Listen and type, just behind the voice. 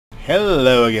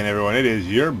Hello again, everyone. It is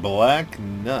your Black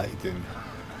Knight, and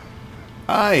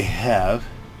I have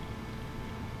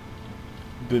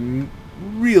been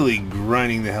really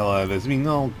grinding the hell out of this. I mean,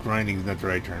 no, grinding is not the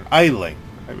right term. Idling.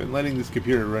 I've been letting this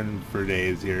computer run for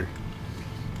days here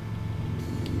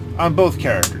on both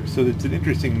characters, so it's an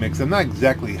interesting mix. I'm not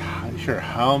exactly sure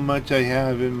how much I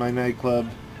have in my nightclub.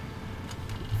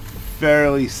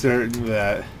 Fairly certain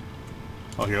that...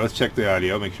 Oh, here, let's check the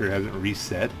audio, make sure it hasn't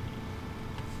reset.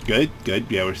 Good, good.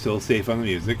 Yeah, we're still safe on the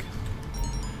music.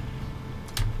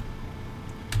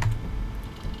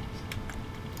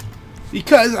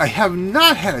 Because I have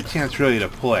not had a chance really to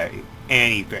play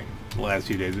anything the last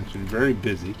few days. It's been very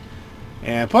busy.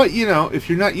 But you know, if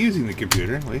you're not using the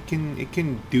computer, it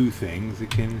can do things. It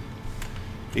can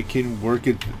work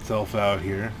itself out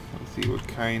here. Let's see, what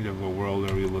kind of a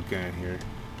world are we looking at here?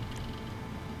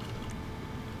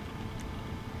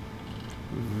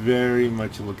 Very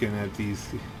much looking at these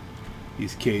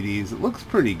KDs. It looks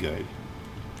pretty good.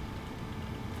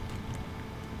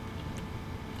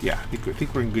 Yeah, I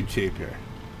think we're in good shape here.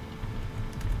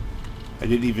 I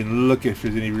didn't even look if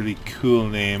there's any really cool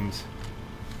names.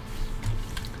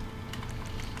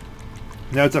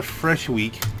 Now it's a fresh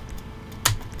week,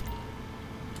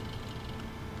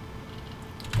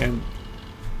 and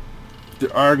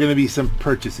there are going to be some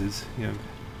purchases, you know,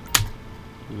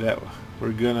 that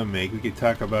we're gonna make. We could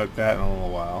talk about that in a little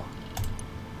while.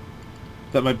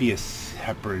 That might be a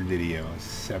separate video. A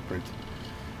separate.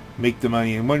 Make the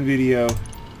money in one video.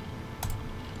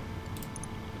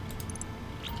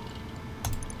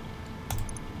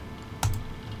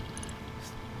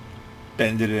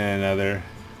 Spend it in another.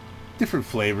 Different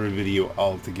flavor video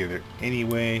altogether.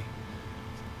 Anyway.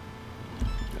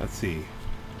 Let's see.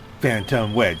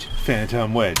 Phantom Wedge.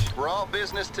 Phantom Wedge. We're all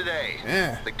business today.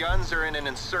 Yeah. The guns are in an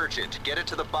insurgent. Get it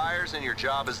to the buyers and your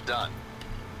job is done.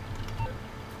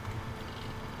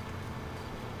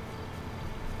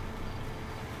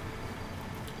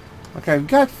 Okay, I've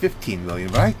got 15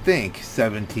 million, but I think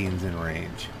 17's in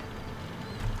range.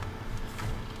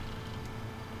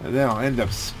 And then I'll end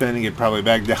up spending it probably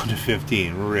back down to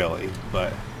 15, really,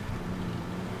 but...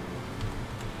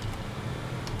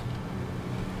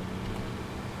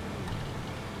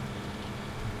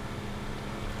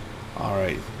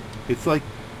 Alright, it's like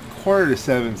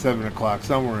 6:45, 7 o'clock,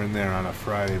 somewhere in there on a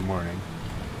Friday morning.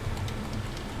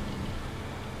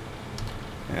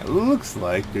 And it looks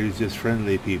like there's just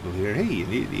friendly people here. Hey, you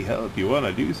need any help? You want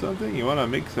to do something? You want to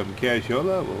make some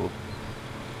cashola? Well,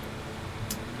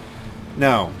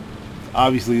 now,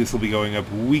 obviously this will be going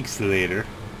up weeks later.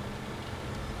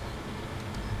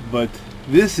 But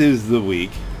this is the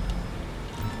week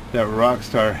that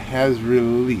Rockstar has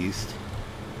released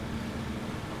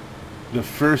the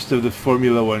first of the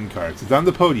Formula 1 cards. It's on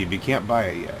the podium. You can't buy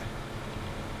it yet.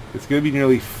 It's going to be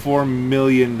nearly $4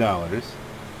 million.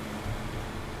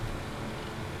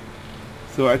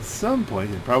 So at some point,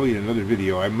 and probably in another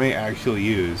video, I may actually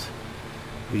use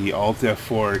the Alt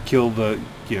F4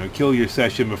 kill your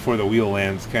session before the wheel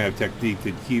lands kind of technique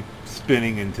to keep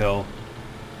spinning until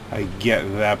I get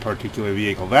that particular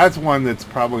vehicle. That's one that's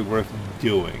probably worth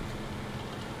doing.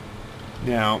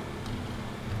 Now,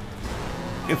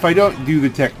 if I don't do the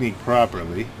technique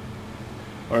properly,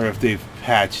 or if they've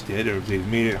patched it, or if they've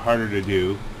made it harder to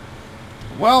do,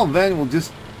 well, then we'll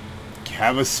just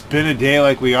have a spin a day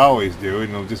like we always do,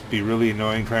 and it'll just be really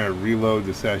annoying trying to reload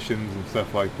the sessions and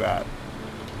stuff like that.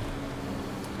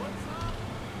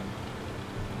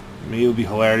 Maybe it'll be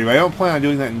hilarious, but I don't plan on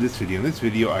doing that in this video. In this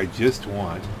video, I just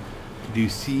want to do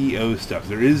CEO stuff.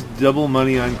 There is double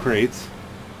money on crates.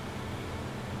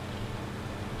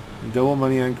 Double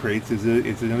money on crates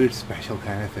it's another special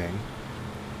kind of thing.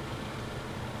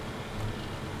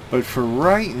 But for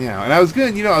right now, and I was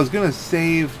gonna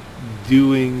save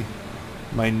doing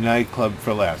my nightclub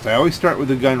for last. I always start with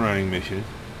the gunrunning mission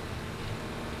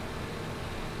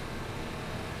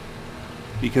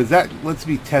because that lets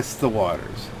me test the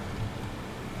waters.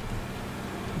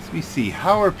 Let me see,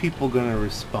 how are people gonna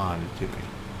respond to me?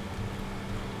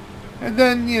 And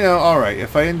then, you know, alright,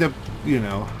 if I end up, you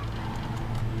know,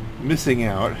 missing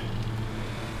out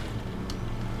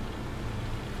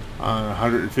on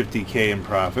 150k in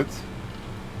profits,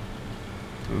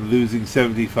 losing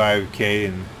 75k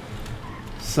in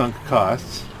sunk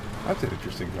costs. That's an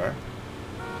interesting car.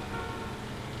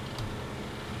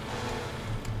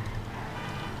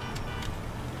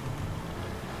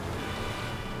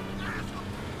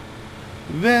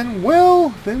 Then,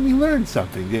 well, then we learned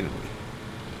something, didn't we?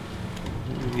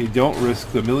 You don't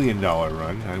risk the $1 million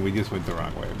run, and we just went the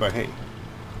wrong way. But hey,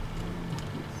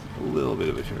 it's a little bit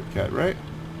of a shortcut, right?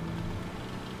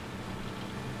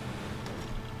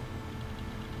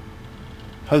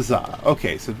 Huzzah.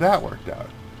 Okay, so that worked out.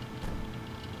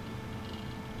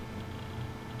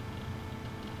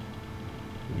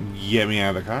 Get me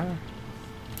out of the car.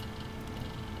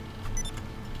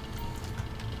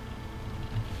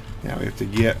 Now we have to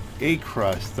get a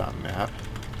crust on map.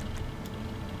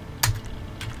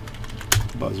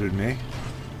 Buzzard me.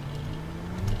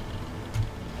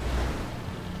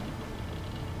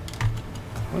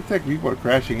 What the heck, people are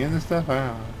crashing into stuff? I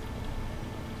don't know.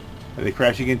 Are they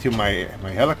crashing into my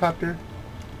helicopter?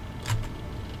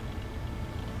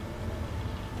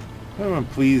 Everyone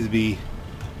please be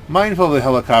mindful of the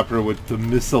helicopter with the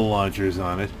missile launchers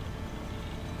on it.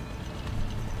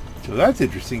 So that's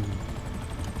interesting.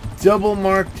 Double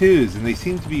Mark IIs, and they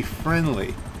seem to be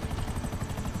friendly.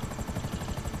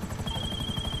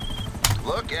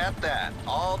 Look at that.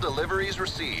 All deliveries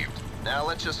received. Now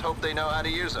let's just hope they know how to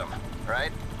use them,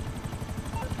 right?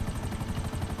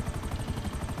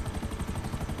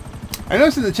 I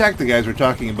noticed in the chat the guys were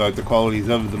talking about the qualities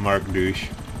of the Mark douche,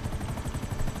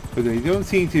 but they don't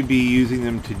seem to be using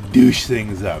them to douche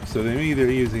things up. So maybe they're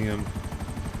using them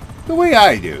the way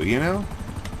I do, you know?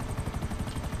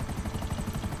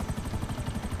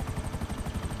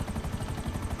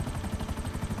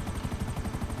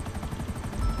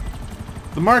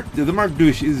 The Mark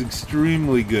douche is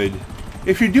extremely good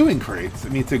if you're doing crates. I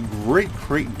mean, it's a great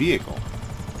crate vehicle.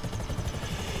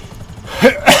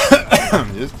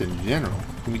 Just in general.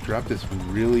 Can we drop this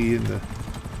really in the...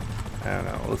 I don't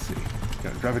know. Let's see.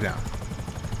 Gotta drop it down.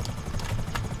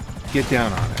 Get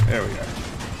down on it. There we go.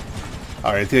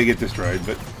 Alright, it's gonna get destroyed,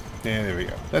 but... yeah, there we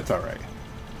go. That's alright.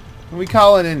 When we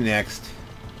call it in next,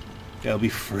 it'll be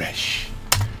fresh.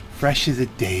 Fresh as a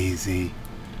daisy.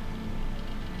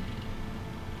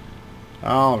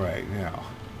 Alright, now.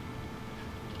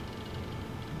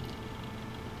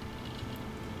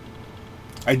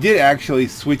 I did actually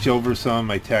switch over some of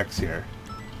my text here.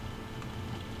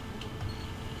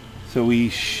 So we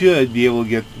should be able to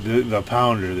get the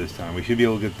pounder this time. We should be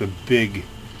able to get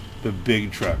the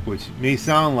big truck, which may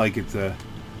sound like it's a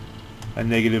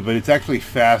negative, but it's actually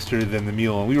faster than the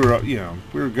mule. And we were, you know,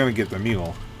 we were going to get the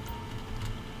mule.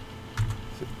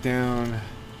 Sit down.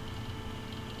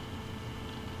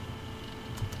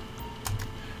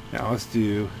 Now let's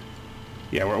do...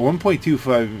 yeah, we're at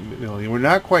 1.25 million. We're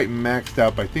not quite maxed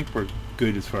out, but I think we're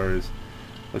good as far as...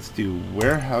 let's do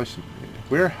warehouse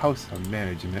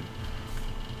management.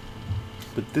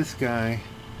 Put this guy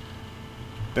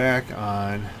back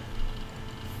on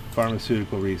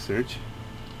pharmaceutical research.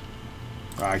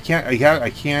 I can't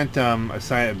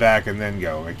assign it back and then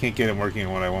go. I can't get him working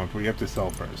on what I want. We have to sell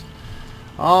first.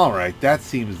 All right, that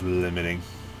seems limiting.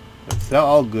 Let's sell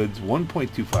all goods.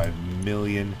 1.25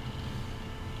 million.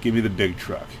 Give me the big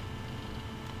truck.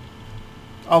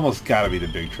 Almost gotta be the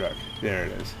big truck. There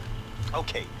it is.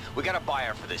 Okay, we got a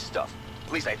buyer for this stuff.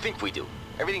 At least I think we do.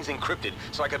 Everything's encrypted,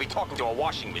 so I could be talking to a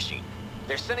washing machine.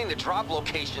 They're sending the drop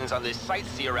locations on this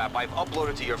Sightseer app I've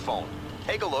uploaded to your phone.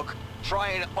 Take a look, try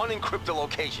and unencrypt the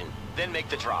location, then make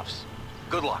the drops.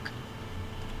 Good luck.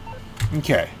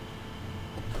 Okay.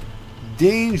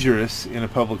 Dangerous in a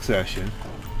public session.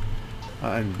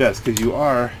 And best, because you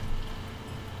are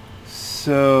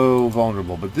so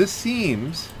vulnerable. But this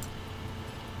seems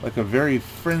like a very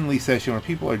friendly session where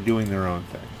people are doing their own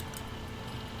thing.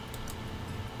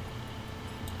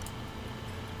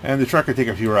 And the truck could take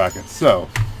a few rockets. So,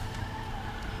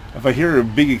 if I hear a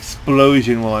big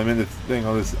explosion while I'm in the thing,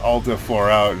 I'll just Alta 4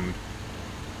 out, and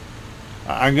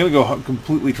I'm going to go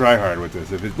completely try hard with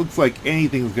this. If it looks like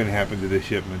anything's going to happen to this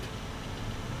shipment,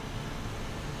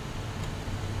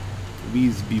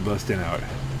 please be busting out.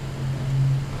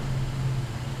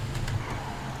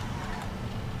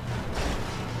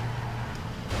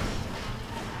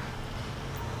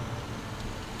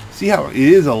 See how it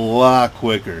is a lot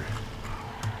quicker.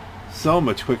 So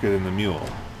much quicker than the mule.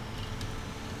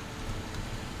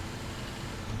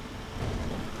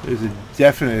 There's a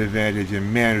definite advantage,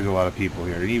 and man, there's a lot of people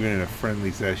here, even in a friendly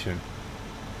session.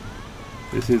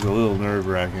 This is a little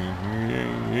nerve-wracking.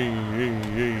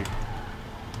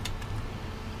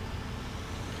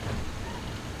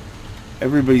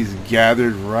 Everybody's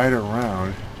gathered right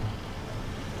around.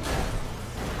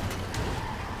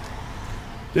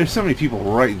 There's so many people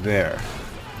right there.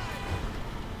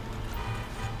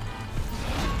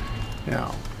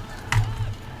 Now,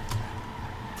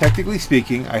 technically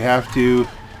speaking, I have to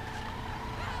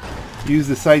use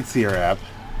the Sightseer app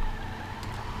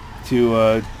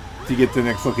to get to the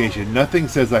next location. Nothing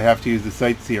says I have to use the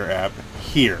Sightseer app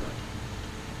here.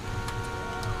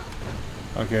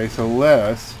 Okay, so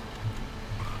let's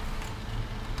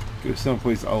go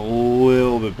someplace a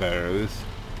little bit better.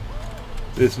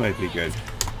 This might be good.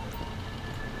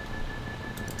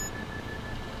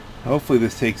 Hopefully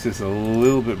this takes us a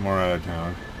little bit more out of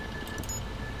town.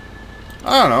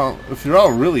 I don't know. If they're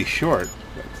all really short,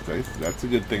 that's a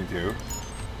good thing too.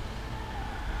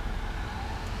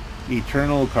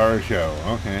 Eternal car show.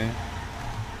 Okay.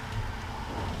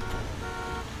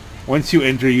 Once you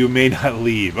enter, you may not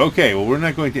leave. Okay, well, we're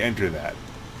not going to enter that.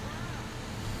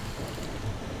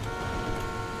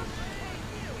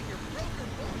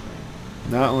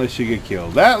 Not unless you get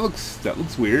killed. That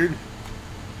looks weird.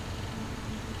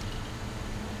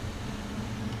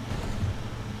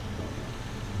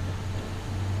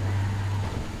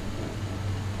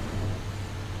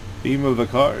 Theme of the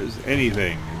cars,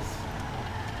 anything.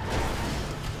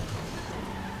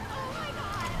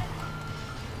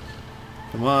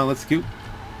 Come on, let's scoot.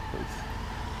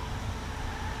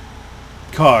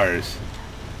 Cars.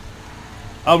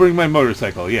 I'll bring my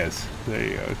motorcycle, yes. There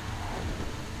you go.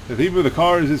 The theme of the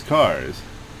cars is cars.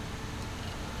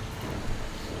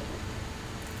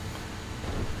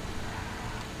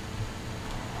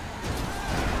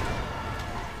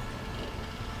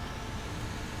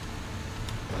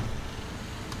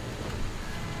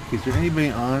 Is there anybody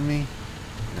on me?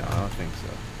 No, I don't think so.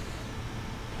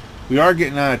 We are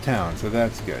getting out of town, so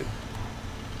that's good.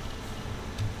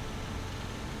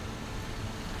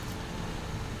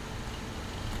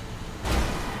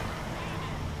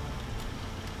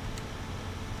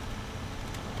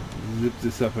 Zip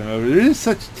this up and over. There is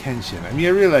such tension. I mean, I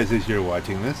realize as you're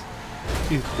watching this,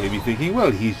 you may be thinking,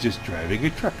 well, he's just driving a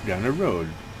truck down a road,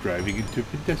 driving into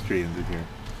pedestrians in here.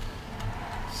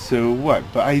 So what?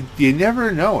 But you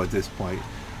never know at this point.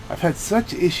 I've had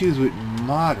such issues with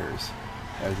modders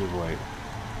as of late,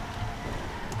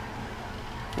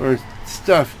 where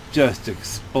stuff just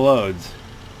explodes.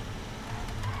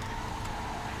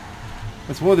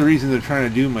 That's one of the reasons I'm trying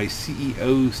to do my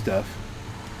CEO stuff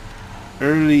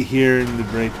early here in the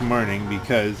break morning,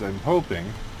 because I'm hoping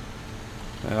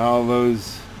that all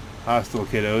those hostile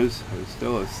kiddos are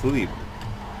still asleep.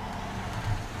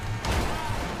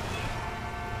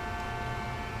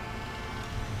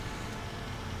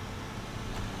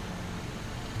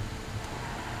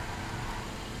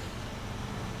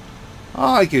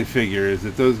 All I can figure is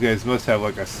that those guys must have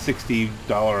like a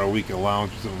 $60 a week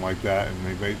allowance or something like that,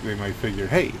 and they might figure,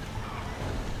 hey,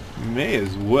 may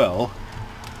as well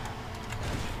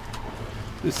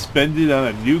just spend it on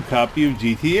a new copy of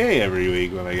GTA every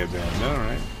week when I get done.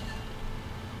 Alright.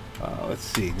 Let's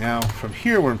see. Now, from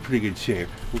here we're in pretty good shape.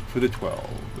 Look for the 12.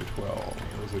 The 12.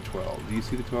 There's a 12. Do you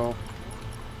see the 12?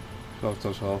 12,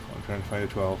 12, 12. I'm trying to find a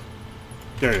 12.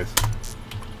 There it is.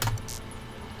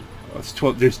 Oh, it's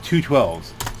 12. There's two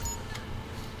 12s.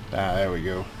 Ah, there we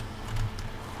go.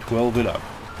 12 it up.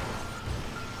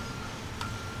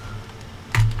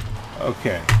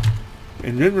 Okay.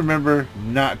 And then remember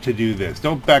not to do this.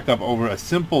 Don't back up over a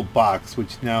simple box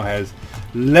which now has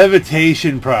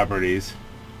levitation properties.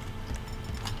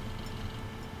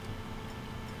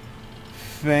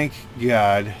 Thank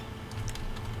God.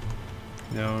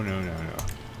 No, no, no, no.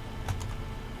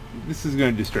 This is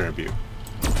going to disturb you.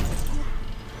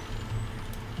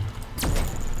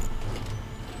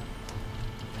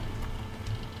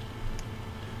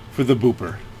 For the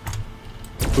booper.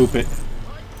 Boop it.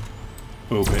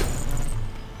 Boop it.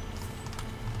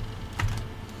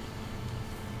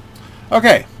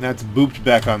 Okay, that's booped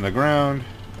back on the ground.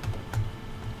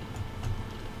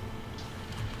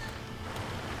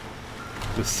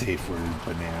 The safe word is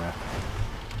banana.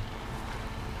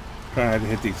 Trying to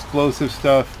hit the explosive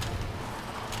stuff.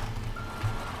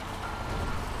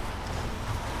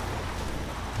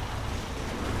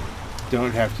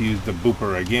 Don't have to use the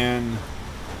booper again.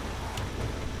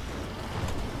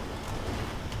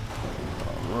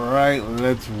 Alright,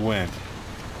 let's win.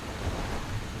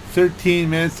 13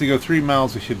 minutes to go 3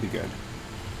 miles, we should be good.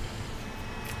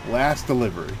 Last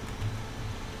delivery.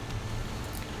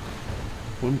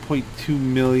 1.2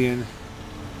 million.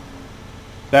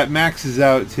 That maxes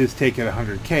out his take at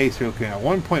 100K, so you're looking at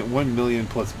 1.1 million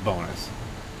plus bonus.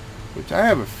 Which I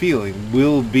have a feeling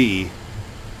will be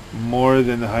more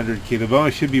than the 100K. The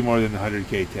bonus should be more than the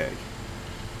 100K take.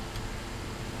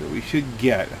 So we should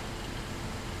get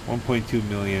 1.2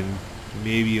 million,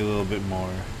 maybe a little bit more.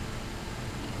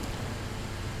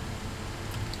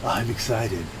 I'm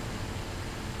excited.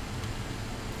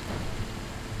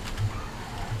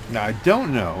 Now I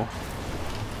don't know.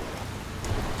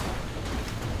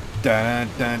 Dun,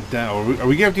 dun, dun. Are we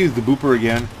going to have to use the booper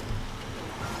again?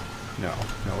 No,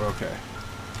 no, we're okay.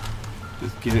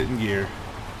 Just get it in gear.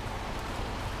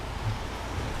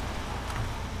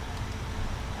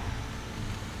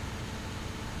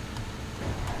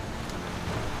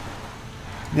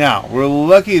 Now, we're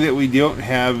lucky that we don't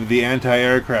have the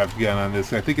anti-aircraft gun on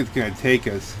this. I think it's going to take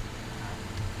us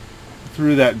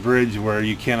through that bridge where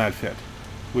you cannot fit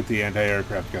with the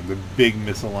anti-aircraft gun, the big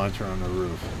missile launcher on the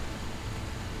roof.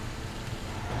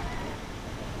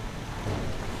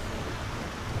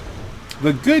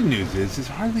 The good news is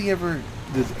hardly ever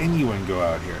does anyone go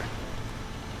out here.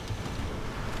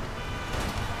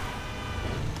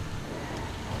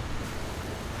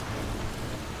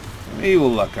 Maybe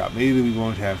we'll luck out. Maybe we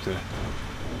won't have to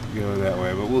go that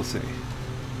way, but we'll see.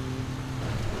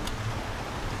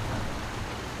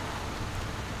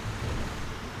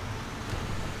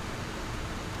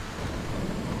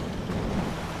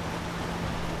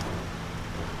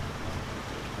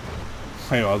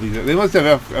 I know all these. They must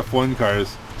have F1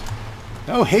 cars.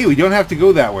 Oh, hey, we don't have to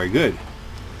go that way. Good.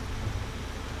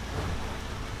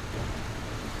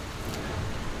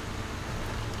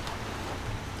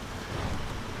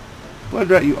 Blood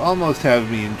Rat, you almost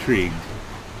have me intrigued.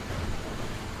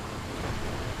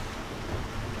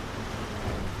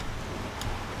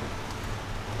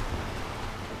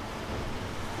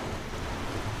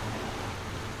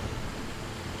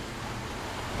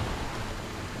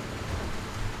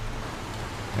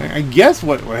 I guess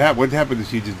what happens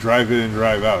is you just drive in and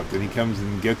drive out. Then he comes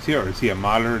and gets you, or is he a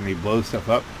modder and he blows stuff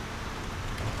up?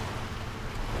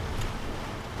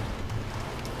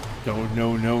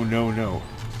 No.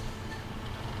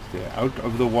 Stay out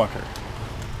of the water.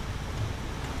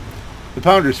 The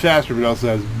Pounder's faster, but also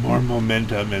has more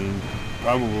momentum and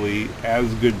probably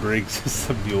as good brakes as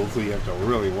the Mule, so you have to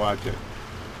really watch it.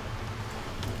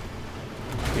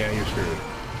 Yeah, you're screwed.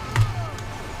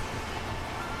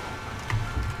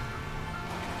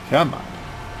 Come on.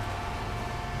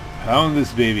 Pound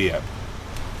this baby up.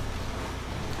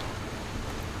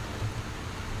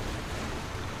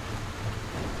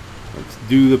 Let's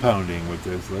do the pounding with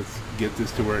this. Let's get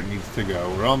this to where it needs to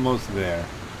go. We're almost there.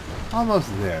 Almost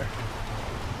there.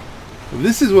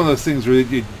 This is one of those things where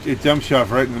it jumps you off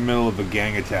right in the middle of a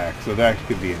gang attack, so that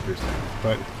could be interesting.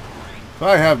 But if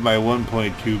I have my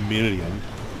 1.2 million...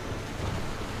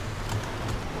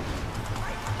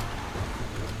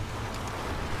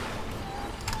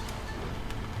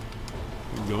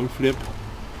 Don't flip.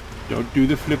 Don't do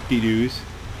the flip-de-doos.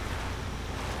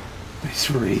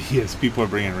 Nice radius. People are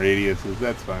bringing radiuses.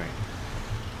 That's funny.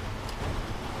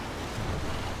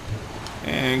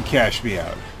 And cash me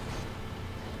out.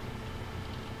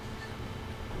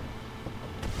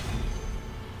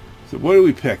 So what do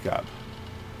we pick up?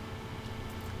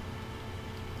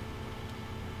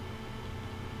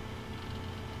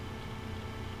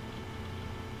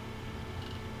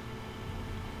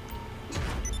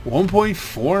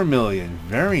 $1.4 million.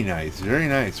 Very nice, very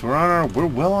nice. We're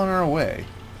well on our way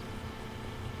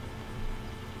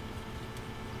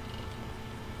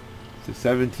to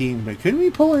 17. But couldn't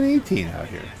we pull an 18 out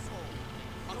here?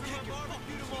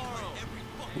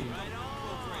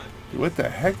 What the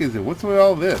heck is it? What's with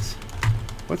all this?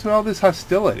 What's with all this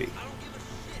hostility?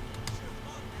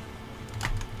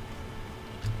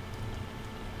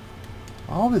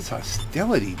 All this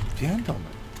hostility, gentlemen.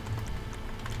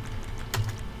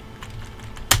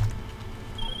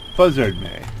 Buzzard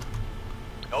May.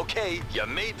 Okay, you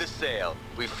made the sale.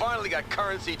 We finally got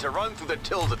currency to run through the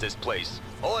tills at this place.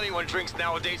 All anyone drinks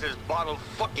nowadays is bottled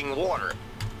fucking water.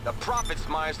 The profits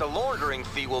minus the laundering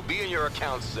fee will be in your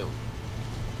account soon.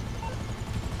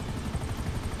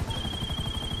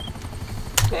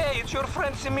 Hey, it's your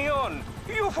friend Simeon.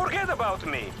 You forget about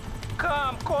me.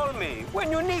 Come, call me when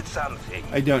you need something.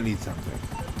 I don't need something.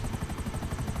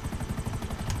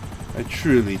 I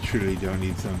truly, truly don't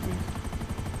need something.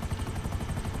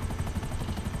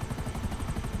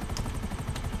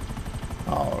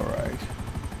 Alright.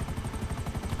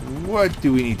 What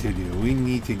do we need to do? We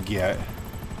need to get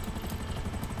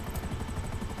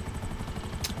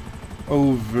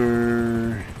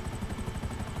over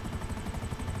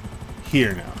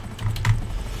here now.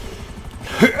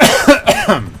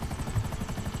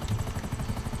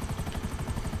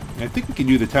 I think we can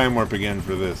do the time warp again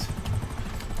for this.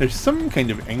 There's some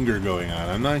kind of anger going on.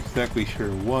 I'm not exactly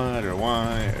sure what or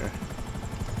why.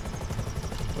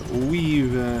 But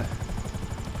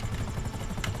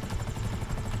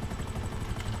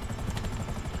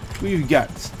we've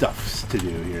got stuffs to do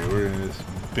here. We're gonna just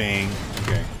bang.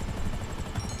 Okay.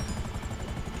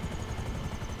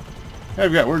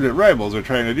 We're the rivals are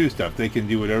trying to do stuff. They can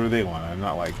do whatever they want. I'm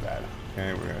not like that.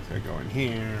 Okay, we're gonna go in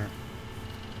here.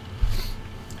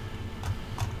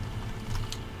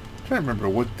 I'm trying to remember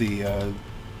what the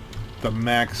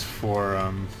max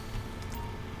for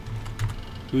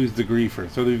who's the griefer.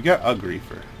 So we've got a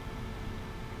griefer.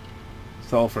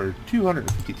 Sell for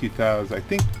 252,000. I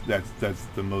think that's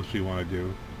the most we want to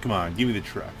do. Come on, give me the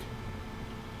truck.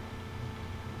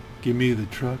 Give me the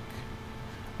truck.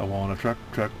 I want a truck.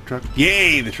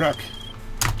 Yay, the truck!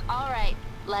 Alright,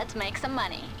 let's make some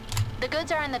money. The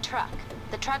goods are in the truck.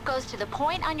 The truck goes to the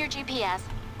point on your GPS,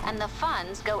 and the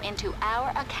funds go into our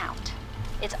account.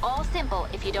 It's all simple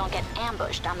if you don't get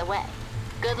ambushed on the way.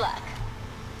 Good luck.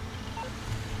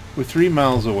 We're 3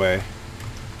 miles away.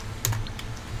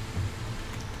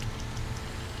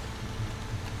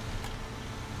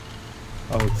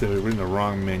 Oh, it's we're in the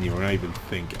wrong menu. We're not even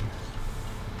thinking.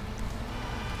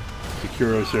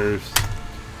 Securo serves.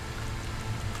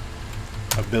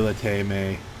 Abilite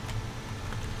me.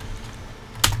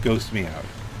 Ghost me out.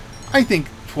 I think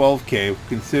 12K,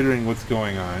 considering what's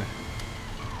going on.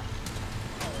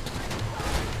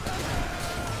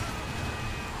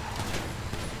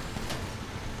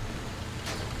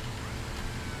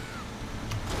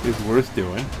 Is worth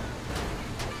doing.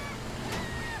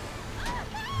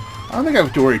 I don't think I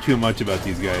have to worry too much about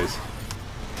these guys.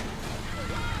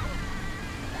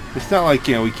 It's not like,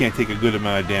 you know, we can't take a good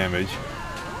amount of damage.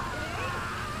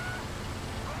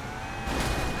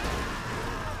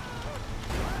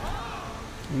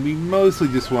 We mostly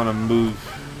just want to move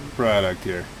product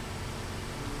here.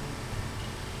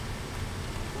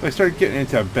 If I start getting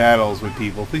into battles with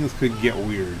people, things could get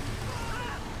weird.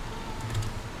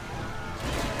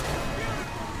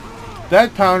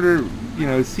 That pounder, you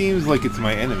know, it seems like it's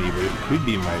my enemy, but it could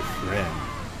be my friend.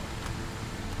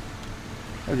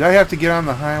 Did I have to get on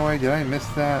the highway? Did I miss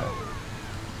that?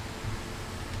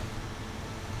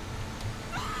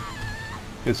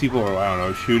 Because people are, I don't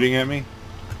know, shooting at me?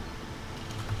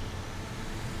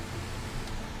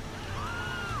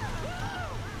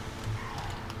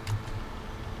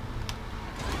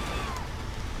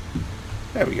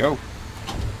 There we go.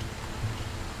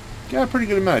 Got a pretty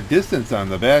good amount of distance on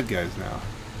the bad guys now.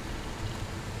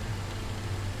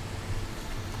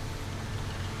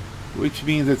 Which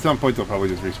means at some point they'll probably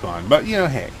just respawn. But, you know,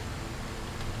 hey.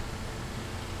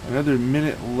 Another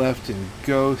minute left in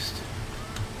Ghost.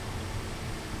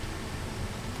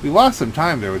 We lost some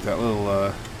time there with that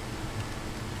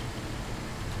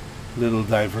little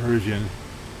diversion.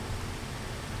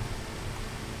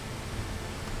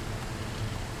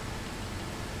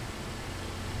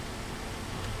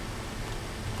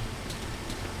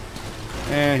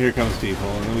 And here comes people,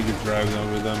 and then we just drive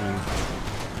over them and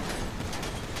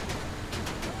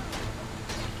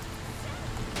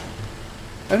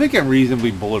I think I'm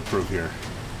reasonably bulletproof here.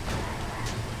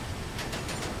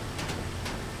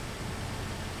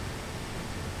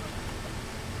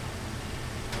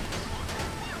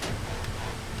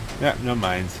 Yeah, no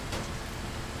mines.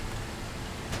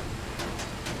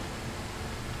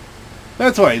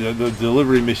 That's why the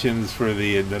delivery missions for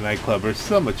the nightclub are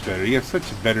so much better. You have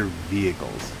such better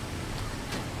vehicles.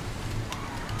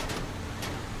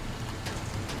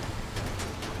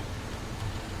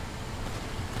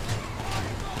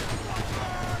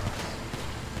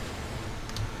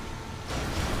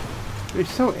 They're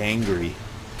so angry.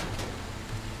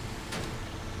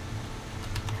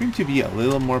 Couldn't you be a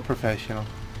little more professional?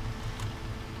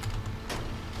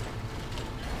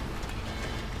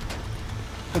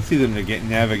 Let's see them to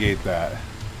navigate that.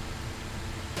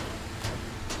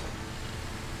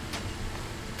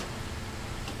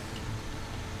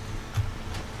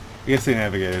 I guess they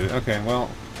navigated it. Okay, well.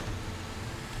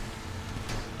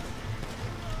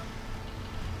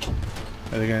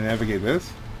 Are they going to navigate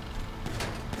this?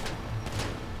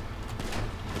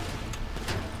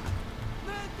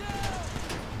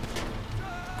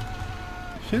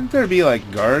 Shouldn't there be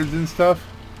like guards and stuff?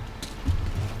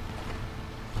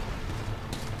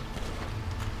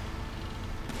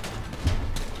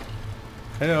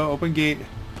 Hello, open gate.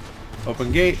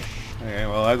 Open gate. Okay,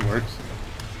 well that works.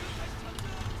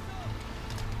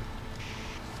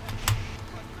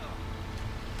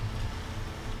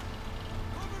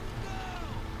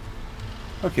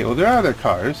 Okay, well there are other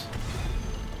cars.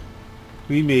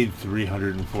 We made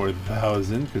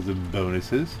 304,000 because of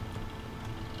bonuses.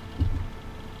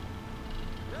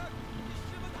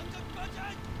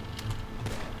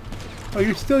 Oh,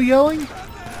 you're still yelling?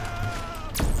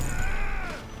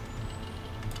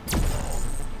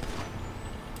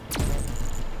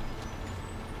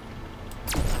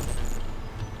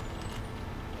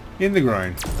 In the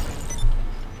groin.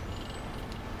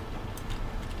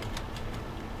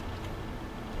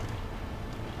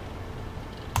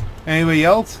 Anybody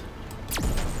else?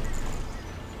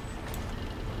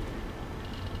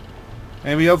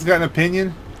 Anybody else got an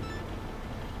opinion?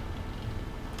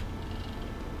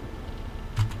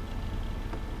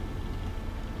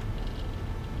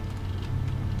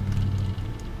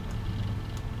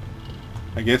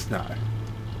 I guess not.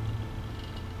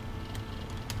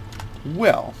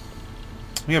 Well,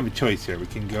 we have a choice here. We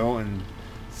can go and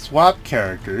swap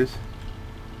characters.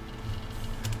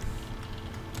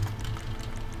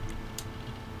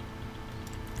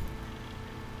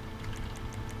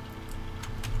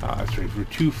 Ah, that's right. We're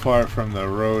too far from the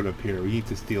road up here. We need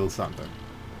to steal something.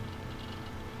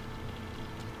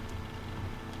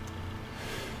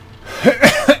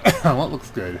 What looks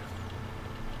good?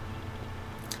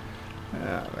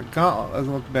 The gauntlet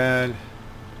doesn't look bad.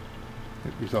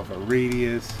 Get yourself a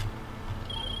radius.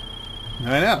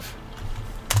 9F.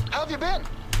 How have you been?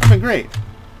 I've been great.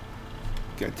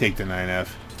 Gotta take the 9F.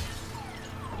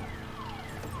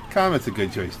 Comet's a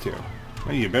good choice too.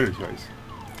 Maybe a better choice.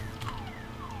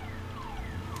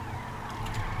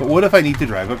 But what if I need to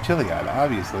drive up Chiliad?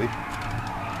 Obviously.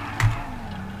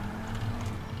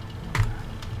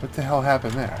 What the hell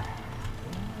happened there?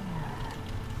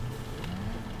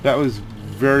 That was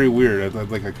very weird. I had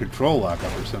like a control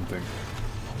lockup or something.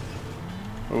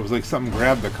 Or it was like something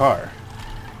grabbed the car.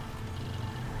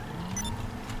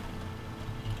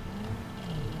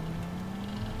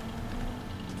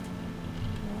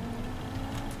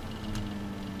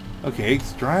 Okay,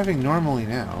 it's driving normally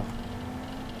now.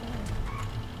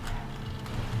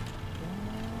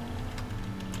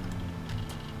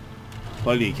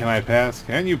 Bloody, can I pass?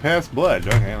 Can you pass blood?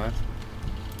 Okay, let's...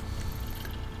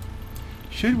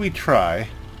 Should we try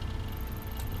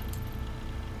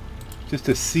just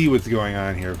to see what's going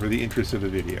on here for the interest of the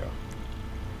video?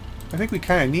 I think we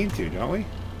kind of need to, don't we?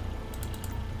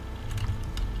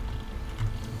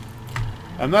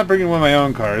 I'm not bringing one of my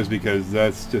own cars because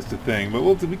that's just a thing, but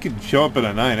we could show up in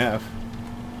a 9F.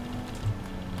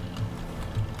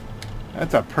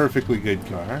 That's a perfectly good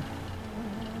car.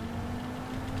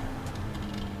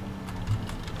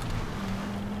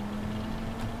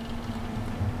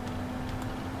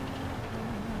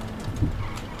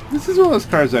 This is one of those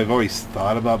cars I've always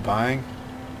thought about buying.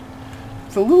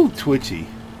 It's a little twitchy,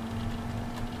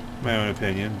 in my own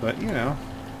opinion, but you know.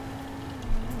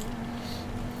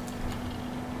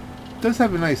 It does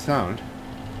have a nice sound.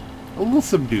 A little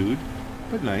subdued,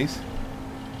 but nice.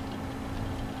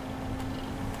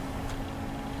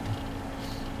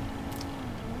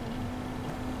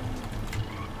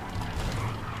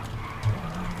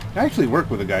 I actually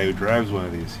work with a guy who drives one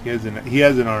of these. He has an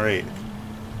R8.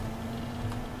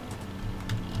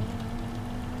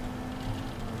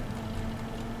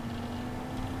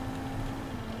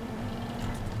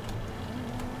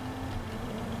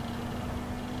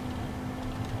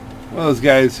 One of those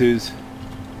guys who's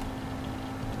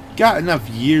got enough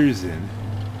years in,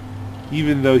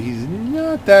 even though he's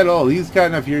not that old. He's got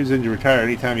enough years in to retire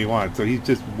anytime he wants. So he's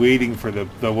just waiting for the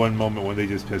one moment when they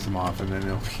just piss him off, and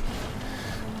then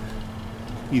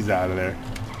he's out of there.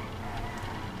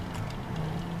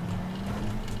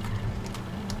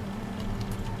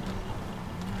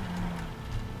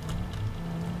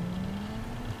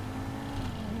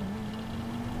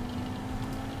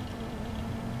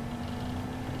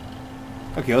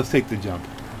 Okay, let's take the jump.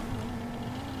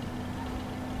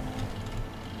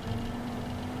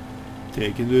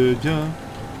 Taking the jump.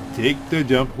 Take the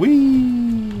jump.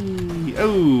 Whee!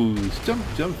 Oh,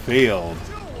 jump failed.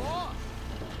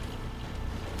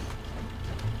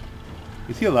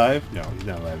 Is he alive? No, he's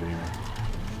not alive anymore.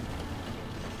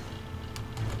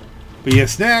 But he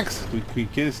has snacks. Can we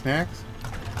get his snacks?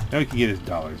 Now we can get his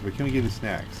dollars, but can we get his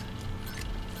snacks?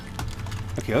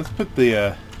 Okay, let's put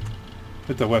the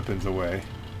weapons away.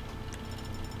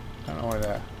 I don't know why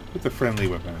that. Put the friendly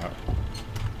weapon out.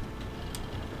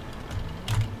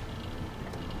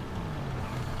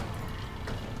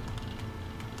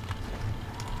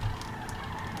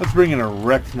 Let's bring in a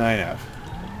wrecked 9F.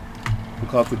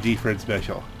 We'll call it the G-Fred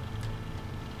Special.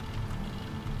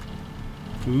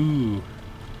 Ooh.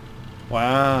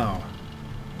 Wow.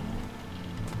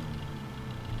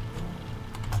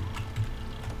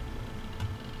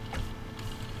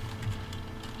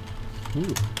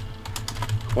 Ooh.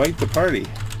 Quite the party.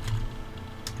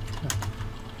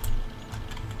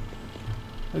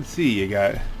 Let's see, you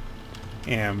got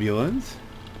ambulance.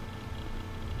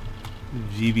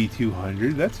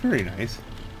 GB200, that's very nice.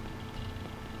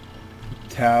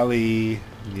 Tally,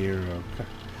 Nero,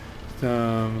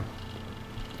 custom.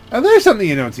 Oh, there's something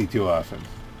you don't see too often.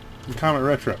 The Comet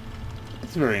Retro.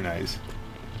 That's very nice.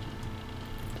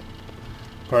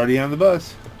 Party on the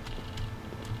bus.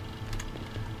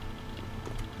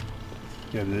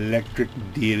 Got electric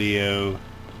dealio.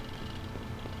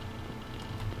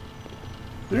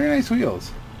 Very nice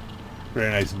wheels. Very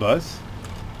nice bus.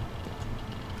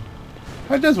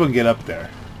 How does one get up there?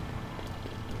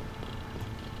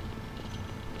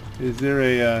 Is there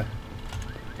a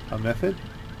A method?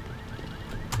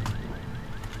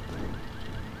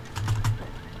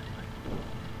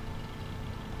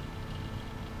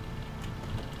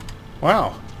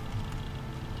 Wow.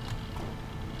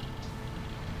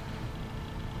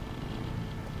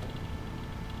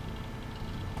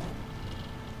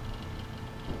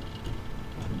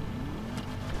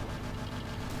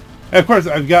 Of course,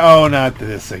 I've got... Oh, not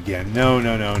this again. No,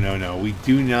 no, no, no, no. We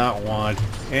do not want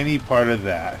any part of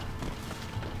that.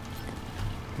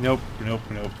 Nope, nope,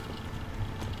 nope.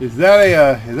 Is that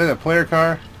a player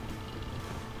car?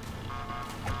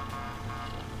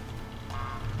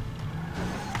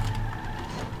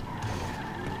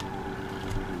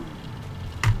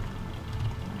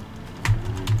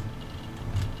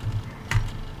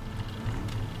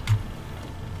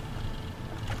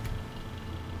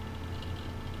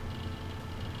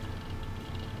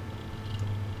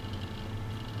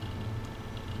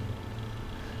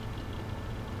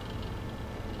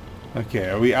 Okay,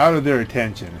 are we out of their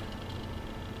attention?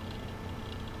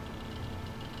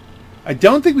 I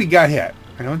don't think we got hit.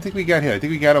 I don't think we got hit. I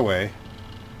think we got away.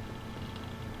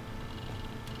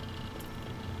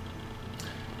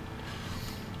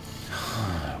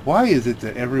 Why is it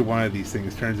that every one of these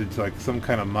things turns into like some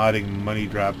kind of modding money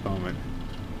drop moment?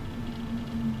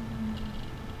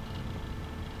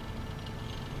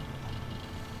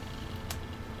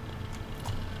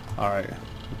 Alright.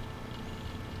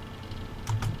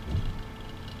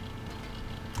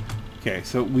 Okay,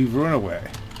 so we've run away.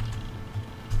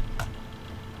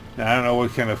 Now, I don't know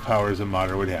what kind of powers a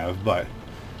modder would have, but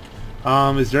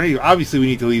is there any... Obviously, we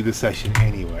need to leave the session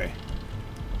anyway.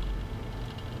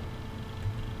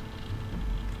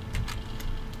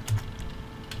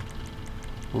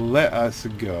 Let us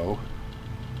go.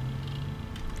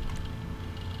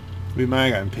 We might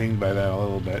have gotten pinged by that a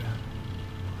little bit.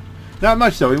 Not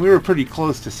much, though. I mean, we were pretty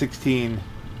close to 16...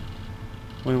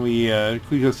 when we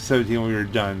close to 17 when we were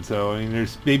done, so I mean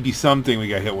there's maybe something we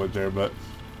got hit with there, but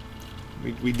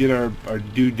we did our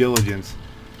due diligence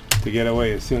to get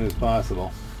away as soon as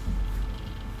possible.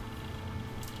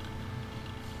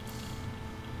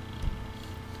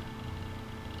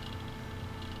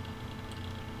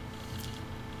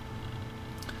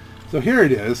 So here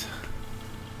it is.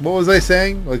 What was I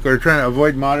saying? Like we're trying to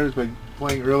avoid modders by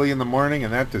playing early in the morning,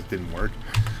 and that just didn't work.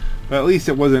 But at least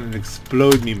it wasn't an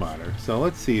explode me modder. So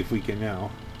let's see if we can now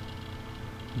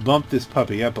bump this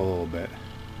puppy up a little bit.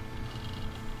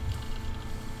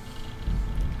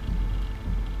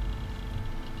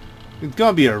 It's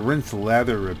gonna be a rinse,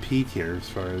 lather, repeat here as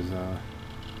far as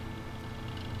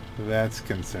that's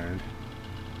concerned.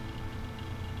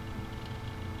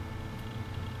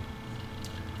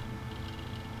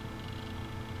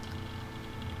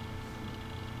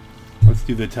 Let's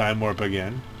do the time warp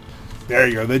again. There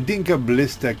you go, the Dinka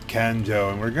Blista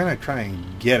Kanjo, and we're going to try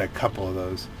and get a couple of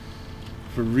those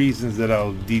for reasons that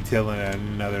I'll detail in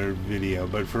another video.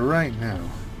 But for right now,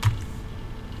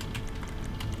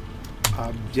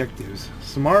 objectives.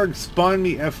 Smarg, spawn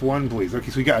me F1, please. Okay,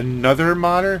 so we got another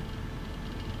modder.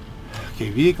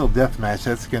 Okay, vehicle deathmatch,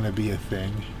 that's going to be a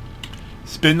thing.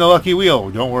 Spin the lucky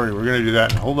wheel. Don't worry, we're going to do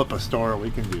that and hold up a store.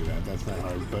 We can do that. That's not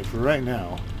hard. But for right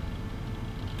now...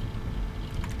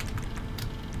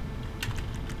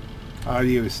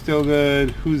 Audio is still good.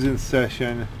 Who's in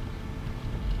session?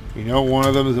 We know one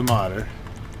of them is a modder.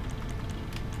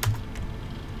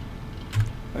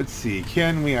 Let's see.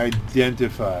 Can we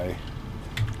identify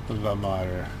the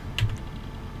modder?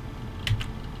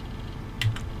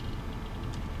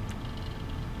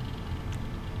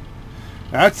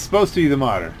 That's supposed to be the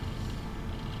modder.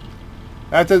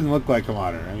 That doesn't look like a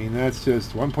modder. I mean, that's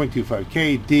just 1.25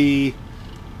 KD,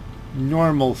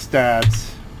 normal stats.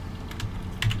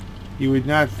 You would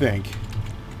not think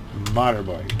modder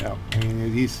boy. No, I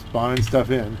mean he's spawning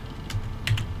stuff in.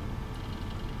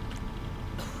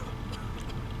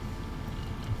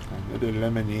 Another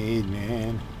lemonade,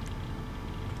 man.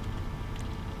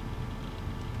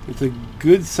 It's a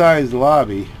good-sized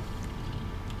lobby.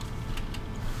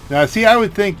 Now, see, I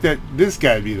would think that this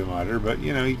guy would be the modder, but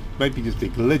you know, he might be just a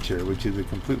glitcher, which is a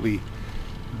completely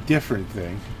different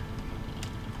thing.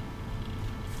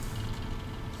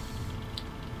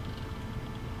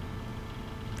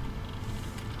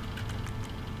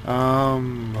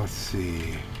 Let's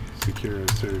see. Secure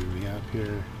serving me up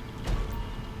here.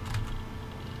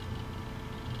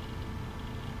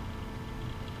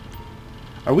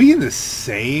 Are we in the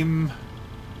same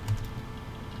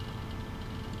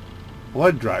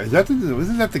blood drive? Is that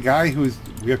isn't that the guy who's...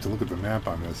 We have to look at the map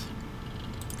on this.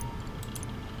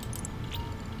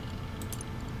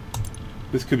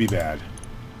 This could be bad.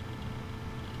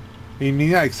 I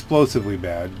mean, not explosively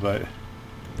bad, but...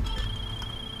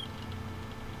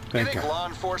 You think law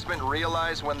enforcement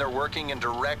realize when they're working in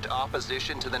direct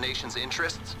opposition to the nation's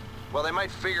interests? Well, they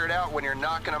might figure it out when you're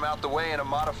knocking them out the way in a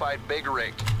modified big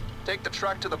rig. Take the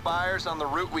truck to the buyers on the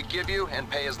route we give you and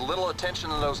pay as little attention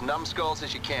to those numbskulls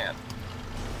as you can.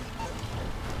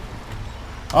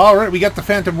 Alright, we got the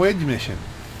Phantom Wedge mission.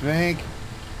 Thank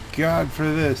God for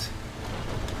this.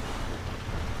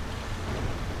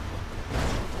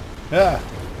 Ah.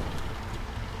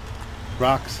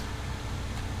 Rocks.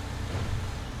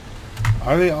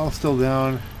 Are they all still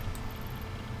down?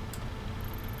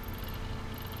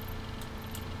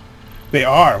 They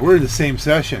are. We're in the same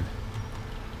session.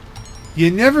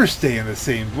 You never stay in the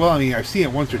same... Well, I mean, I've seen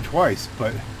it once or twice,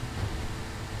 but...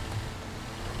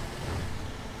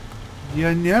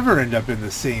 You never end up in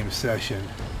the same session.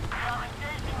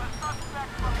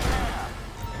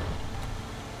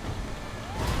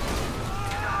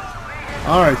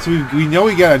 Alright, so we know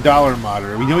we got a dollar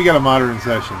modder. We know we got a modder in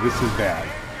session. This is bad.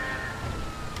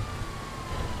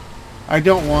 I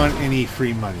don't want any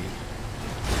free money.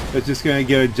 That's just going to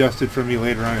get adjusted for me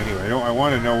later on anyway. I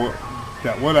want to know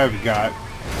what I've got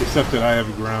is stuff that I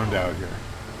have ground out here.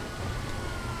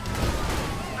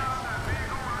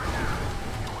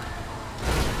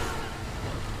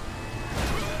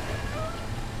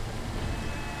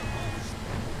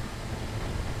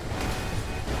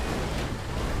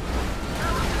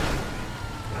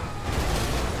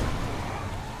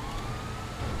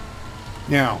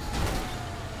 Now,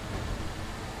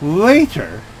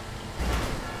 later,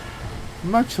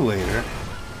 much later,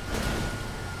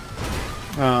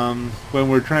 when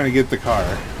we're trying to get the car,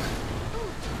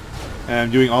 and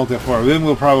I'm doing Alt F4, then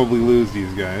we'll probably lose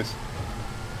these guys.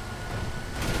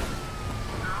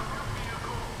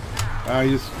 I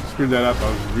just screwed that up. I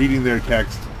was reading their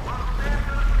text.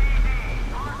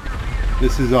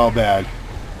 This is all bad.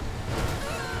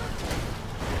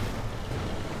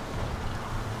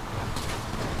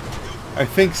 I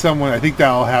think that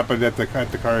all happened at the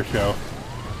car show.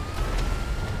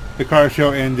 The car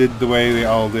show ended the way they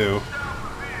all do.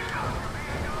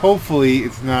 Hopefully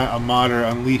it's not a modder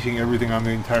unleashing everything on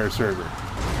the entire server.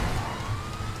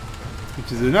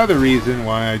 Which is another reason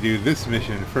why I do this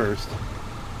mission first.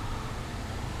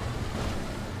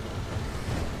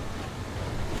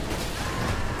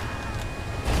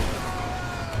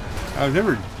 I've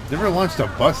never launched a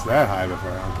bus that high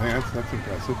before, I don't think. That's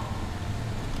impressive.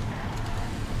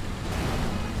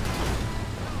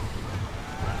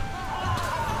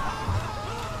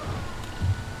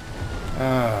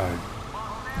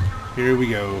 Here we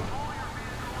go.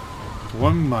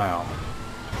 1 mile.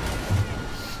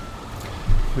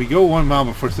 We go 1 mile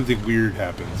before something weird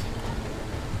happens.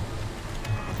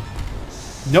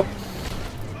 Nope.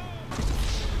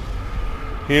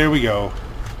 Here we go.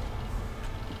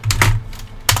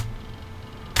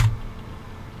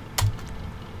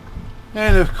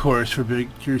 And of course,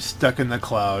 you're stuck in the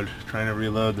cloud trying to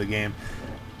reload the game.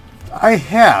 I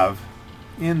have,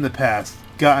 in the past,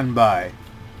 gotten by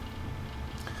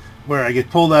where I get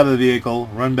pulled out of the vehicle,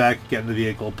 run back, get in the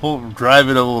vehicle, drive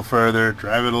it a little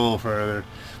further,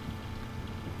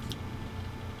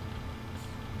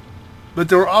 But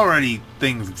there were already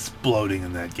things exploding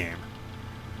in that game.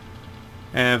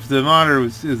 And if the monitor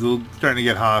is starting to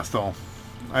get hostile,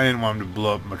 I didn't want him to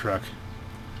blow up my truck.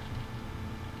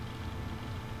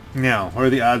 Now, what are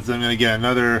the odds that I'm going to get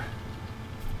another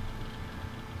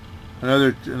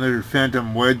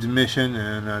Phantom Wedge mission?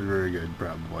 And not very good,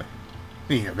 probably.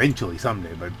 I mean, eventually,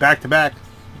 someday, but back to back.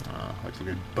 Looks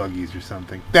like buggies or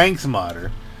something. Thanks,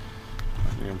 modder. I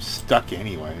think I'm stuck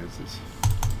anyway. This is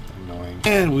annoying.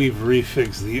 And we've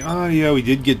refixed the audio. We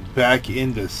did get back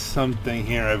into something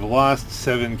here. I've lost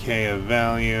 7K of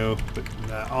value, but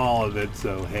not all of it,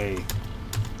 so hey.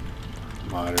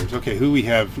 Modders. Okay, who we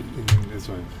have in this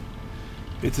one?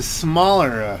 It's a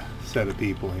smaller set of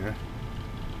people here.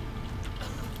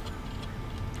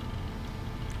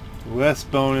 Less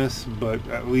bonus, but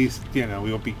at least, you know,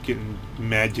 we won't be getting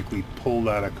magically pulled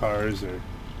out of cars or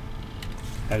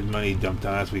had money dumped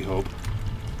on us, we hope.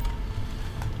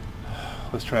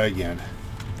 Let's try again.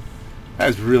 I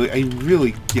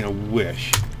really, you know,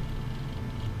 wish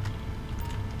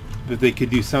that they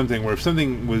could do something where if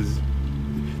something was...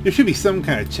 There should be some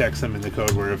kind of checksum in the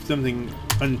code where if something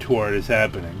untoward is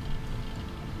happening,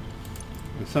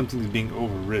 if something's being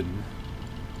overridden,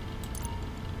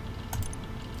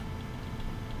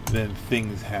 then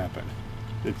things happen.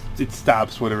 It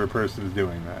stops whatever person is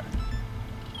doing that.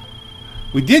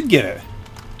 We did get it!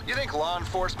 You think law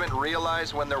enforcement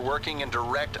realize when they're working in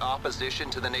direct opposition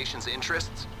to the nation's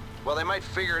interests? Well, they might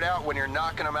figure it out when you're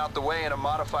knocking them out the way in a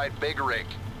modified big rig.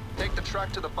 Take the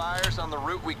truck to the buyers on the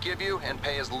route we give you and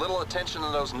pay as little attention to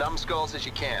those numbskulls as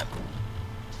you can.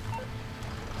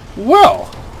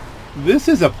 Well, this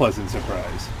is a pleasant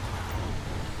surprise.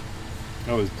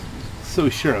 I was so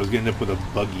sure I was going to end up with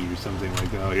a buggy or something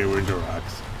like that. Oh, here we're into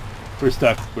rocks. We're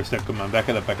stuck. We're stuck. Come on, back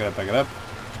it up, back it up, back it up.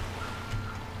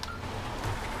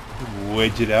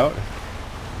 Wedge it out.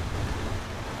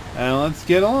 And let's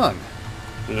get on.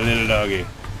 Little doggy.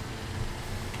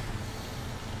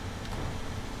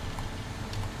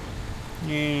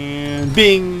 And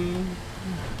bing!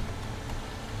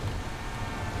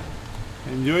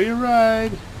 Enjoy your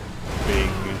ride.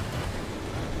 Bing.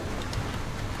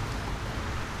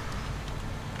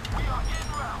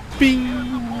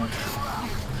 Bing!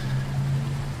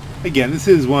 Again, this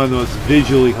is one of the most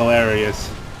visually hilarious.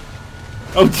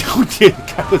 Oh, dude,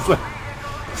 I was like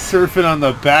surfing on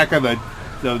the back of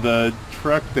the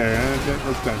truck there.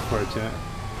 That's unfortunate.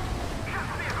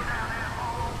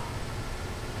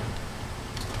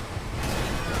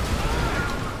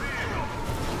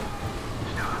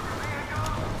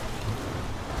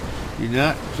 You're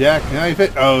not jackknife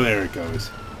it. Oh, there it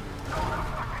goes.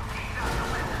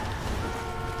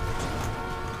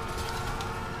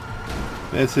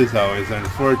 This is always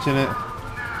unfortunate.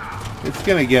 It's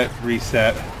gonna get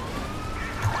reset.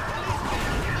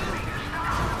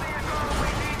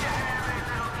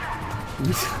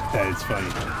 That is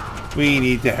funny. We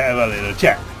need to have a little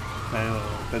chat. I know,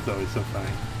 that's always so funny.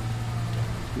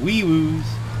 Wee-woos.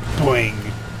 Boing.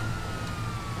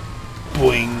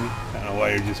 Boing. I don't know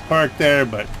why you're just parked there,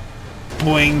 but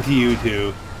boing to you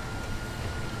too.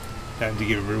 Time to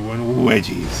give everyone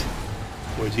wedgies.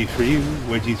 Wedgies for you.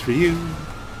 Wedgies for you.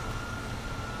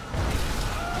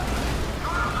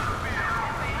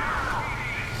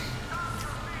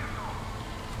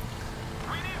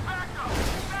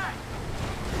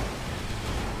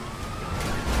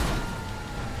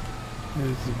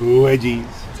 Wedgies.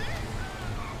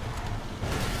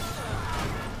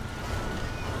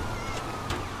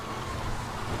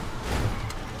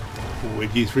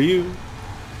 Wedgies for you.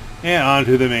 And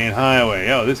onto the main highway.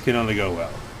 Oh, this can only go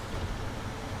well.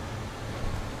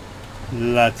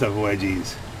 Lots of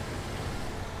wedgies.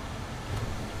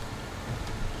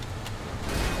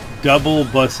 Double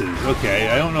buses. Okay,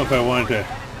 I don't know if I want to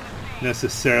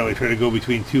necessarily try to go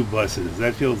between two buses.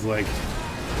 That feels like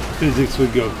physics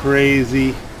would go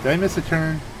crazy. Did I miss a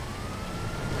turn?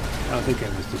 I don't think I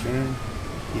missed a turn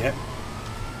yet.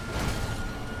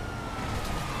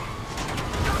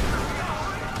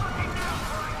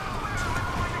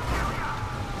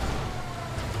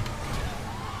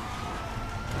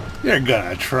 You're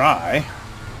gonna try.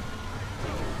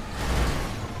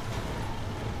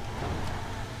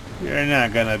 You're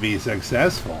not gonna be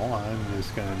successful. I'm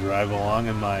just gonna drive along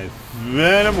in my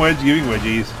Venom wedge giving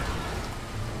wedgies.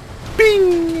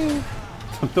 Bing!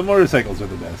 The motorcycles are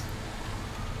the best.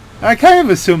 I kind of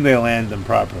assume they land them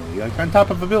properly, like on top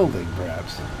of a building,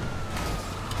 perhaps.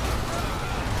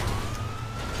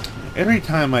 Every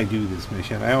time I do this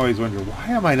mission, I always wonder, why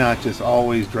am I not just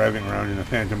always driving around in a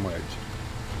Phantom Wedge?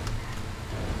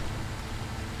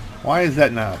 Why is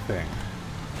that not a thing?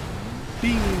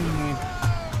 Bing!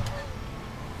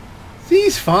 See,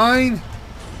 he's fine!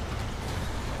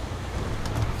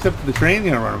 Except for the train's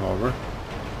gonna run him over.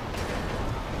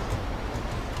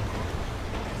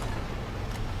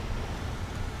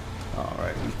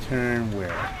 Alright, we turn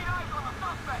where?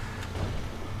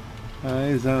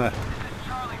 He's on a...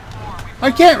 I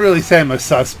can't really say I'm a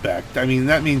suspect. I mean,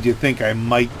 that means you think I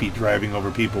might be driving over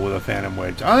people with a Phantom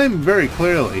Wedge. I'm very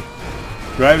clearly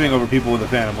driving over people with a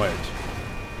Phantom Wedge.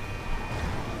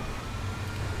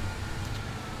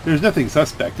 There's nothing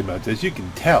suspect about this. You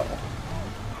can tell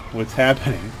what's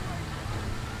happening.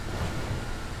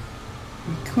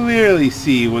 You clearly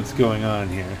see what's going on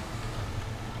here.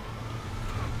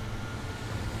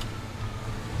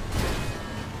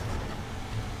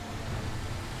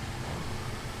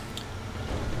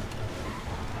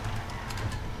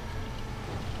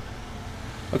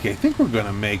 Okay, I think we're going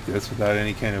to make this without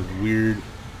any kind of weird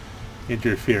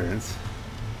interference.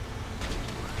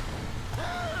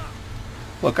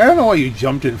 Look, I don't know why you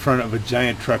jumped in front of a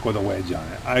giant truck with a wedge on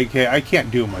it. I can't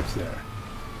do much there.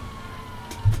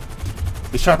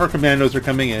 The chopper commandos are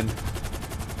coming in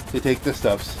to take the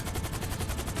stuffs.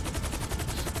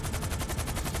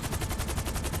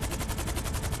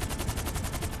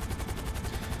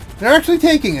 They're actually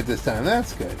taking it this time.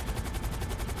 That's good.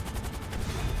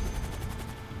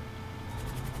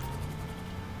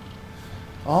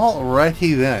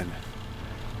 Alrighty then.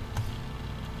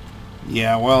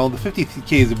 Yeah, well, the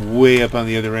 50k is way up on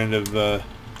the other end of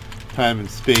time and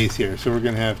space here, so we're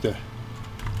going to have to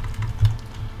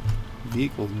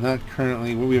Vehicle's not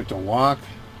currently... Well, we have to walk.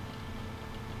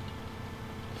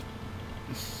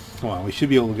 Come on, we should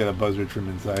be able to get a buzzard from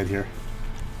inside here.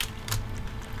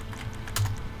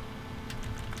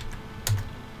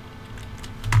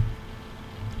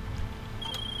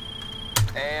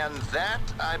 And that,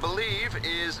 I believe,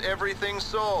 is everything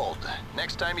sold.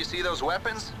 Next time you see those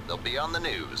weapons, they'll be on the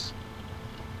news.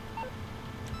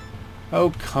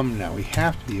 Oh, come now. We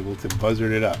have to be able to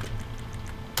buzzard it up.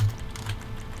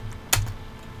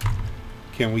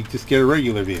 Can we just get a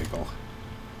regular vehicle?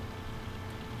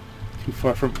 Too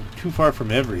far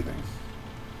from everything.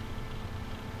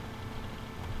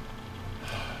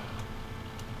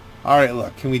 Alright,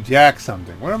 look. Can we jack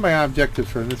something? What are my objectives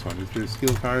for this one? Is there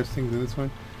steel cars things in this one?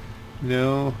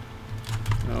 No.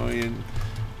 No,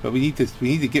 but we need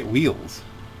to get wheels.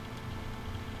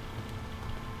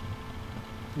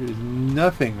 There's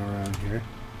nothing around here.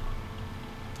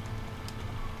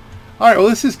 Alright, well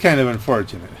this is kind of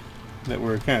unfortunate that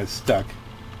we're kind of stuck.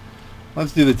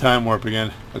 Let's do the time warp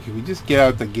again. Okay, we just get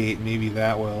out the gate, maybe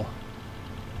that will...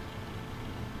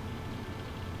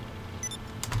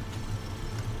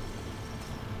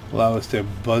 allow us to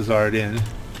buzzard in.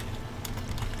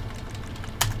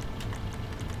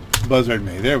 Buzzard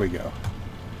me, there we go.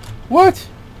 What?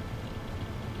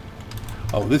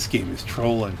 Oh, this game is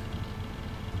trolling.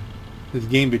 This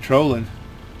game be trolling.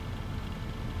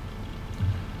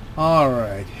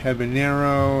 Alright,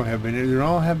 habanero, they're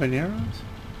all habaneros?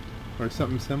 Or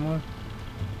something similar?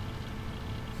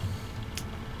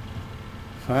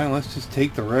 Fine, let's just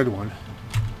take the red one.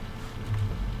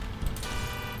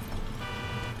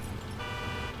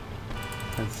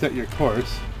 And set your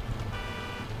course.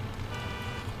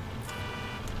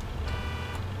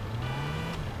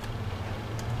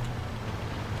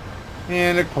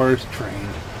 And of course, train.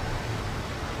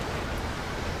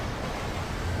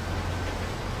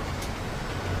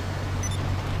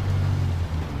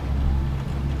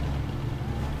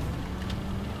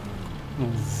 We'll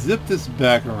zip this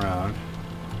back around.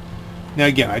 Now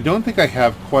again, I don't think I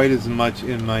have quite as much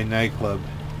in my nightclub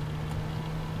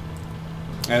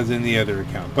as in the other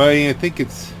account, but I think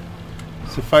it's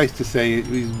suffice to say it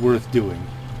is worth doing.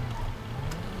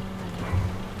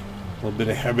 A little bit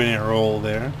of habanero roll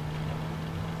there.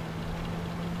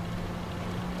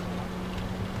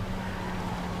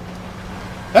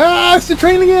 Ah, it's the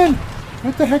train again!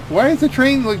 What the heck? Why is the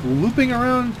train like looping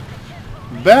around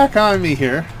back on me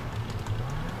here?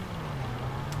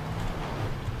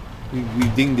 We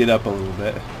dinged it up a little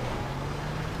bit.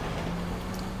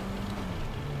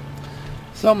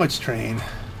 So much train.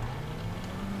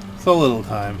 So little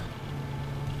time.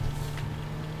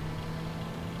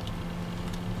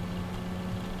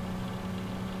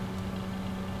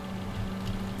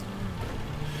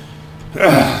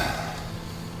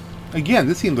 Again,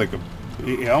 this seems like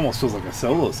it almost feels like a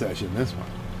solo session, this one.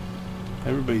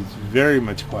 Everybody's very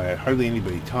much quiet. Hardly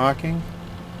anybody talking.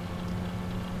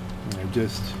 I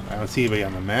don't see anybody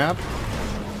on the map.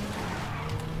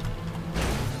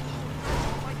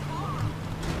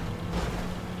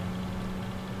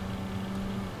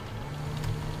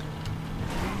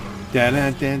 Dun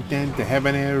dun dun dun, the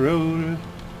habanero.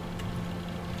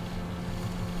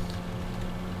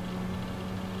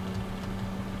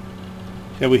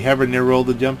 Shall we habanero roll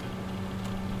the jump?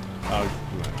 Oh,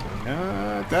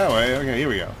 not that way. Okay, here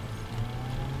we go.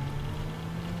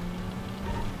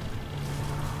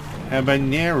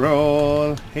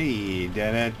 Habanero. Hey,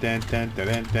 dun dun dun dun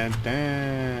dun dun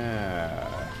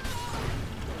dun.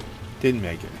 Didn't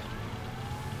make it.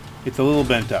 It's a little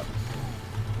bent up.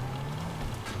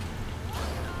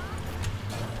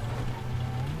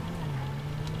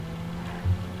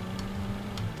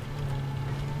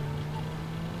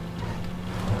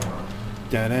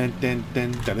 Dun dun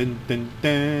dun dun dun dun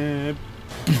dun.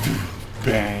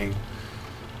 Bang.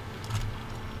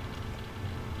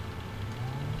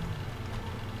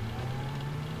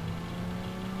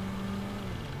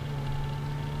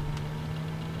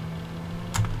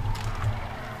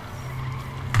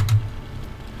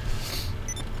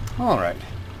 All right,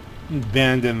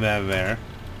 abandon that there.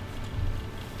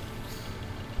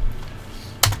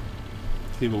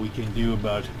 See what we can do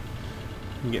about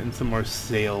getting some more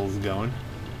sales going.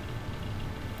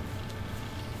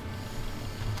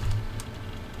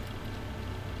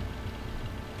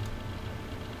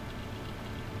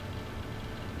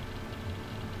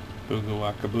 Booga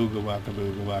waka booga waka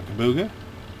booga waka booga.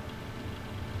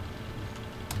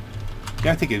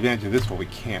 Gotta take advantage of this while we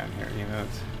can here, you know.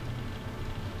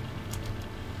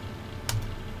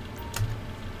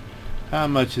 How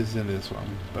much is in this one?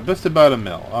 But just about $1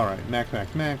 mil. Alright, max,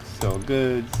 max, max. Sell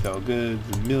goods,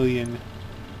 a million.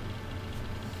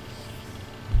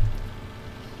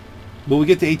 Will we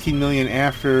get to 18 million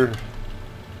after?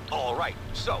 All right,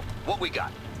 so what we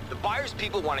got? The buyer's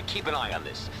people want to keep an eye on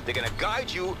this. They're going to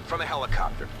guide you from a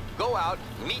helicopter. Go out,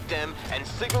 meet them, and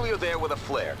signal you're there with a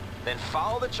flare. Then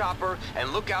follow the chopper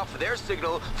and look out for their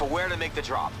signal for where to make the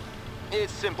drop.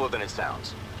 It's simpler than it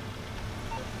sounds.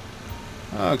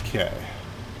 Okay.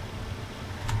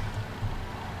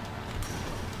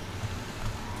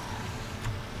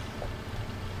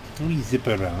 Let me zip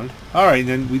around. Alright,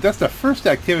 then that's the first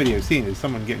activity I've seen is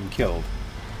someone getting killed.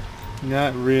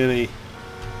 Not really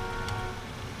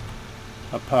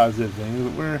a positive thing,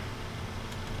 but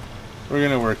we're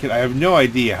gonna work it. I have no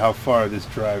idea how far this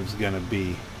drive's gonna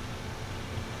be.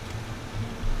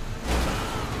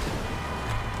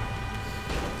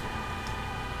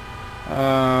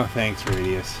 Thanks,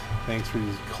 Radius. Thanks for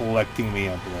just collecting me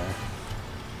up there.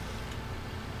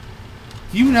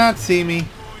 Do you not see me?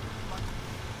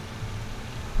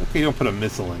 Okay, don't put a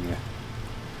missile in you.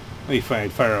 Let me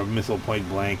fire a missile point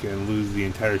blank and lose the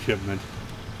entire shipment.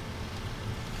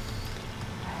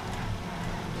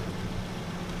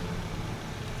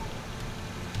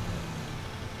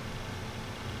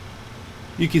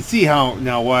 You can see how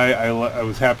now why I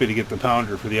was happy to get the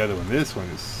pounder for the other one. This one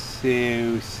is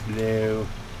so slow.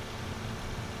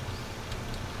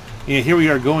 And here we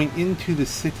are going into the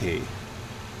city.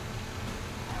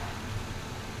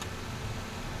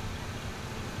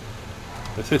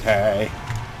 The city.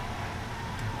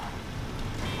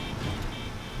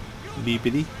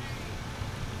 Beepity.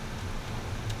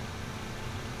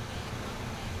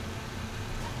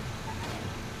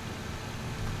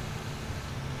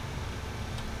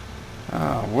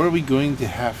 What are we going to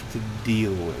have to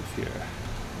deal with here?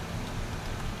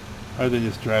 Other than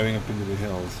just driving up into the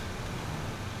hills.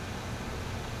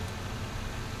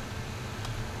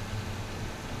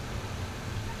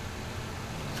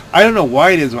 I don't know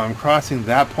why it is when I'm crossing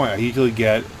that point I usually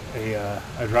get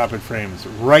a drop in frames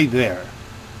right there.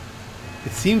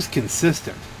 It seems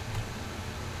consistent.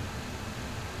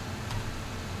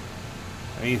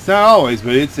 I mean, it's not always,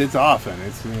 but it's often.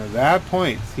 It's, you know, that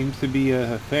point seems to be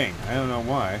a thing. I don't know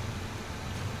why.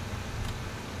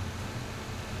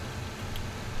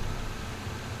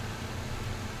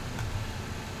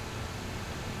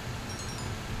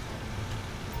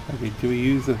 Okay, do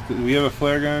we have a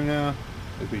flare gun now?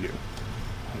 Yes, we do.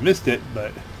 I missed it,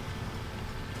 but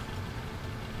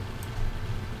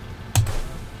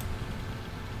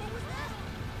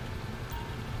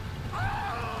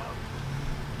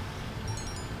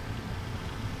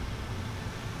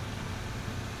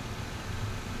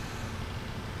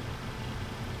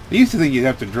I used to think you'd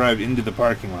have to drive into the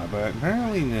parking lot, but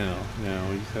apparently no. No,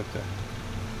 we just have to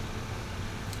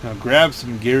now grab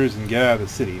some gears and get out of the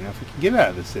city. Now, if we can get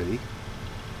out of the city,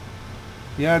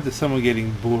 the odds of someone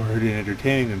getting bored and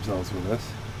entertaining themselves with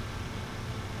us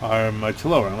are much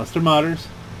lower, unless they're modders.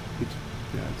 Which,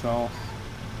 yeah, it's all.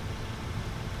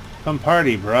 Come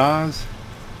party, bras.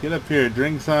 Get up here,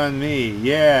 drinks on me,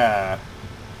 yeah.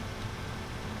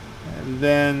 And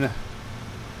then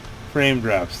frame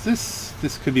drops.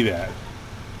 This could be bad.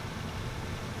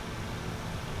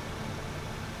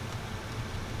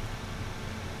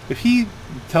 If he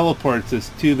teleports us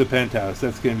to the penthouse,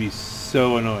 that's going to be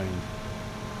so annoying.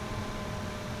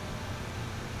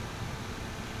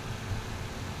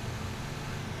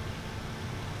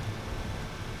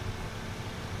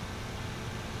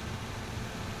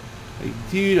 Like,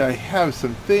 dude, I have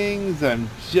some things. I'm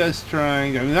just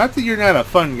trying. I mean, not that you're not a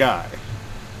fun guy.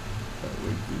 But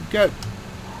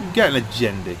we've got an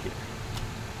agenda here.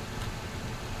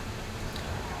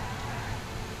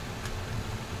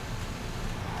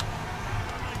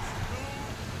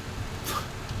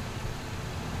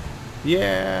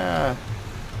 Yeah.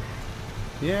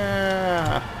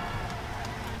 Yeah.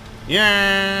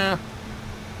 Yeah.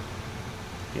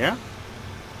 Yeah.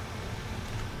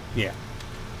 Yeah.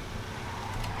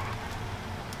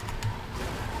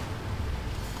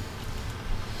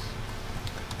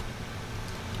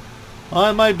 Well,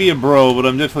 I might be a bro, but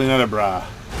I'm definitely not a bra.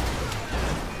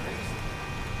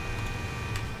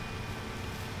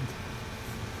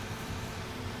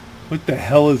 What the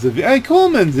hell is a... Hey,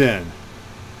 Coolumin's in!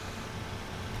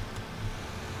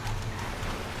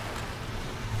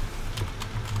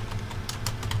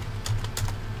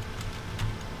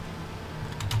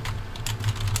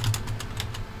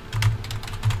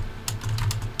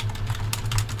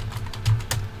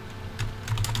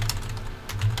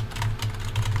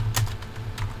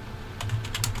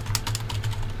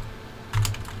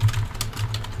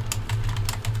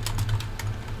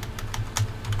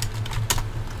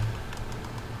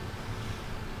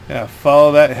 Yeah,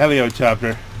 follow that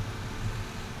helichopter.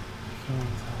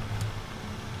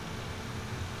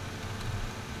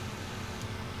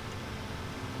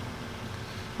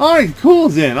 Alright,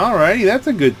 Cool's in. Alrighty, that's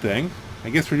a good thing.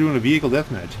 I guess we're doing a vehicle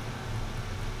deathmatch.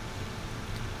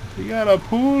 We got a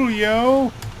pool,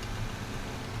 yo!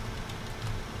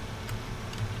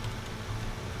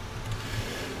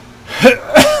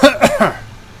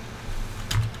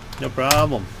 No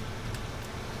problem.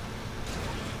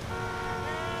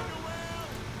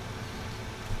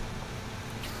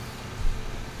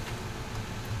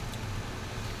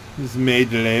 This may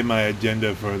delay my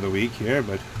agenda for the week here,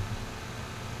 but...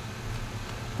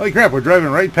 Holy crap, we're driving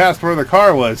right past where the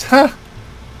car was. Huh?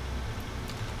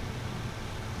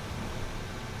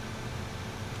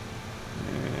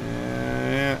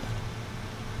 Yeah.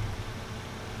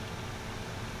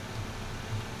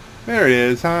 There it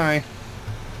is. Hi.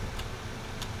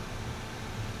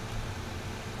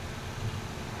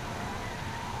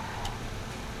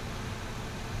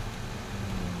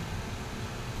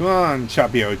 Come on,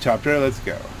 Choppy-O Chopper, let's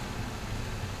go.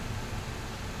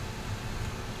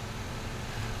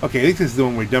 Okay, I think this is the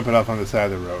one we dump it off on the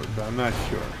side of the road, but I'm not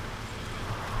sure.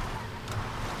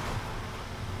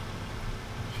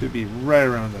 Should be right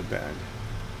around the bend.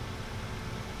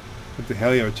 Let the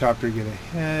Helio Chopper get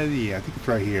ahead. Yeah, I think it's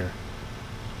right here.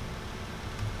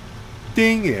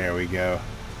 Ding! There we go.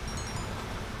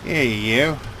 There you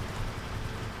go.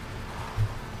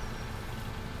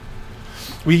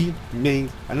 We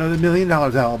made another $1 million,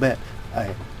 I'll bet.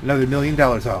 Another $1 million,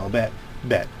 I'll bet.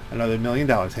 Bet. Another $1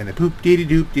 million. And a poop dee dee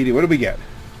doop dee dee. What do we get?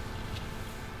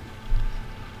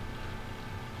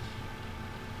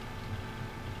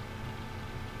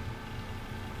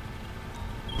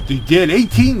 We did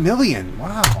 18 million.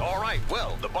 Wow. All right,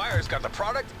 well, the buyer's got the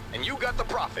product and you got the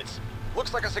profits.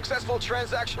 Looks like a successful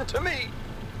transaction to me.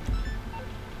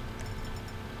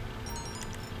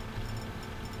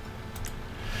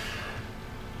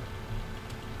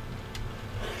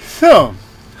 So,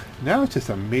 now it's just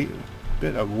a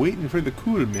bit of waiting for the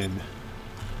Coolumin.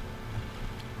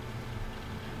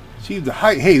 Achieve the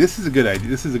high. Hey, this is a good idea.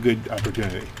 This is a good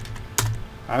opportunity.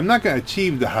 I'm not going to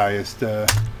achieve the highest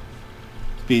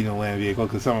speed in a land vehicle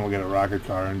because someone will get a rocket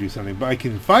car and do something. But I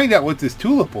can find out what this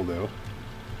Tulip will do.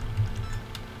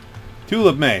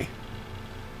 Tulip may.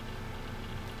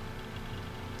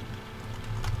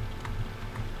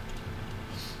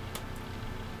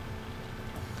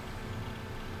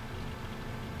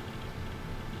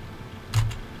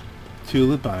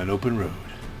 Tulip on an open road.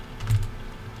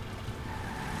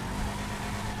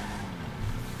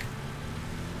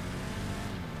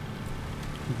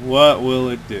 What will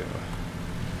it do?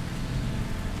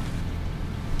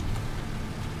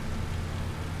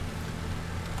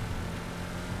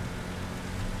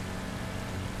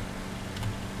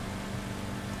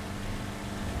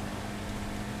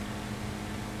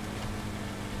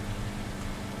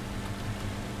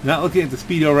 Not looking at the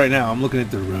speedo right now, I'm looking at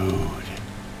the road.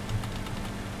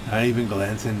 Not even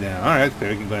glancing down. Alright, there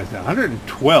we can glance down.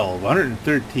 112,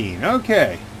 113.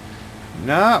 Okay.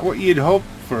 Not what you'd hope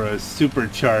for a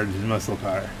supercharged muscle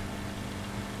car.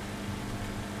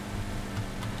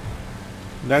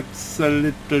 That's a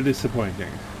little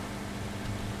disappointing.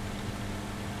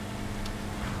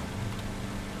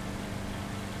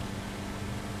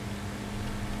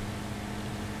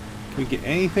 Can we get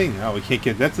anything? No, we can't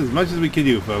get. That's as much as we can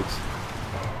do, folks.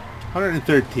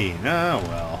 113. Oh,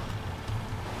 well.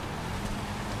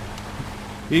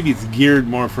 Maybe it's geared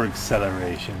more for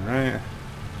acceleration, right?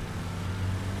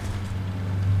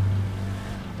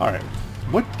 Alright.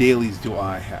 What dailies do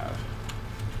I have?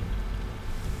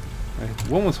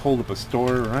 One was hold up a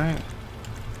store, right?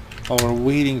 While we're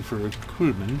waiting for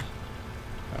Coolumin.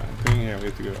 Here we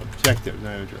have to go to objectives.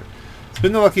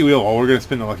 Spin the lucky wheel. Oh, we're going to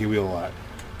spin the lucky wheel a lot.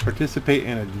 Participate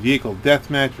in a vehicle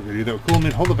deathmatch. We're going to do that with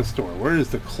Coolumin. Hold up a store. Where is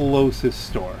the closest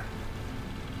store?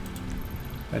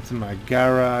 That's in my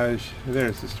garage.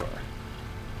 There's the store.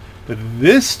 But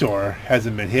this store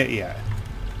hasn't been hit yet.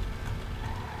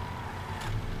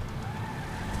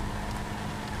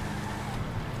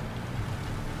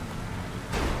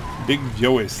 Big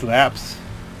Joey slaps.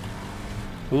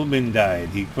 Coolumin died.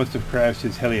 He must have crashed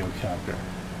his helicopter.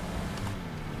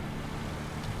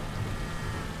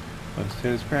 Must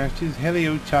have crashed his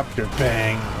helicopter.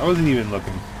 Bang. I wasn't even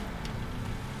looking.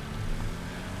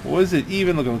 Was it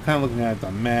even looking? I'm kind of looking at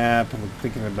the map. I'm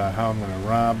thinking about how I'm going to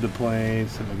rob the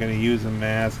place. Am I going to use a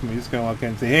mask? Am I just going to walk in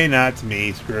and say, hey, not to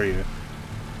me. Screw you.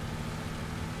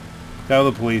 Tell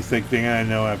the police. They're going to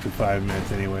know after 5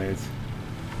 minutes anyways.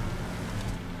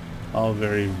 All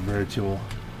very virtual.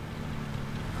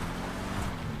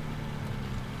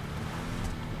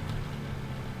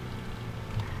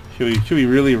 Should we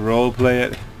really role play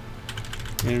it?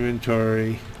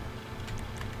 Inventory.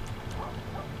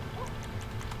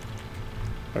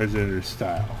 Or is it under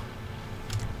style?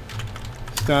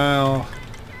 Style.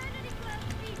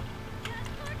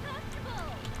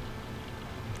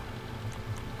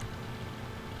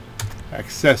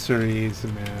 Accessories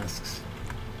and masks.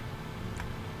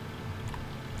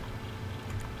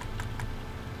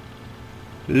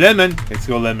 Lemon. Let's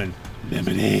go lemon.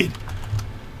 Lemonade.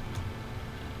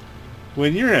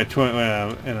 When you're at in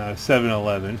a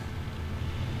 7-Eleven.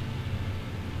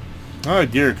 Oh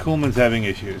dear, Coolumin's having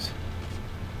issues.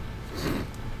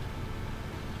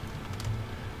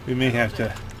 We may have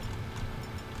to.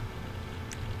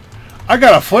 I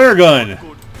got a flare gun.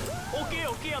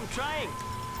 Okay, I'm trying.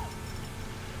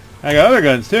 I got other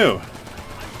guns too.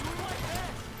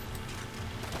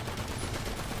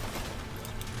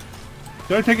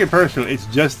 Don't take it personal. It's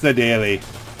just the daily.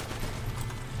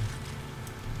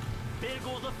 There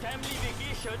goes a family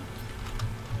vacation.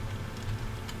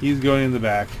 He's going in the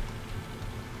back.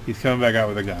 He's coming back out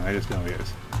with a gun. I just know he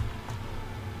is.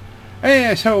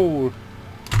 Asshole!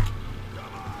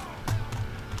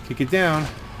 Kick it down.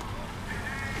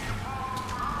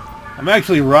 I'm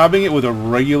actually robbing it with a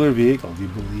regular vehicle. Do you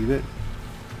believe it?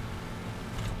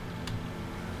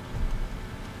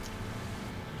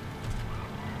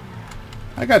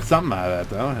 I got something out of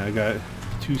that though. I got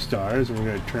 2 stars, and we're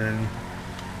going to turn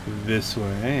this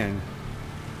way and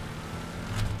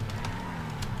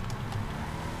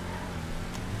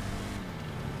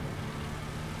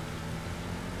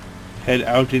head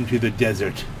out into the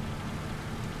desert.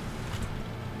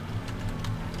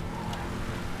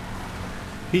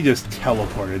 He just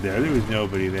teleported there. There was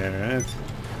nobody there.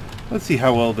 Let's see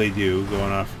how well they do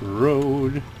going off the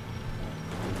road.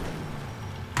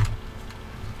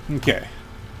 Okay.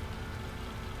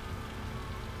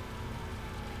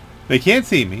 They can't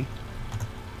see me.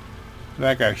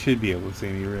 That guy should be able to see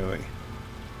me, really.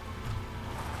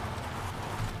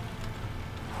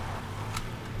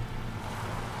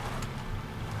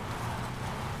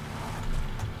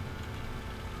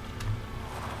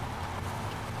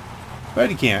 But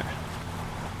he can't.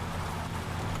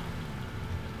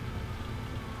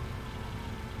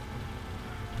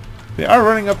 They are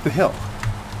running up the hill.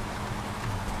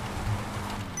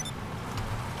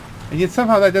 And yet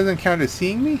somehow that doesn't count as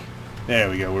seeing me? There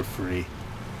we go, we're free.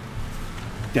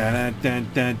 Dun dun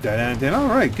dun dun dun dun.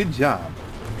 Alright, good job.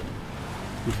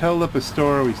 We've held up a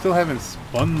store. We still haven't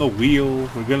spun the wheel.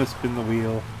 We're gonna spin the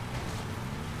wheel.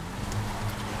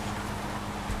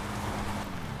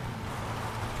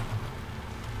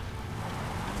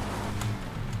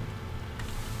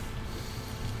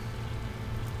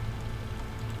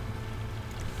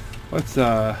 Let's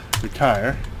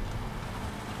retire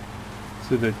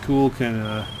so that Cool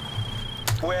can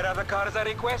Where are the cars I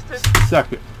requested?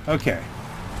 suck it. Okay.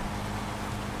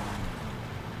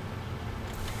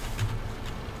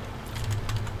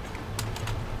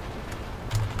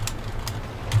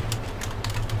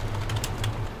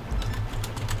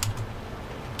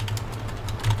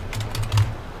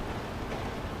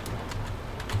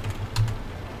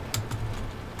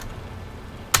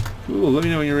 Cool, let me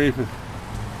know when you're ready for...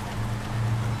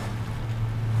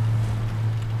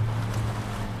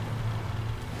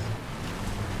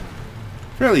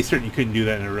 Fairly certain you couldn't do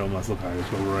that in a real muscle car.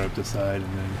 Just go right up the side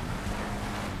and then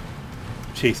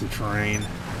chase a train.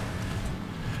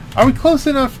 Are we close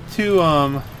enough to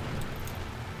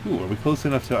Ooh, are we close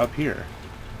enough to up here?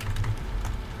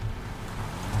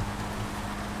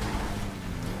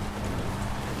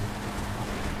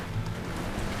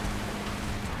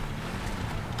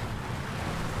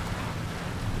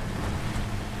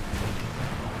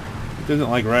 It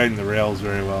doesn't like riding the rails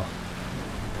very well.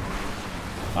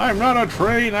 I'm not a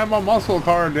train, I'm a muscle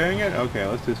car, dang it. Okay,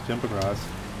 let's just jump across.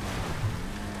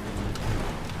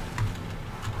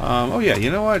 Oh yeah,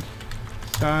 you know what?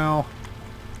 Style.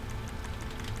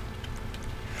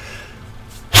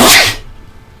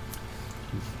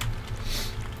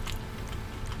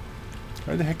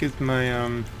 Where the heck is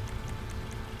my,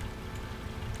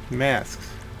 masks?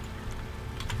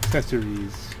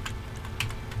 Accessories.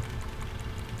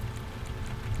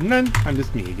 None. I'm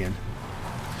just me again.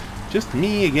 Just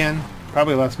me again.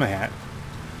 Probably lost my hat.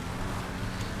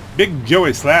 Big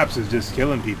Joey Slaps is just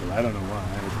killing people. I don't know why.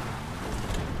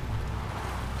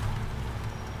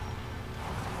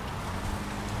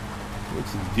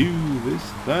 Let's do this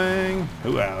thing.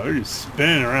 Oh, wow, we're just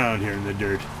spinning around here in the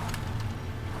dirt.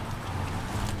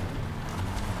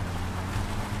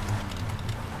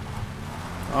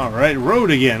 Alright, road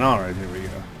again. Alright, here we go.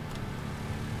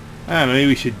 I don't know, maybe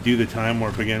we should do the time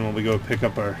warp again when we go pick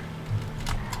up our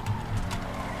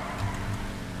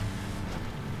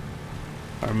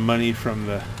money from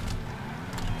the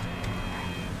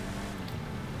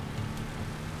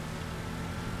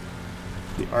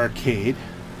arcade.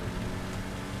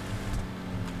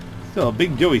 Still,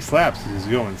 Big Joey Slaps is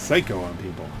going psycho on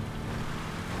people.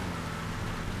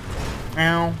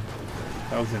 Ow.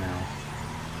 That was an ow.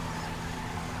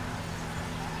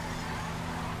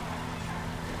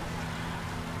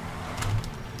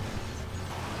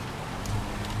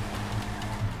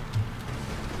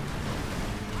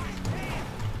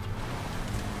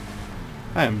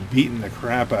 I am beating the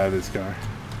crap out of this car.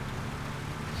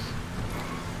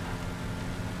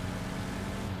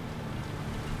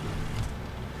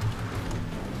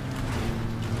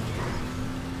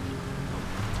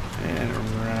 And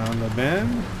around the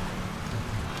bend.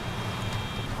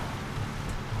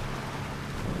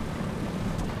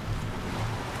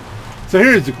 So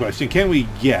here's the question. Can we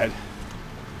get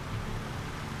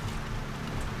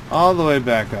all the way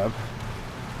back up?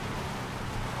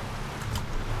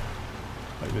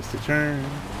 I missed a turn.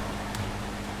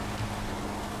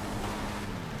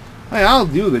 Hey, I'll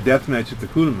do the deathmatch at the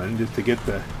Coolumin just to get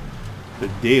the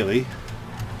daily.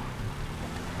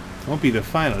 It won't be the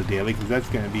final daily because that's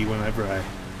going to be whenever I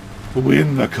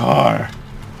win the car.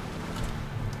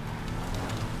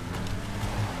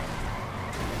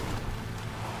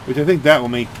 Which I think that will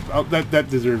make... Oh, that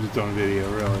deserves its own video,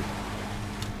 really.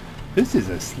 This is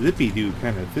a slippy-doo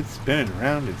kind of... It's spinning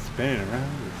around and spinning around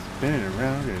and spinning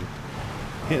around and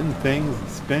hitting things and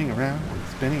spinning around and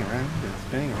spinning around and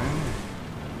spinning around.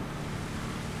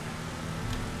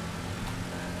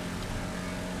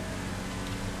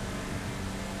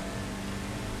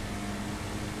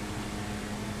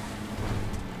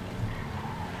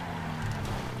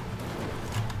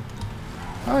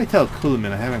 I tell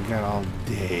Coolumin I haven't got all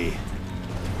day.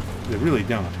 I really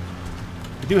don't.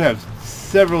 I do have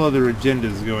several other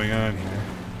agendas going on here.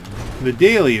 The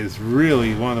daily is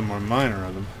really one of the more minor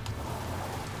of them.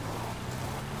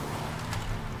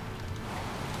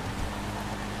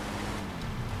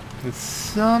 And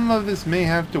some of this may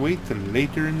have to wait till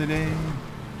later in the day.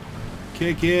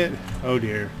 Kick it. Oh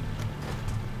dear.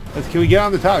 Can we get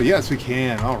on the top? Yes, we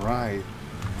can. All right.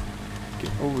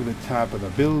 Get over the top of the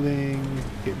building.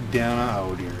 Get down.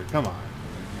 Oh dear. Come on.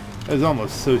 That was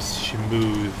almost so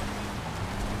smooth.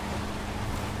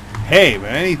 Hey,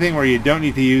 but anything where you don't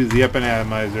need to use the up and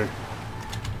atomizer,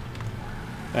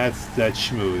 that's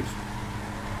smooth.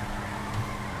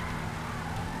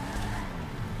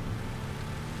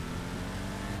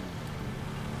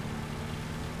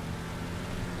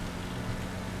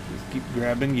 Just keep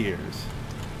grabbing gears.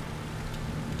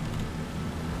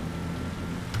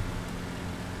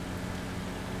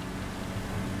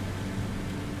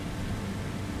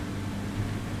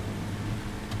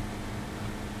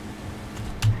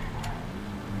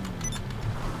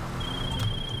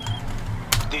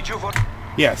 Did you vote?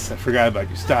 Yes, I forgot about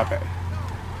you. Stop it.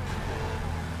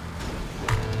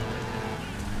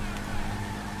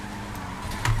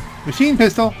 Machine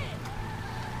pistol.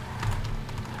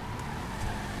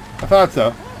 I thought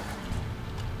so.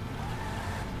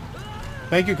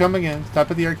 Thank you, come again.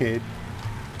 Stop at the arcade.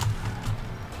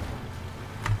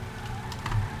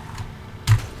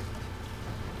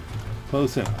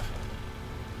 Close enough.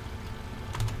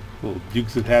 Little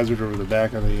Dukes of Hazzard over the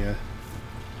back of the...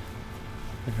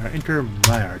 enter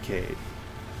my arcade.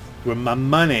 Where my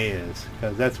money is.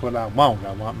 Because that's what I want.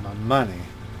 I want my money.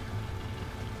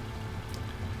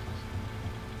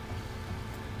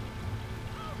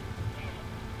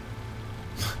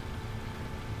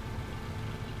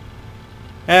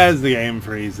 As the game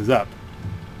freezes up.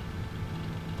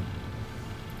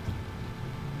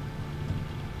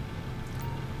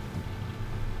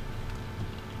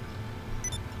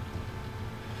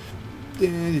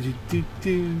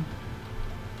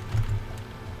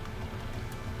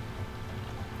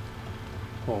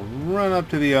 We'll run up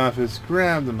to the office,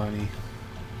 grab the money.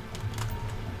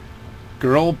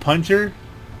 Girl puncher?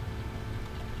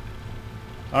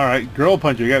 Alright, girl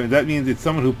puncher. Does that mean it's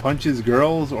someone who punches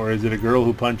girls, or is it a girl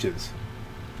who punches?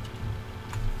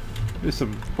 There's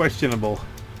some questionable...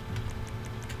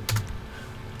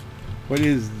 What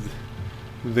is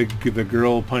the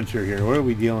girl puncher here? What are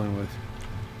we dealing with?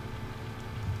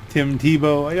 Tim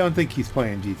Tebow? I don't think he's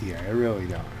playing GTA. I really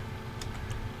don't.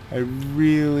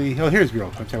 Oh, here's girl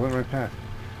punch. I went right past.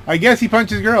 I guess he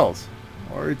punches girls.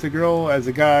 Or it's a girl as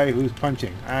a guy who's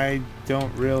punching. I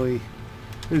don't really...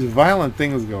 There's violent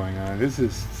things going on. This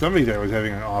is... Somebody that was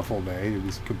having an awful day. It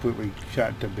was completely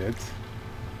shot to bits.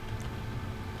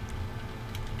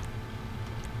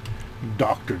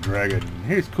 Dr. Dragon.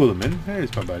 Here's Coolumin.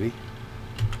 There's my buddy.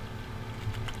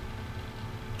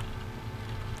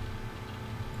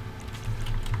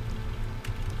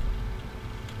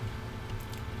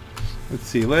 Let's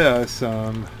see, let us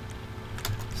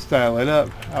style it up,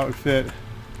 outfit,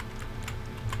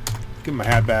 Give my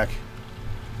hat back.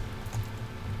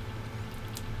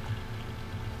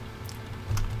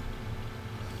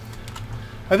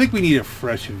 I think we need a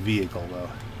fresh vehicle, though.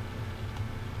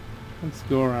 Let's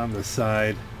go around the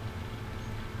side.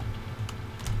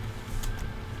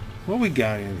 What we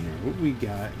got in here? What we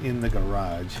got in the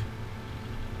garage?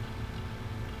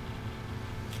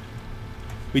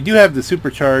 We do have the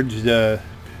supercharged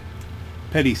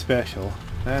petty special.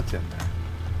 That's in there.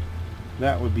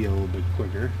 That would be a little bit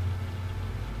quicker.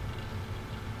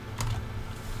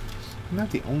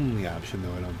 Not the only option,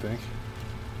 though, I don't think.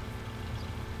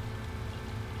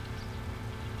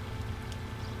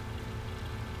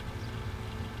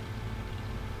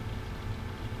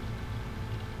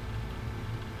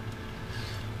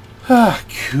 Ah,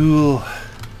 cool.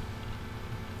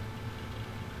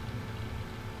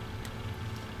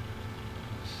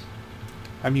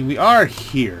 I mean, we are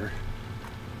here.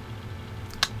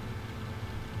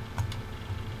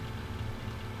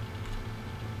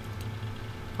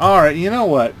 Alright, you know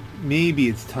what? Maybe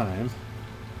it's time,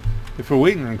 if we're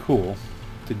waiting on Cool,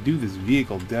 to do this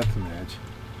vehicle deathmatch.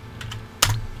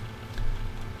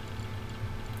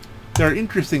 There are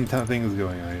interesting things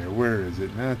going on here. Where is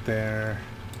it? Not there.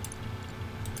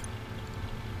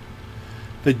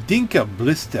 The Dinka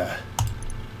Blista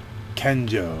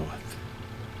Kanjo.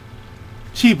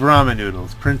 Cheap ramen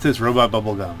noodles, princess robot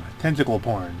bubblegum, tentacle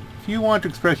porn. If you want to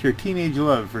express your teenage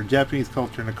love for Japanese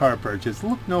culture in a car purchase,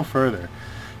 look no further.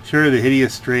 Sure, the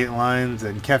hideous straight lines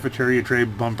and cafeteria tray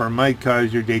bumper might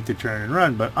cause your date to turn and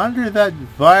run, but under that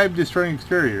vibe-destroying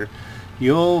exterior,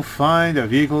 you'll find a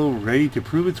vehicle ready to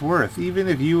prove its worth, even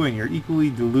if you and your equally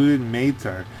deluded mates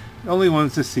are the only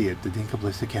ones to see it. The Dinka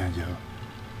Blista Kanjo.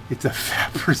 It's a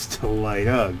fabulous delight.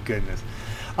 Oh, goodness.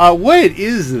 What it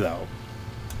is, though...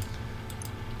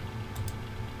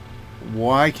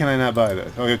 Why can I not buy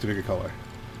this? Oh, we have to pick a color.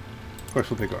 Of course,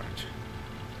 we'll pick orange.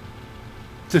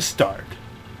 To start.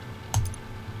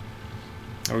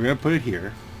 And we're going to put it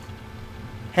here.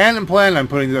 Hadn't planned on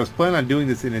putting this. I was planning on doing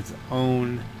this in its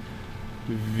own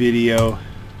video.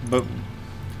 But,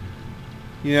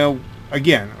 you know,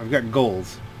 again, I've got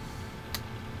goals.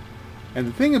 And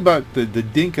the thing about the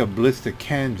Dinka Blista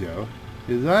Kanjo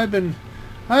is I've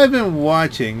been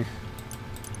watching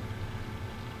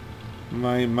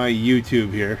my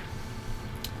YouTube here,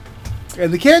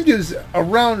 and the Kanjo's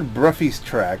around Bruffy's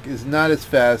track is not as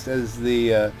fast as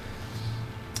the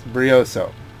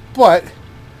Brioso, but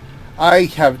I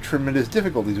have tremendous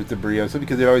difficulties with the Brioso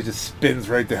because it always just spins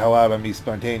right the hell out on me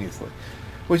spontaneously,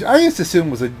 which I used to assume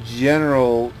was a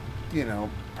general, you know,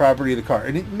 property of the car,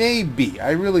 and it may be.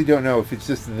 I really don't know if it's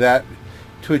just that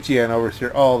twitchy and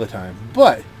oversteer all the time,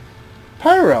 but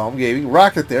Pyrorealm Gaming,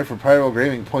 Rocket there from Pyrorealm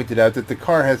Gaming, pointed out that the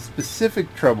car has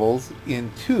specific troubles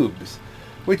in tubes,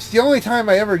 which the only time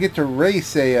I ever get to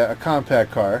race a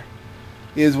compact car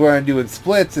is when I'm doing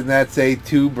splits, and that's a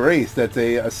tube race. That's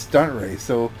a stunt race.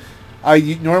 So I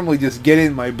normally just get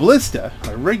in my Blista,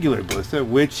 a regular Blista,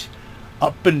 which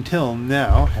up until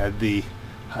now had the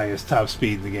highest top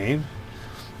speed in the game.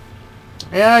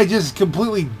 And I just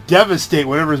completely devastate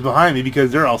whatever's behind me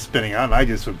because they're all spinning out and I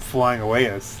just am flying away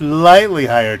at a slightly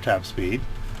higher top speed.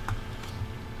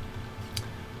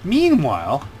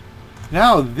 Meanwhile,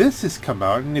 now this has come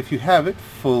out, and if you have it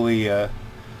fully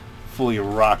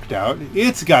rocked out,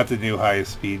 it's got the new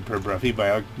highest speed per Bruffy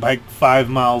by like 5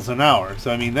 miles an hour.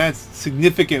 So I mean, that's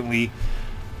significantly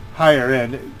higher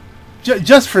end.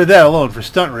 Just for that alone, for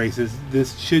stunt races,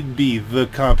 this should be the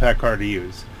compact car to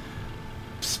use.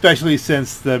 Especially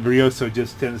since the Brioso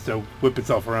just tends to whip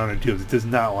itself around in tubes. It does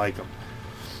not like them.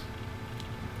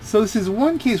 So this is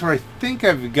one case where I think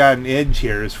I've got an edge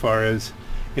here as far as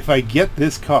if I get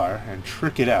this car and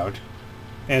trick it out,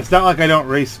 and it's not like I don't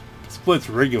race splits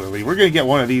regularly. We're going to get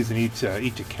one of these in each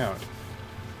account.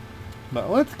 But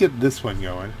let's get this one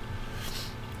going.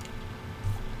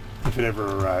 If it ever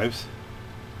arrives.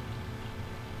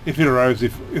 If it arrives,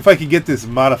 if I could get this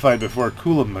modified before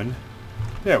Coolumin.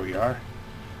 There we are.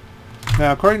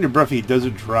 Now, according to Bruffy, he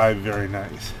doesn't drive very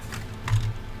nice.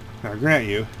 Now, grant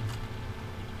you,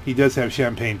 he does have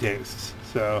champagne tastes,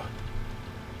 so...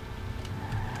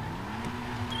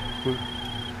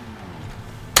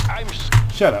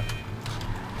 Shut up.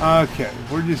 Okay,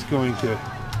 we're just going to...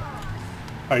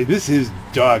 Alright, this is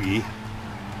Doggy.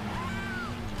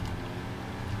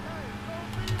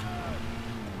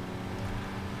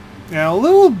 Now, a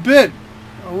little bit,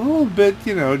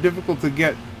 you know, difficult to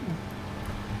get.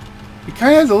 It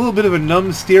kind of has a little bit of a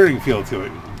numb steering feel to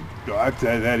it.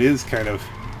 That is kind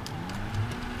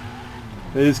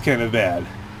of bad.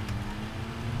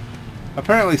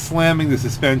 Apparently slamming the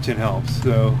suspension helps,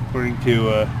 so according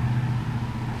to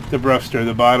the brewster,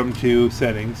 the bottom two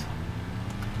settings.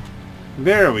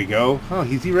 There we go. Oh,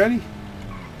 is he ready?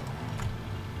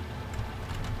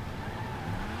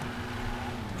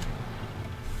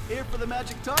 Here for the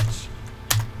magic touch.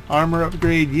 Armor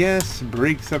upgrade, yes.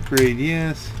 Brakes upgrade,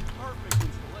 yes. Perfect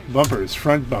installation. Bumpers,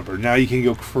 front bumper. Now you can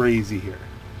go crazy here.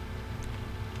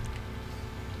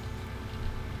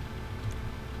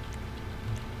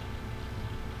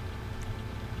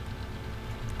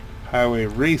 Highway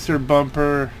racer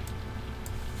bumper.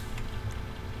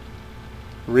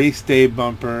 Race day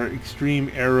bumper.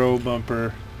 Extreme aero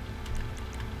bumper.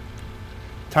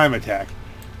 Time attack.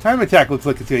 Time attack looks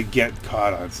like it's going to get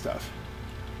caught on stuff.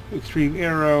 Extreme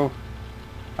aero.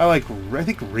 I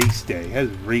think race day. It has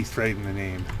race right in the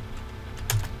name.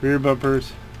 Rear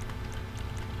bumpers.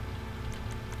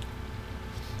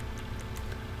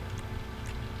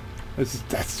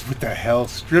 That's what the hell.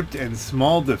 Stripped and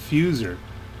small diffuser.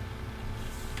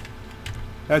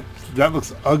 That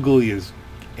looks ugly as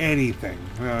anything.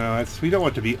 No, we don't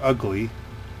want to be ugly.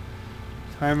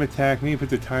 Time attack. Maybe put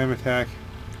the time attack.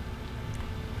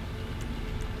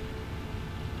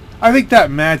 I think that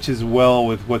matches well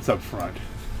with what's up front.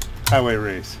 Highway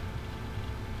race.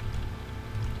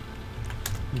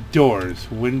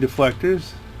 Doors. Wind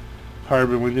deflectors.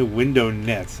 Carbon window. Window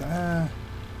nets. I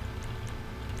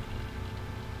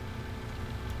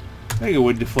think a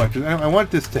wind deflectors. I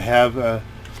want this to have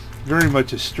very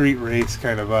much a street race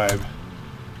kind of vibe.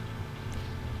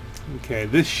 Okay,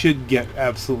 this should get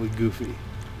absolutely goofy.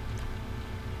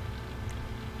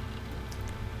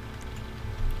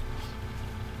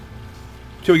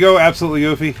 Should we go absolutely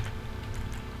goofy?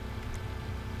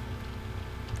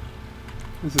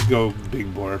 Let's just go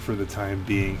big bore for the time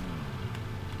being.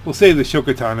 We'll save the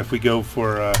Shokotan if we go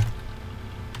for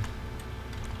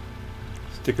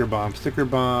sticker bomb. Sticker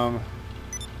bomb.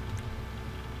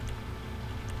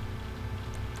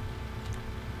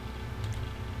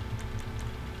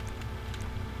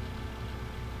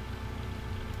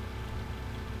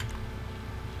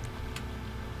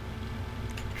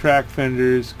 Track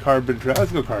fenders, carbon track.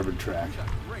 Let's go carbon track.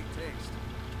 Great taste.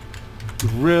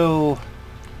 Grill.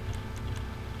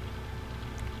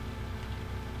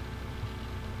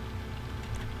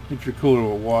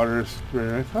 Intercooler with water.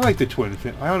 I like the twin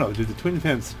fin. I don't know. Do the twin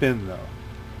fins spin though?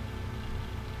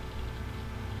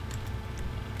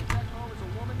 Is that always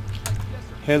a woman? Yes,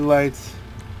 sir. Headlights.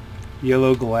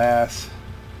 Yellow glass.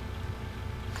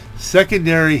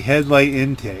 Secondary headlight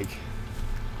intake.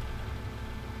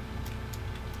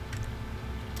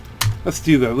 Let's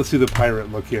do the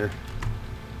pirate look here.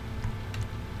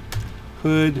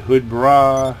 Hood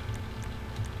bra,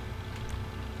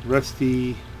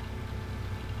 rusty,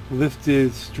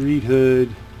 lifted street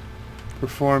hood,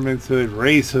 performance hood,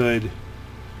 race hood,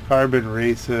 carbon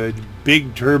race hood,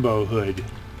 big turbo hood.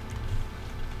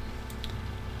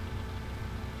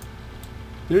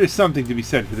 There is something to be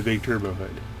said for the big turbo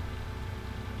hood.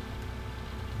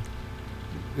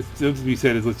 It's to be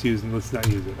said is let's not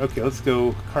use it. Okay, let's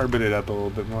go carbon it up a little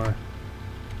bit more.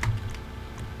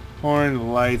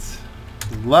 Horn, lights,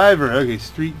 liver. Okay,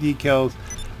 street decals,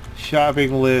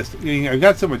 shopping list. I've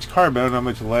got so much carbon, I don't know how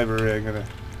much livery I'm gonna.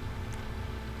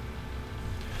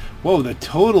 Whoa, the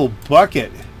total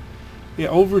bucket. It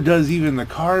overdoes even the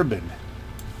carbon.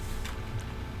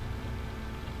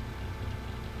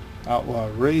 Outlaw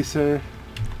racer,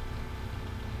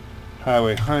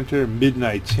 highway hunter,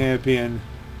 midnight champion.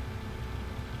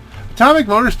 Atomic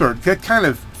Motorsport, that kind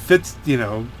of fits,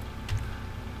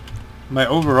 my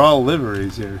overall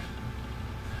liveries here.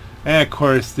 And of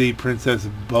course the Princess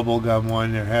Bubblegum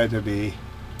one, there had to be.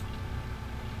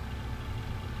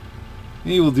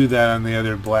 Maybe we'll do that on the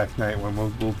other Black Knight one.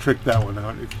 We'll trick that one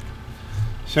out.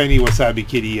 Shiny Wasabi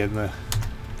Kitty and the.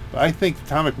 But I think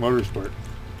Atomic Motorsport.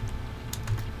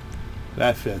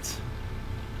 That fits.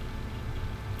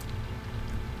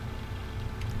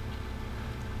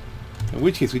 In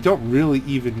which case, we don't really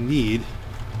even need...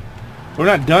 We're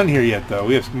not done here yet, though.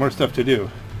 We have some more stuff to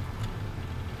do.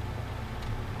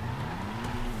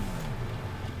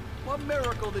 What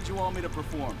miracle did you want me to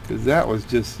perform? Because that was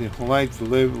just, lights,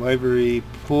 livery,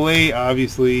 play,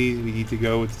 obviously. We need to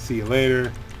go with see you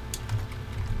later.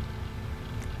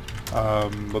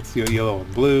 Let's see, yellow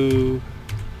and blue.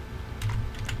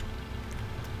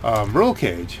 Roll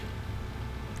cage.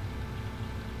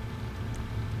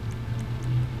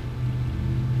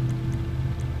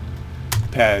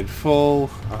 Pad full,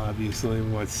 obviously.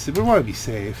 We want to be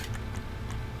safe.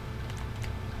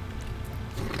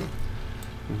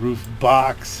 Roof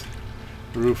box,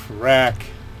 roof rack.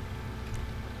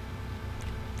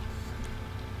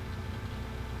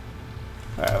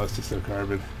 Alright, let's just go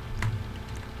carbon.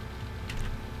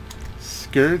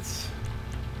 skirts.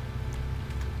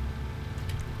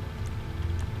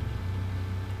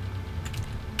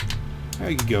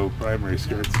 I could go primary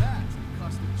skirts.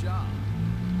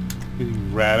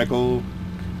 Radical.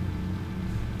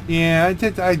 Yeah,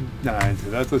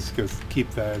 let's just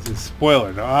keep that as a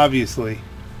spoiler. Now, obviously,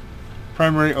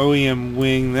 primary OEM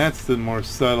wing, that's the more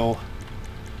subtle.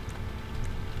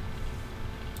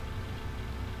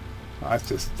 Oh, that's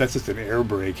just an air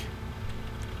brake.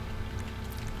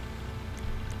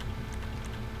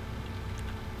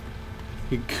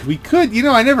 We could, you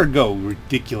know, I never go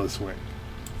ridiculous wing.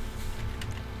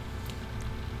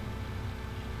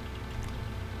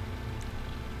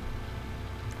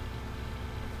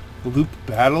 Loop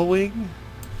battle wing?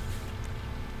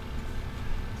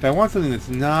 I want something that's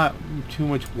not too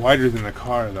much wider than the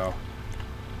car, though.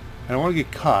 I don't want to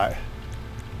get caught.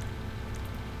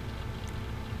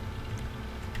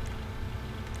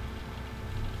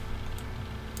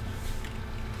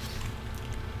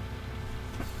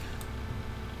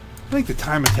 I think the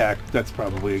time attack, that's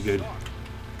probably a good.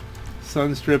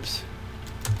 Sun strips,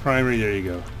 primary, there you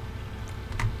go.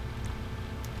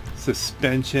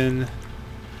 Suspension.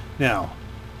 Now,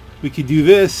 we could do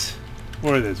this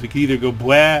or this. We could either go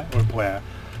blah or blah.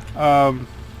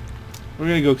 We're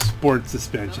going to go sport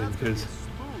suspension because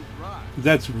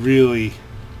that's really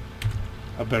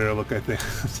a better look, I think.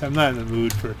 I'm not in the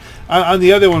mood for... On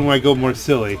the other one, when I go more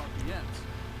silly.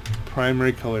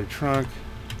 Primary color trunk.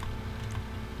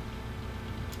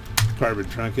 Carbon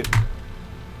trunket.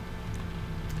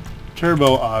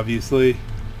 Turbo, obviously.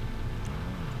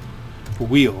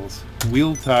 Wheels.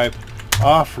 Wheel type.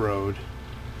 Off-road.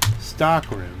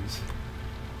 Stock rims.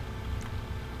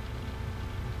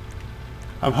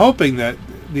 I'm hoping that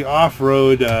the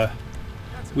off-road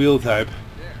wheel type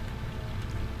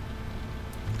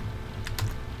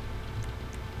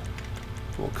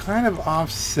will kind of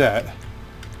offset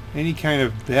any kind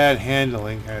of bad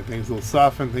handling kind of things. It'll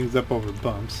soften things up over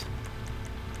bumps.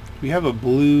 We have a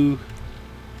blue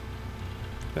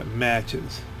that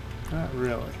matches. Not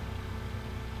really.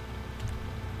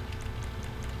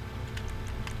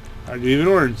 Or do you have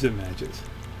an orange that matches?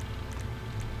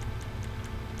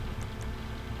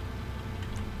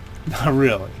 Not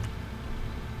really.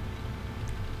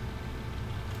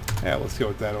 Yeah, let's go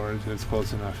with that orange. That's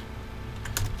close enough.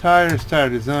 Tires, tire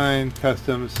design,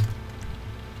 customs,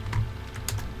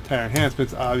 tire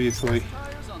enhancements, obviously.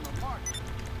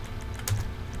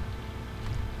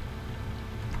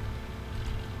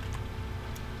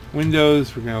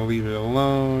 Windows, we're going to leave it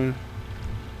alone.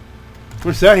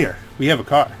 We're set here. We have a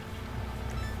car.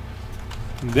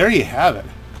 And there you have it.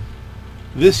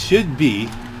 This should be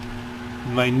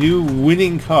my new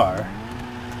winning car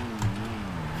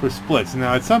for splits.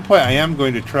 Now, at some point, I am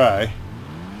going to try.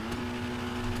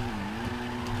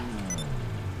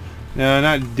 No,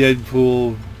 not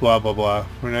Deadpool, blah, blah, blah.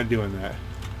 We're not doing that.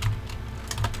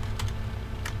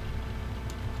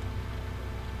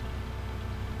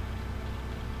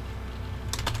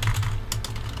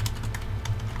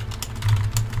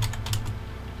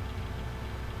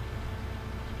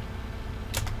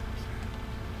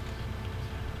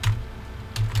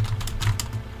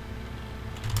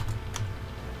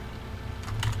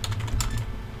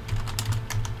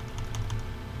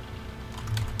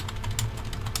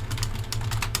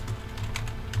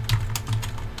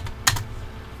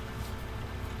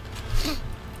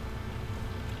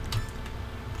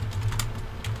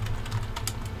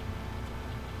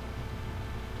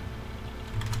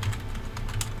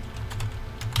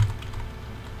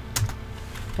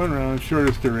 One round,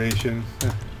 shortest duration.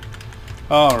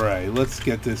 Alright, let's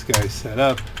get this guy set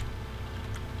up.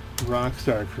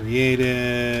 Rockstar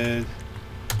created.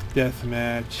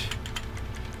 Deathmatch.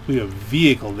 We have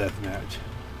vehicle deathmatch.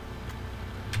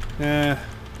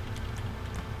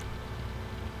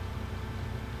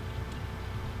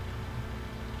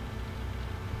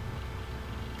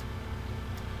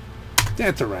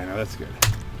 That's a rhino, that's good.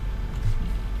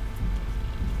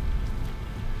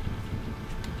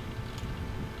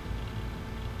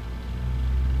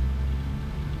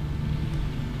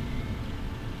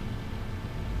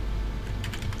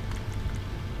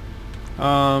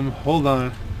 Hold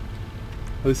on.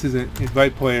 Oh, this isn't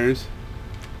invite players.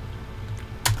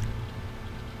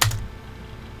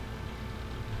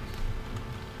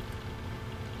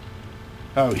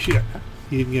 Oh shit,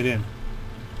 he didn't get in.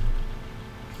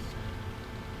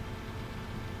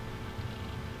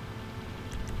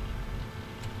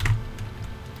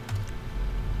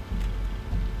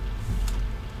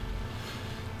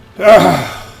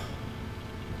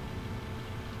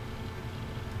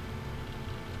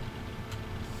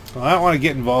 Well, I don't want to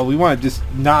get involved. We want to just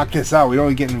knock this out. We don't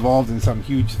want to get involved in some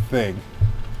huge thing.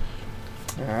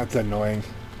 That's annoying.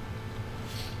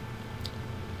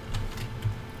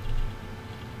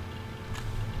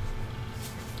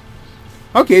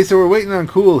 Okay, so we're waiting on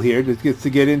Cool here to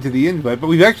get into the invite, but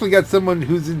we've actually got someone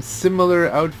who's in similar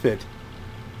outfit.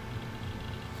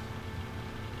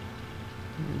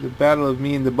 The battle of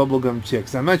me and the bubblegum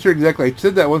chicks. I'm not sure exactly. I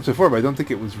said that once before, but I don't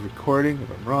think it was recording. If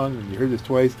I'm wrong, and you heard this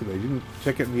twice because I didn't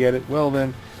check it in the edit, well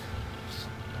then.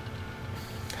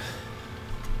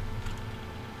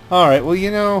 Alright, well,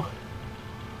 you know,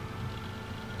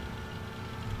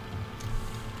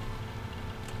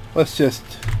 let's just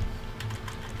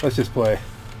play.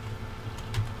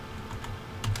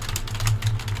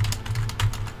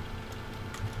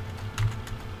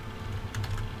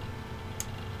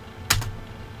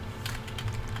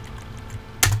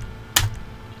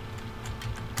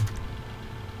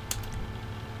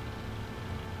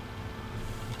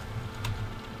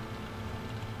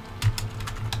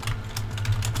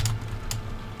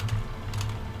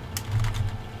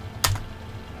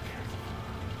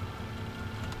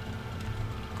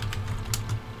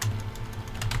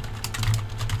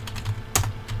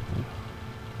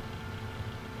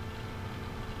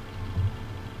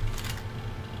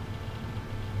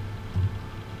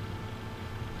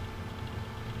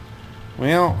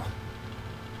 Well,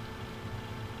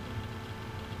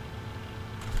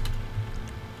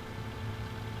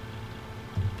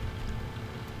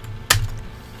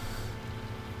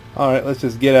 all right, let's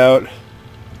just get out.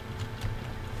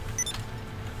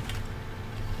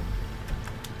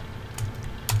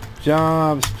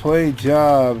 Jobs, play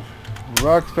job,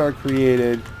 Rockstar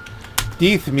created,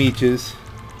 Death Meeches.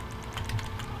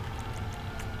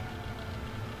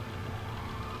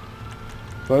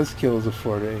 Buzzkill is a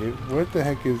 4 to 8. What the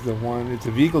heck is the one? It's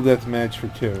a vehicle death match for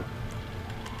 2.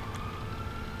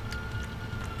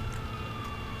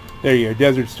 There you go,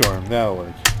 Desert Storm. That'll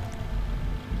work.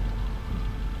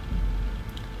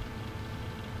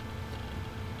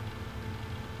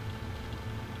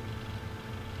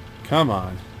 Come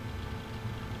on.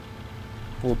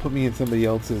 Well, put me in somebody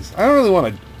else's. I don't really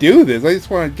want to do this. I just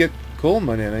want to get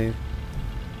Coolumin in.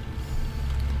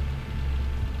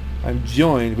 I'm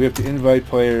joined. We have to invite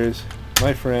players.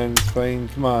 My friends playing.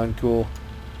 Come on, Cool.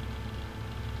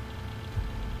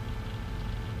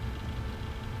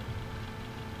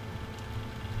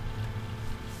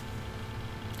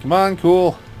 Come on,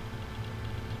 Cool.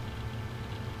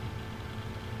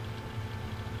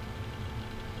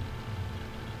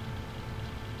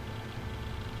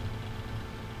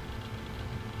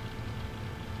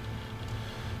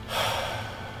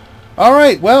 All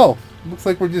right, well, looks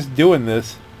like we're just doing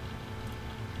this.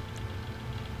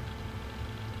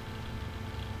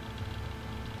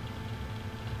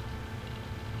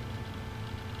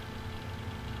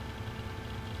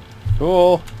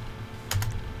 Cool.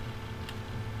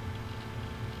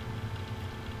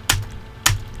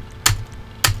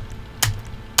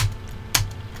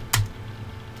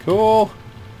 Cool.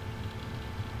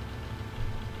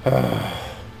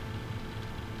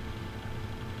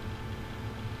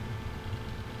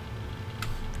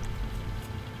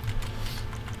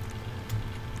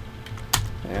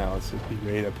 Now let's just be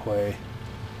ready to play.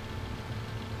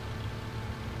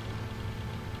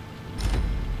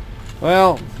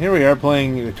 Well, here we are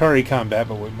playing Atari Combat,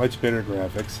 but with much better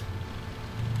graphics.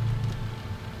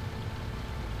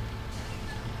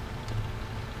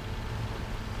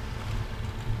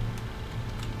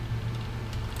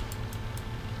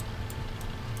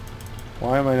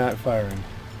 Why am I not firing?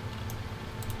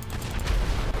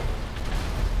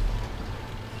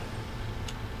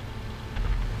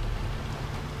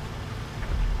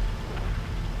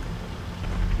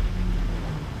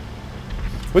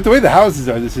 With the way the houses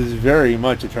are, this is very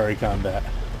much Atari Combat.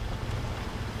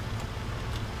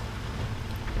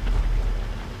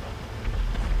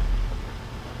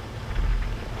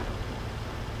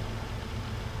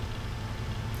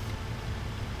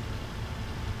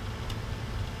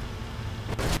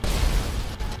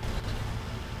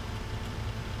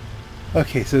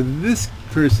 Okay, so this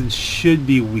person should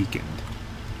be weakened.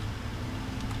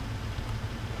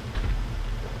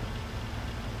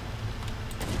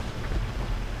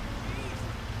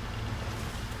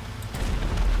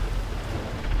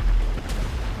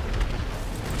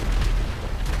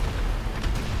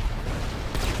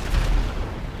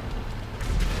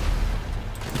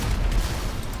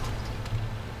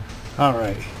 All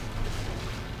right.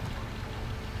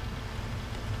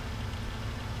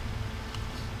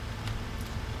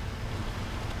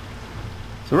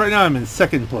 So right now I'm in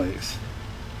second place.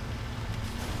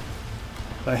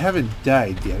 But I haven't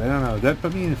died yet. I don't know. Did that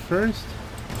put me in first?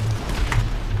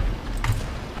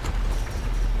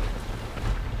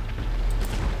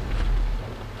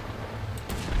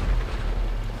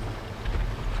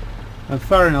 I'm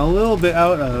firing a little bit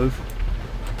out of.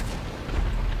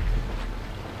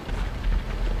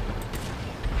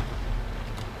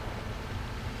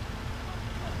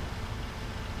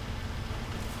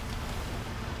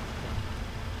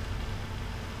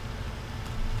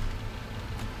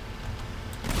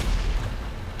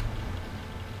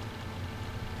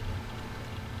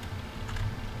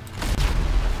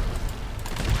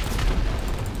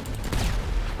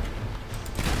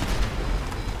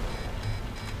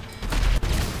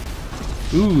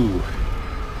 Ooh.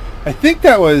 I think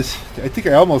I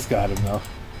almost got him though.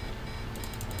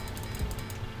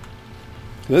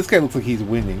 So this guy looks like he's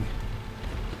winning.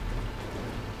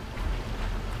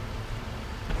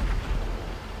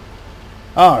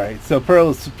 Alright, so Pearl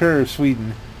of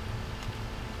Sweden.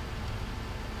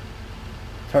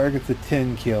 Targets a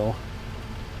 10 kill.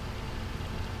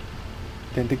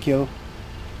 10 to kill.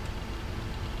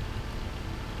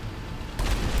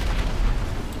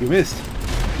 You missed.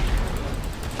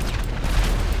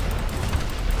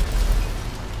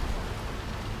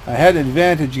 I had an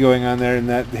advantage going on there in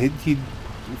that he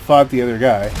fought the other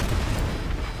guy.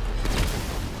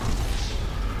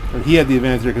 Or he had the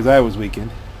advantage there because I was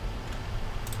weakened.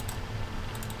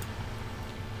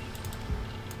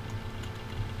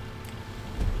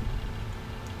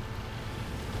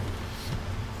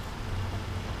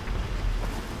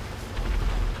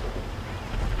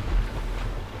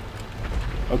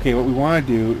 Okay, what we want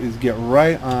to do is get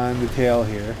right on the tail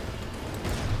here.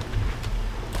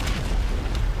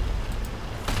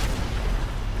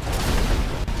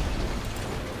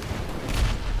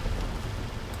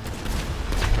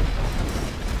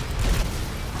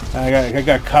 I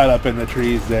got caught up in the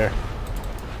trees there.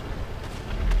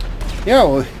 Yeah,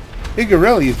 well,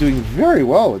 Igarelli is doing very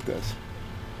well with this.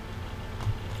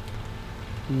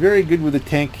 Very good with the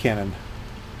tank cannon.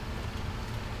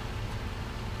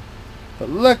 But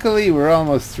luckily, we're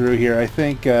almost through here. I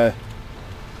think it's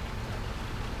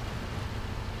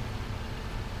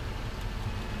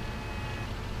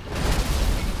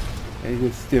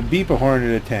to beep a horn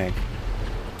at a tank.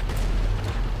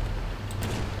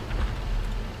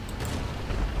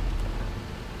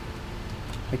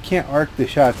 I can't arc the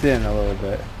shots in a little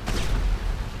bit.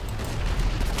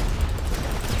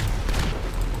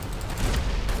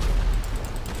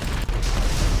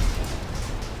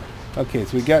 Okay,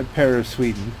 so we got Pair of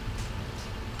Sweden.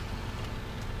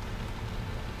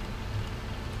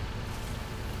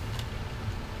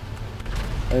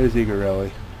 There's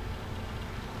Igarelli.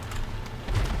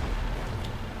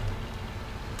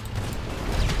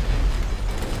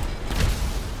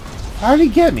 How did he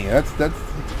get me? That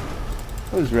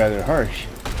was rather harsh.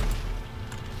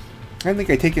 I don't think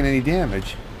I've taken any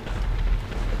damage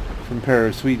from Pair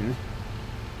of Sweden.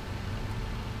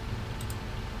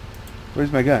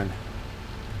 Where's my gun?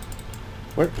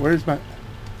 Where's my...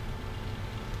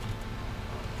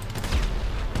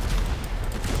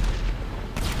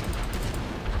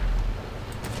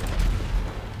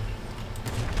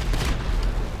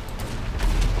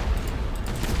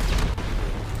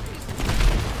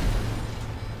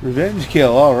 Revenge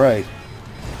kill, alright.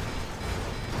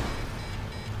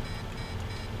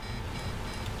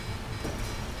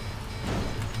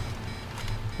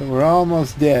 So we're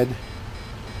almost dead.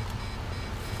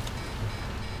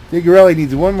 Igarelli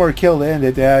needs one more kill to end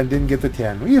it, and didn't get the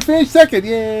 10. Well, you finished second,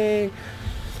 yay!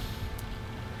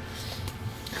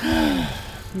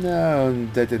 No,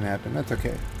 that didn't happen. That's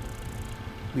okay.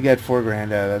 We got $4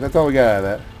 grand out of that. That's all we got out of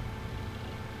that.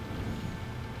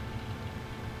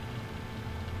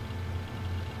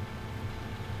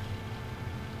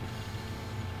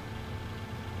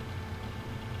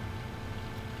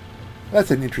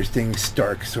 That's an interesting,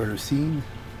 stark sort of scene.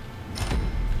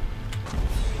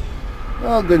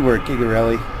 Well, good work,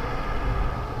 Igarelli.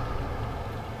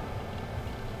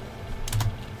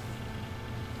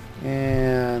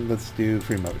 And let's do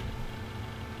free mode.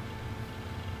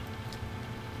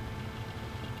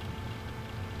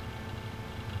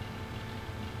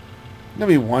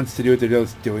 Nobody wants to do what they're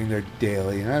just doing their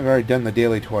daily, and I've already done the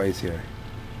daily twice here.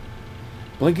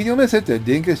 Blink and you'll miss it. The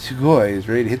Dinka Sugoi is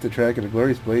ready to hit the track in a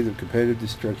glorious blaze of competitive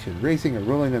destruction. Racing or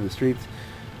rolling on the streets.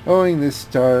 Owning this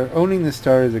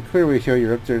star is a clear way to show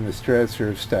you're up there in the stratosphere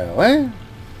of style, eh?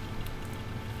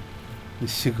 The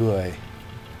Sugoi.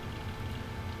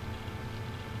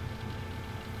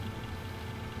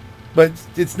 But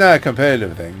it's not a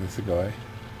competitive thing, the Sugoi.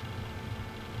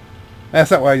 That's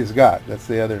not what I just got. That's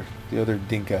the other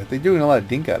Dinka. They're doing a lot of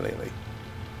Dinka lately.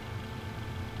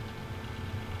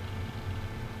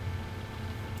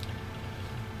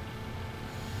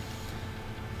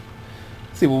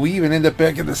 See, will we even end up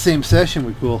back in the same session?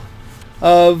 We cool.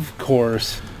 Of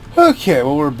course. Okay,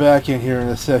 well, we're back in here in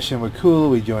a session with Cool.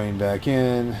 We joined back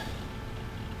in.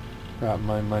 Drop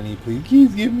my money, please.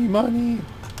 Please give me money.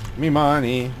 Give me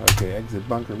money. Okay, exit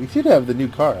bunker. We should have the new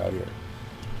car out here.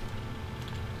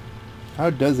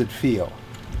 How does it feel?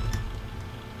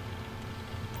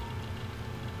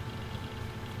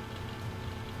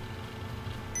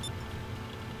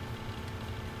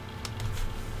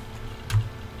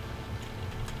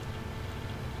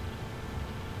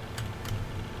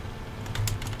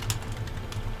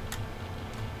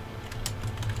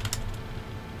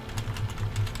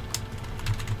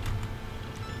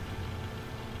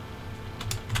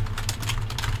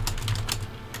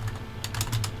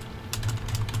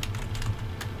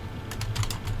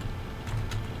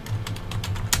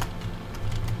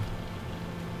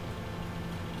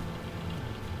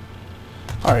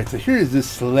 Alright, so here's this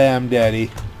Slam Daddy.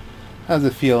 How's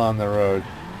it feel on the road?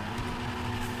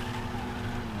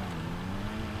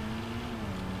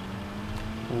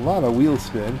 A lot of wheel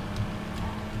spin.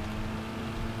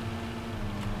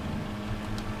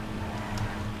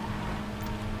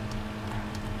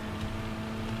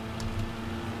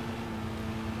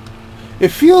 It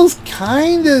feels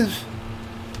kind of...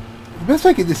 The best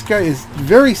I could describe is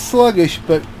very sluggish,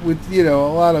 but with, you know,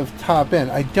 a lot of top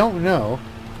end. I don't know.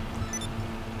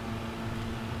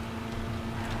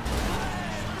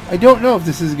 I don't know if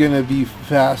this is going to be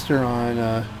faster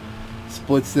on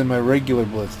splits than my regular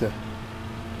Ballista.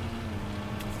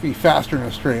 It's be faster in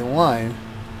a straight line.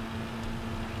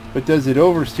 But does it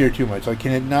oversteer too much? Like,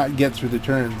 can it not get through the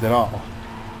turns at all?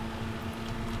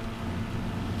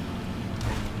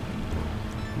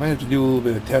 Might have to do a little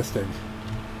bit of testing.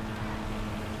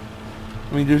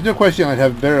 I mean, there's no question I'd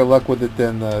have better luck with it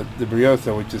than the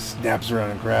Briosa, which just snaps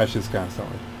around and crashes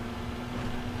constantly.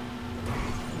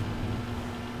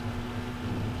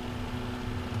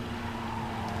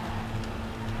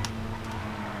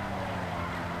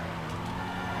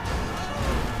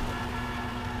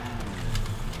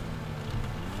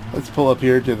 Let's pull up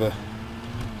here to the...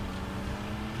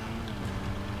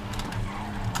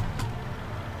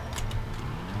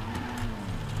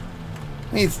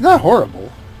 I mean, it's not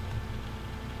horrible.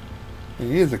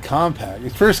 It is a compact.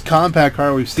 It's the first compact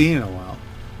car we've seen in a while.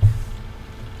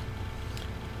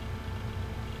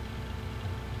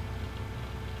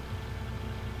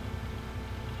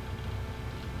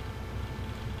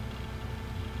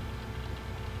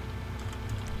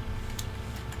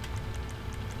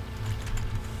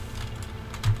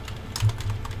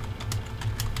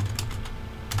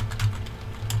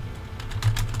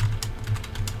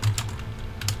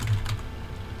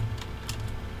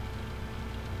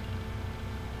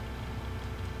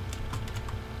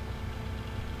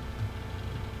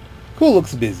 Cool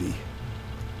looks busy.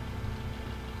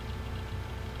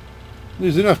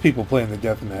 There's enough people playing the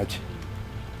deathmatch.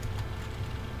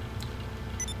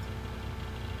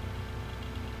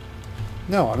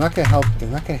 No, I'm not gonna help.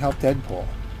 I'm not gonna help Deadpool.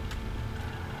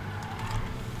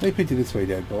 Let me put you this way,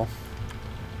 Deadpool.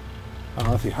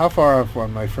 Let's see. How far off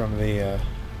am I from the?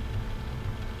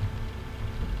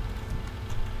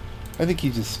 I think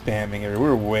he's just spamming it.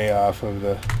 We're way off of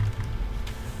the.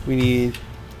 We need.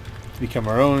 Become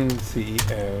our own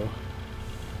CEO.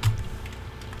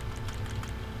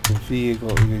 The vehicle,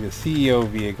 we need a CEO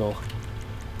vehicle.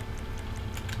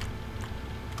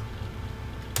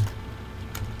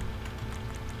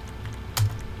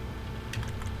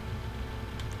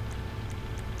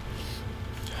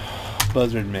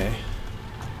 Buzzard May.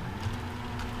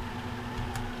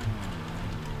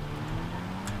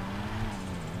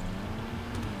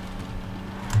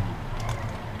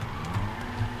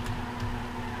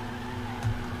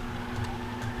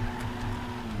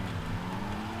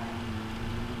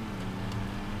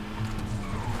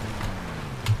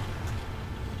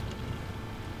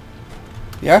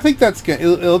 Yeah, I think that's good.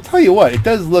 It'll tell you what. It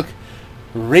does look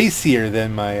racier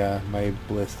than my my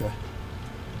Ballista.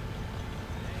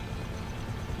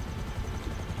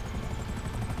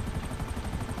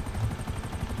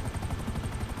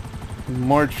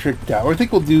 More tricked out. I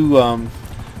think we'll do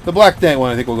the Black Knight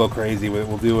one. I think we'll go crazy with it.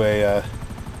 We'll do a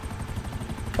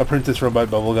Princess Robot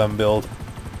bubblegum build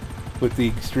with the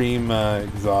extreme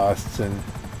exhausts and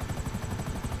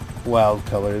wild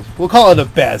colors. We'll call it a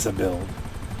Baza build.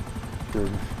 Good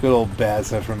old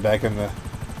Baza from back in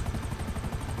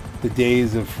the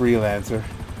days of Freelancer.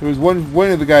 There was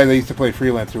one of the guys I used to play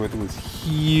Freelancer with was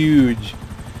huge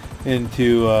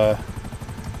into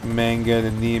manga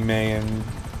and anime and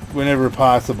whenever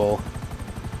possible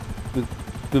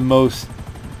the most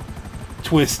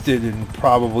twisted and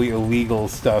probably illegal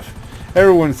stuff.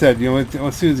 Everyone said, you know,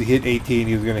 as soon as he hit 18,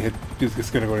 he was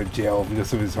just gonna go to jail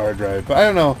because of his hard drive. But I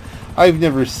don't know. I've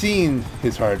never seen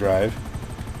his hard drive.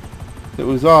 It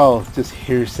was all just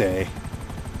hearsay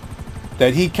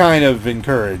that he kind of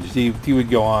encouraged. He would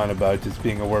go on about just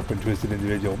being a warped and twisted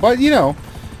individual. But, you know,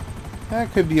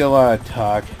 that could be a lot of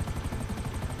talk.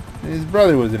 His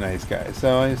brother was a nice guy,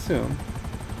 so I assume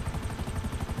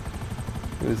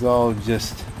it was all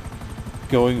just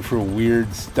going for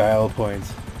weird style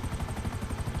points.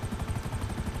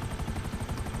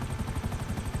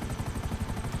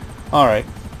 Alright.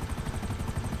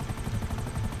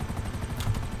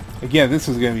 Again, this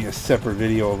was going to be a separate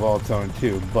video of all its own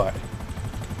too, but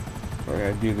we're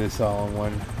going to do this all in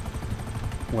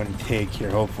one take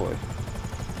here, hopefully.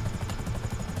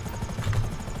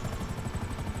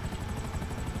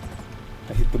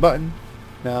 I hit the button.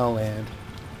 Now I'll land.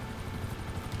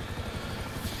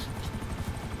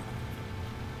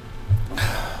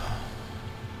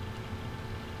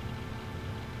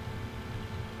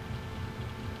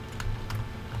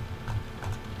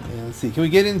 Let's see. Can we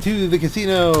get into the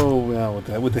casino? Well,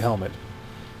 with the helmet.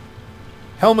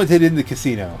 Helmeted in the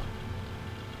casino.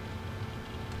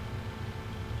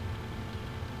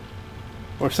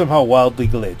 Or somehow wildly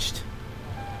glitched.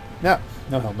 No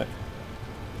helmet.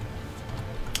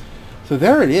 So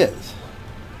there it is.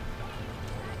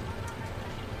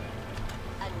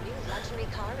 A new luxury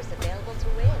car is available to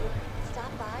win.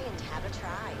 Stop by and have a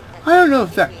try. I don't know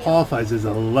if that qualifies as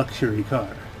a luxury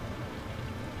car.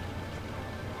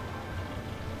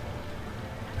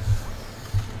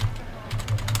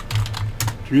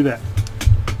 Drew that.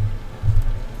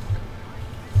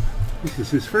 This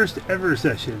is his first ever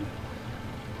session.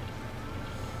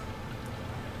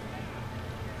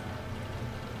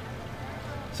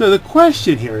 So the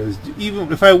question here is,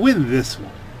 even if I win this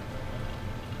one,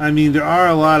 I mean, there are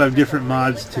a lot of different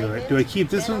mods to it. Do I keep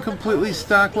this one completely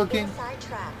stock looking?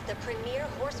 The premier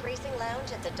horse racing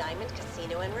lounge at the Diamond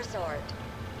Casino and Resort.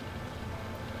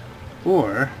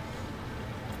 Or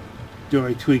do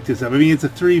I tweak this up? I mean, it's a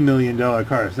 $3 million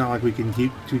car. It's not like we can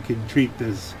treat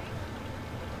this.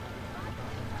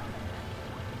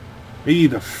 Maybe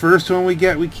the first one we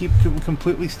get, we keep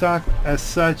completely stock as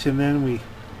such, and then we.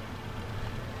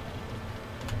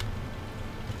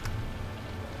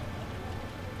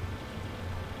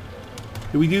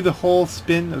 Did we do the whole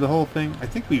spin of the whole thing? I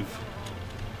think we've.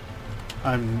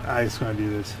 I just want to do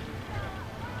this.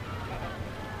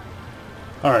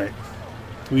 All right.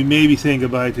 We may be saying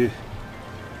goodbye to.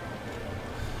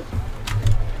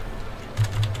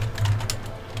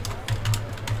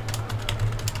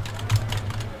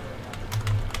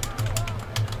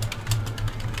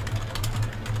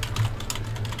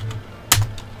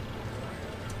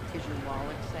 Is your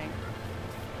wallet safe?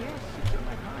 Yes, it's in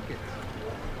my pocket.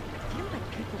 I feel like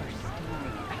people are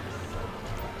stealing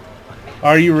it.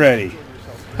 Are you ready?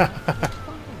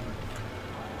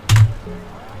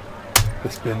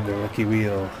 Let's spin the lucky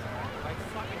wheel.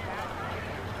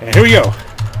 And here we go.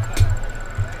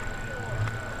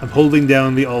 I'm holding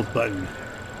down the Alt button.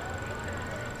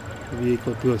 The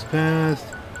vehicle goes past.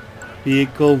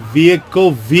 Vehicle,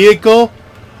 vehicle, vehicle.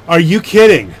 Are you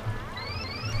kidding?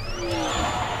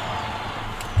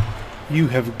 You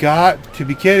have got to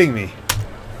be kidding me.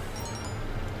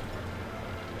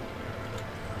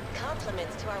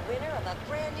 Compliments to our winner of a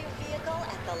brand new vehicle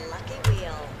at the Lucky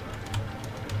Wheel.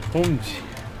 Oh, gee.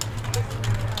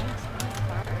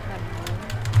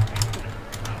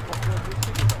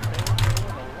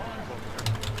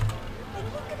 And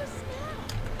look at us now,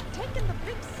 taking the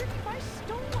big city by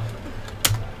storm.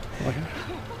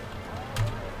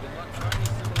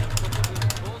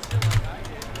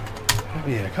 Let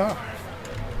me in a car.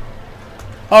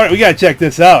 All right, we gotta check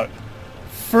this out.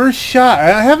 First shot.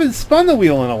 I haven't spun the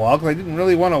wheel in a while because I didn't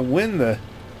really want to win the.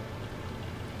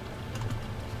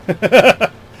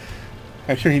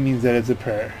 I'm sure he means that as a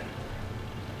prayer.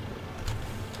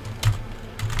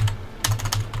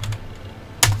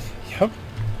 Yep.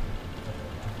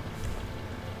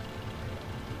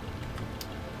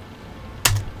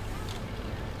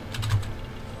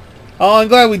 Oh, I'm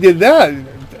glad we did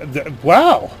that.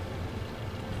 Wow.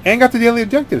 And got the daily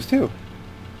objectives, too.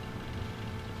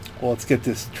 Well, let's get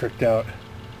this tricked out.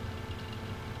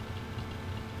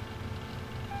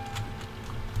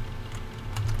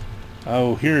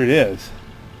 Oh, here it is.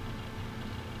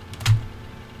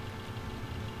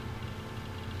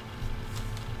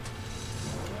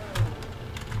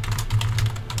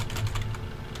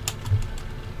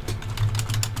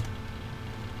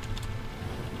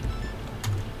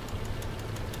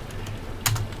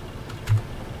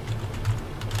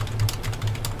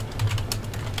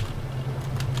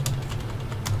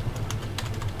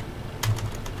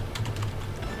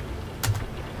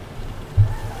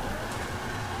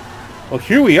 Well,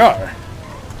 here we are.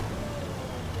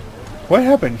 What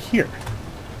happened here?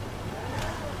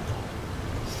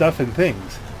 Stuff and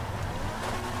things.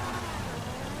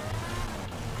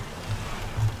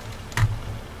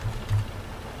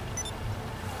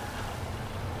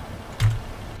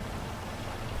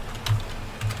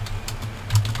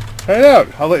 Try it out.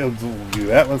 I'll let you do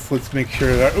that. Let's make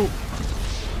sure that. Ooh.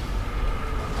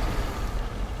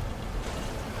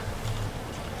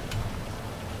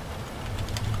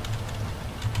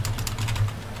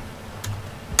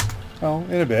 Well,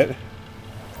 in a bit.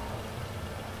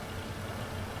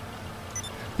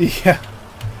 Yeah.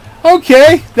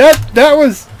 Okay, that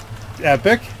was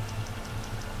epic.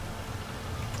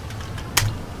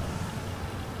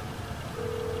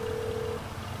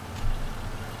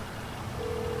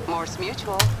 Morse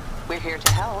Mutual. We're here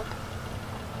to help.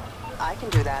 I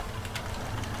can do that.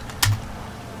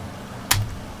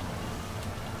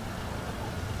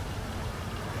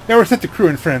 Now we're set to crew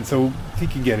and friends, so he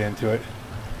can get into it.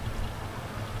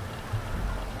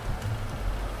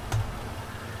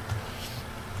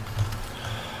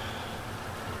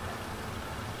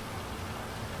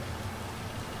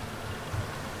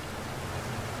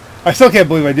 I still can't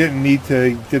believe I didn't need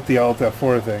to get the Alt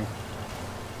F4 thing.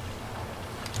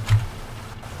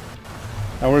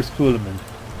 Now where's Coolumin?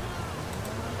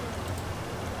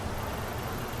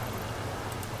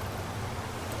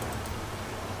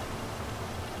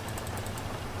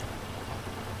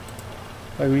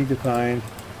 Like we need to find.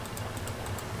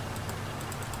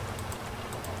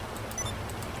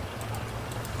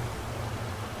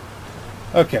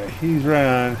 Okay, he's right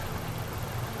on.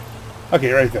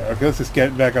 Okay, right there. Okay, let's just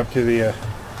get back up to the.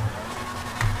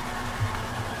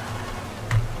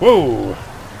 Whoa!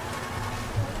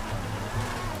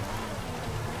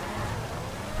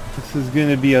 This is going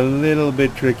to be a little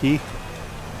bit tricky.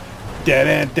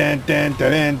 Am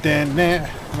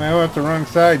I off the wrong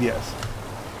side? Yes.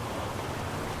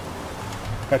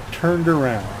 Got turned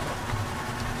around.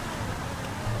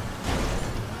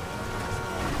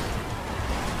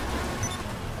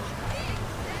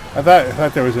 I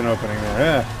thought there was an opening there.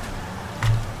 Yeah.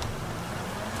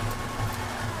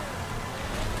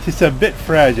 Just a bit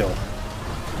fragile.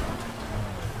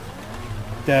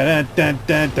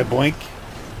 Boink.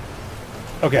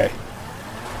 Okay.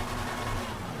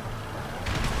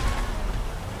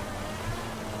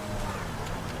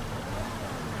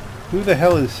 Who the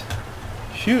hell is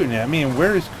shooting at me, and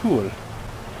where is Cool?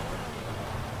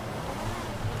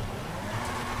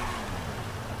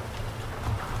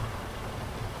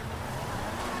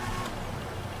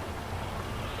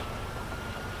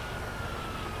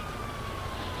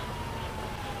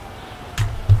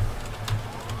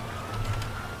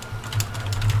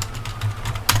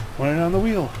 Running on the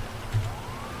wheel.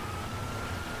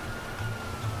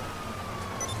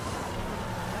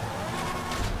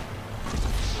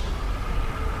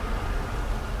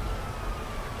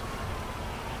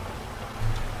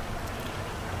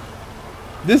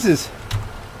 This is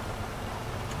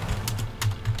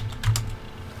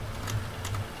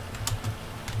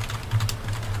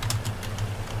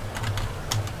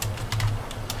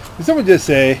did someone just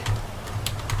say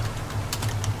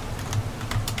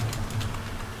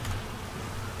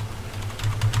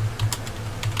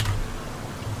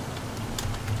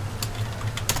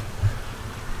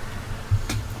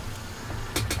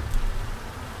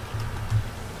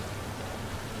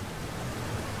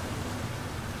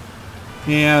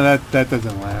yeah, that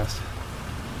doesn't last.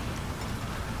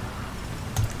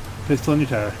 Pistol in your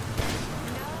tire.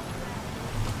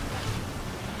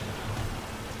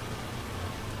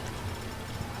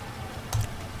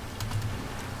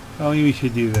 Oh, we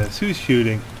should do this. Who's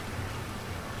shooting?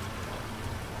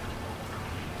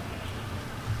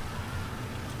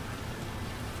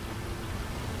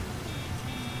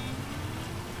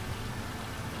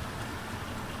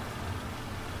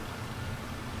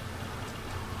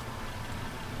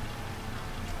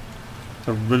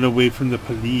 To run away from the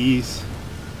police.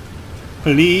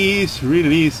 Police,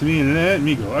 release me and let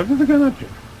me go. I've never gone up here.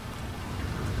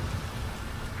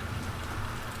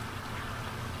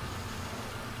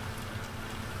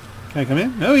 Can I come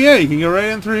in? Oh yeah, you can go right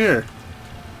in through here.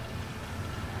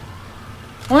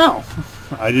 Wow,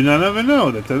 I did not even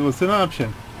know that was an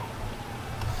option.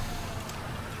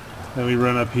 Then we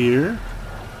run up here.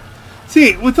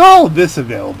 See, with all of this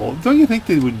available, don't you think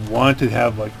they would want to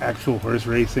have like actual horse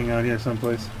racing out here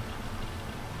someplace?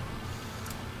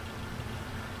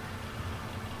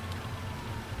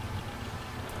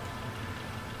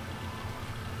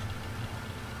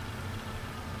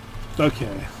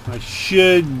 Okay, I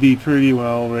should be pretty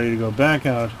well ready to go back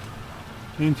out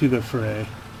into the fray.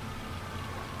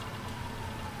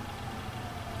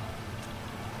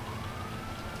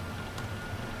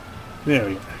 There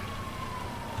we are.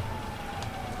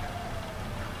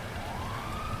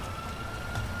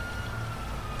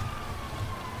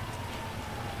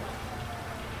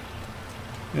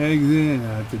 Exit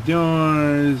out the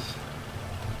doors.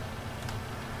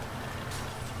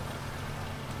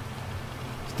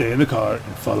 Stay in the car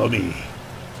and follow me.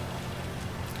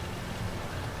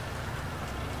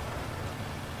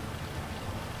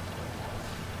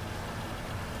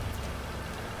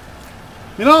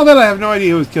 In all that, I have no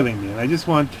idea who's killing me, and I just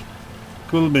want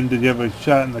Coolumin to have a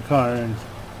shot in the car. And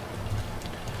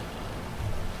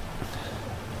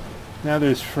now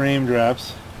there's frame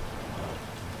drops.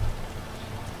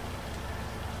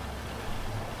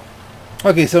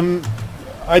 Okay, so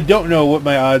I don't know what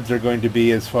my odds are going to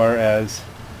be as far as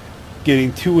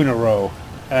getting 2 in a row,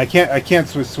 and I can't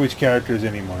switch characters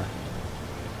anymore.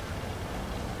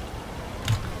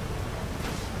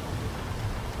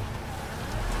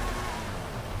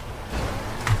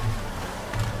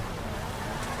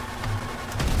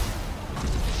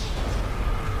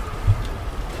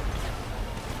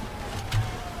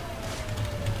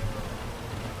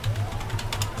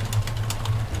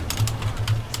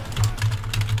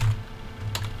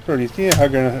 Produce, yeah,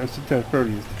 hug her.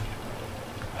 Produce,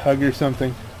 hug or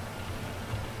something.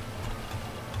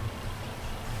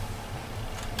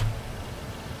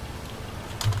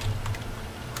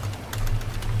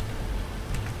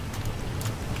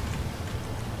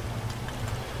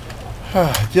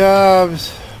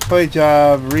 Jobs, play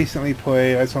job, recently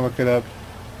played. I just want to look it up.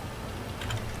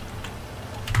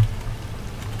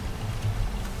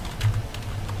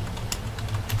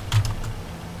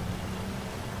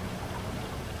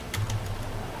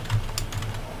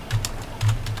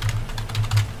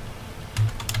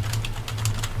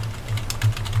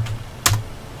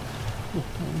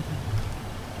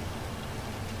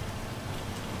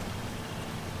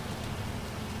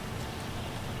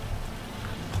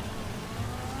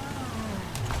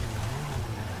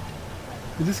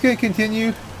 Is this going to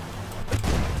continue?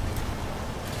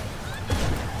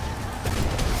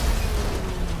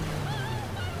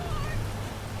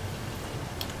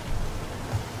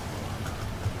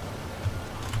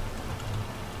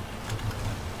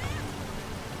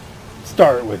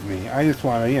 Start with me. I just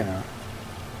want to, you know.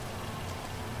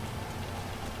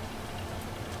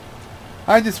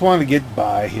 I just want to get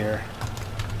by here.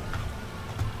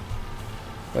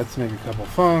 Let's make a couple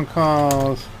phone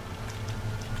calls.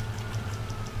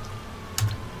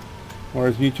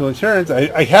 Morris Mutual Insurance.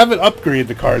 I haven't upgraded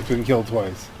the car. It's been killed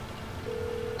twice.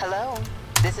 Hello,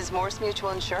 this is Morse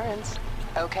Mutual Insurance.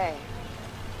 Okay.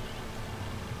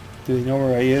 Do they know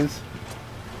where I is?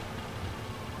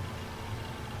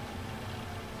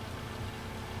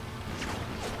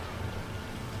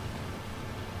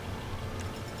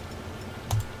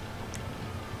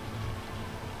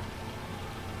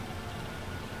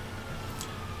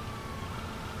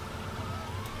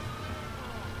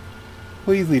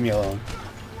 Please leave me alone.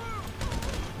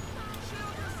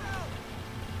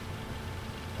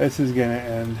 This is gonna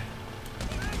end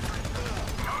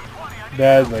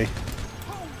badly.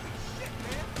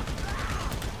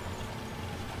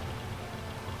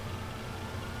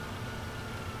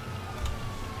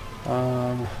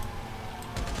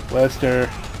 Lester.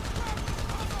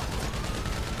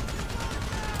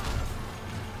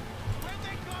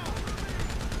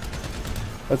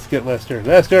 Let's get Lester.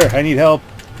 Lester, I need help.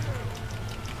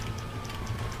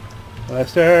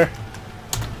 Lester.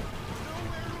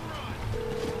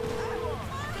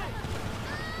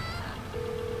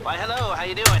 Why, hello, how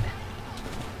you doing?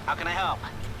 How can I help?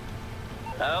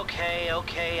 Okay,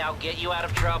 I'll get you out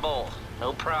of trouble.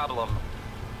 No problem.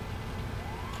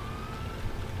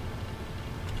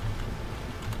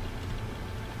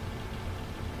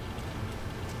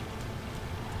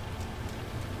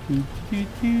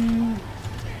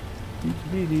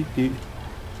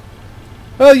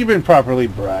 Well, you've been properly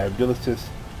bribed. Let's just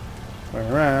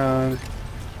run around,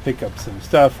 pick up some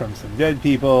stuff from some dead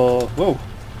people. Whoa.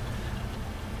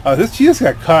 Oh, she just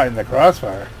got caught in the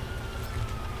crossfire.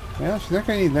 Well, she's not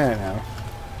going to need that now.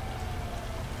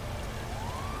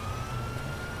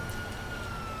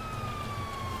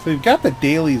 So we've got the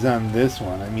dailies on this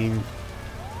one. I mean,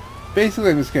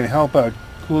 basically I'm just going to help out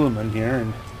Coolumin here,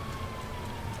 and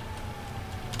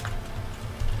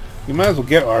we might as well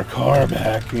get our car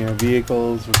back. You know,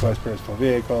 vehicles, request personal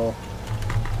vehicle.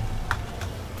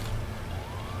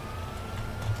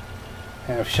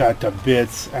 Have shot to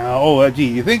bits. Oh, gee,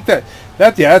 you think that's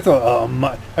a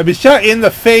I've been shot in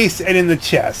the face and in the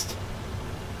chest.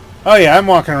 Oh yeah, I'm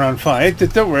walking around fine.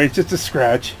 Don't worry, it's just a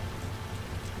scratch.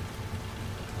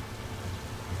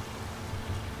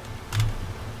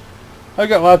 I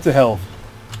got lots of health.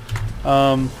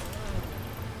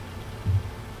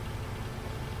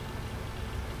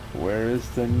 Where is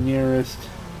the nearest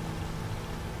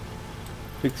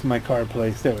fix my car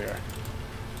place? There we are.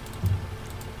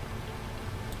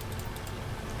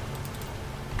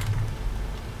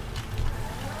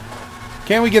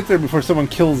 Can we get there before someone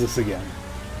kills us again?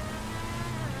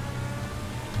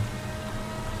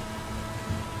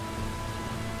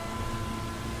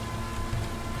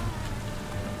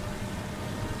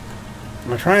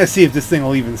 I'm trying to see if this thing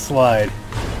will even slide.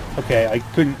 Okay, I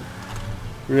couldn't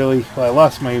really... Well, I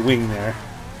lost my wing there.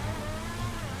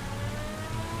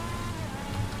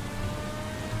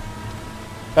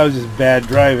 That was just bad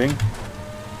driving.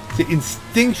 See,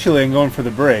 instinctually I'm going for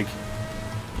the brake.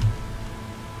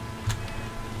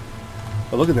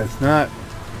 But look at that, it's not...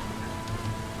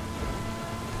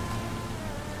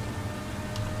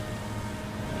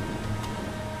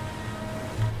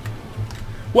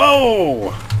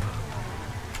 Whoa!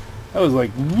 That was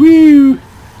like, woo!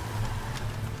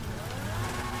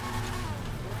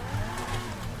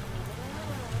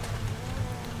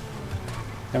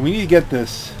 And we need to get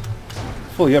this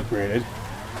fully upgraded.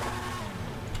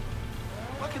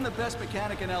 What can the best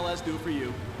mechanic in LS do for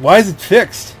you? Why is it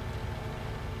fixed?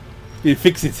 Did it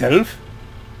fix itself?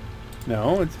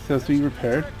 No, it's supposed to be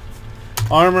repaired.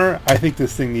 Armor, I think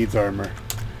this thing needs armor.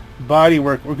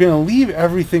 Bodywork, we're going to leave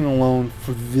everything alone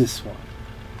for this one.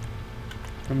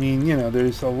 I mean, you know,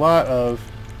 there's a lot of...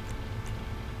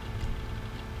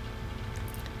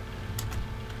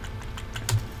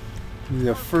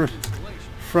 The first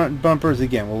front bumpers,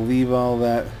 again, we'll leave all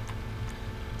that.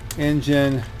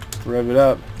 Engine, rev it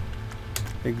up.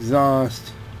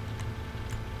 Exhaust.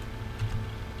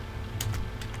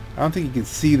 I don't think you can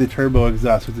see the turbo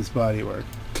exhaust with this bodywork.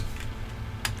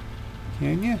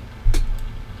 Can you?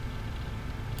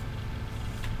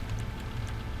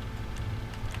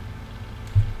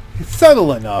 It's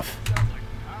subtle enough.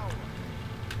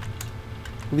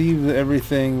 Leave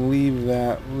everything, leave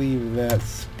that.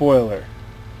 Spoiler.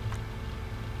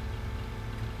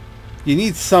 You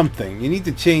need something. You need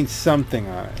to change something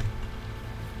on it.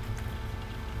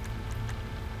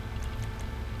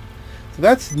 So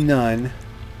that's none.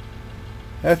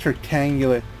 That's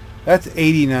rectangular. That's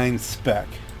 89 spec.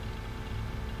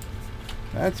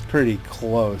 That's pretty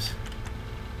close.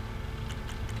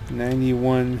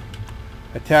 91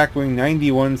 attack wing,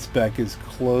 91 spec is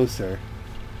closer.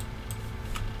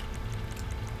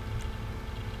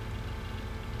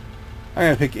 I'm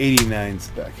gonna pick 89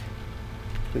 spec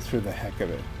just for the heck of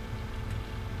it.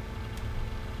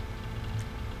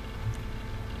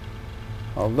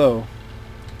 Although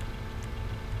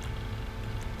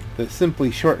the simply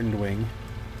shortened wing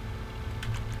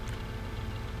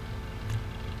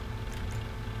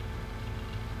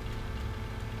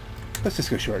let's just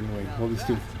go shortened wing. We'll just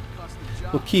do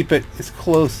we'll keep it as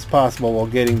close as possible while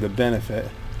getting the benefit.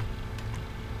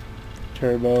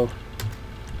 Turbo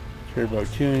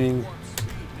tuning,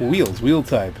 wheels, wheel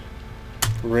type,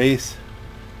 race,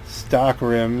 stock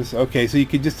rims. Okay, so you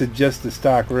could just adjust the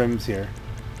stock rims here.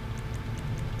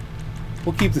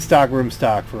 We'll keep the stock rim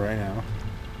stock for right now.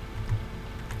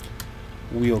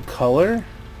 Wheel color,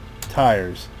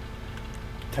 tires,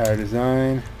 tire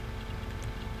design.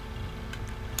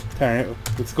 Tire,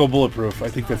 let's go bulletproof. I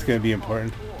think that's going to be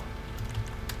important.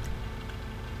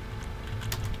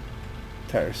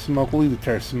 Tire smoke, we'll leave the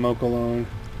tire smoke alone.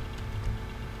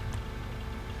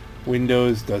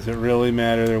 Windows, does it really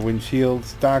matter? Their windshield,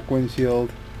 stock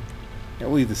windshield. Yeah,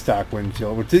 we'll leave the stock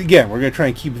windshield. Again, we're going to try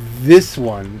and keep this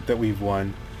one that we've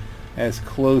won as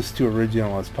close to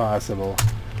original as possible,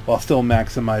 while still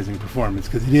maximizing performance,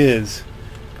 because it is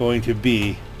going to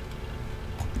be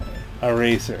a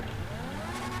racer.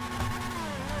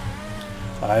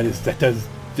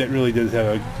 That really does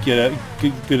have a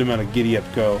good amount of giddy up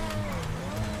go.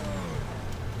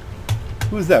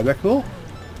 Who is that? Is that cool?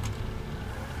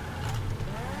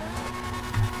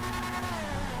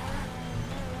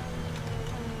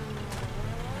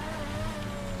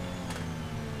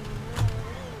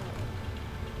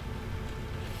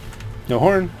 No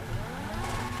horn.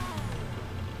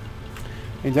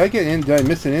 Hey, did I get in? Did I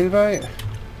miss an invite?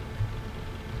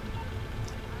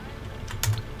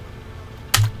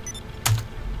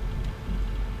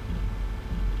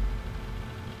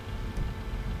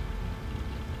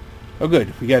 Oh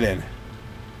good, we got in.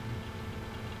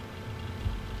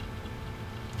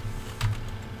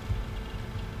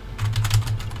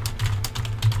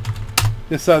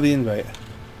 Just saw the invite.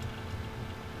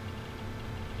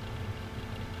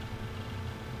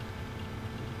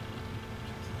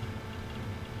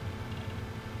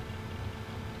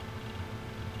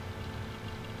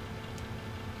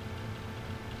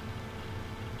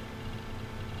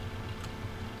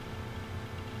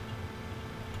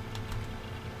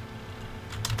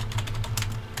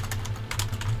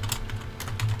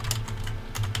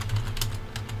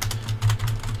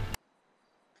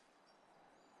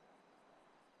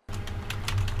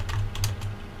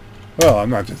 Well,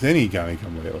 I'm not just any Johnny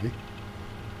come lately.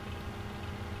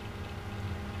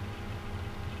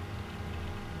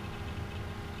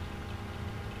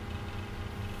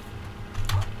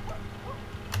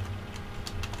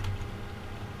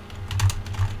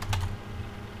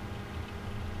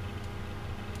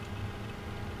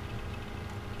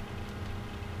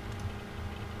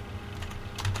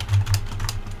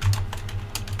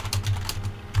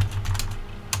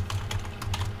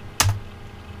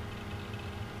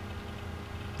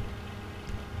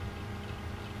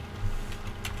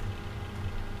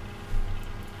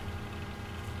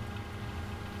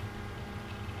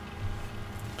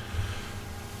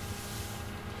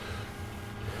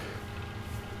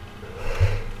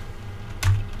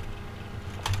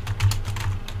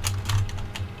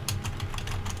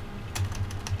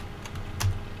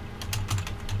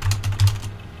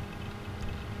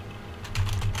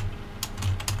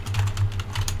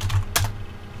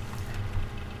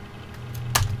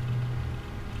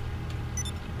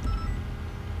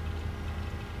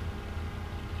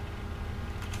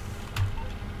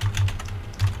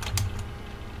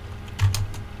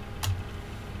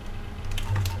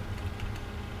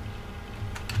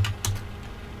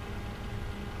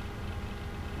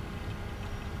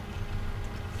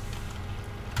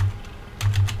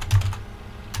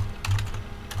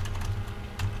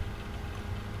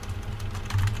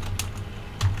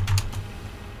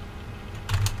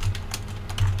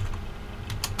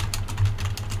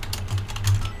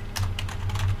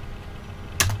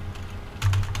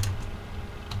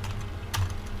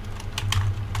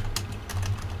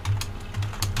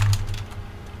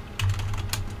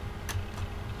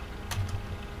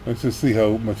 Let's just see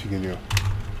how much you can do.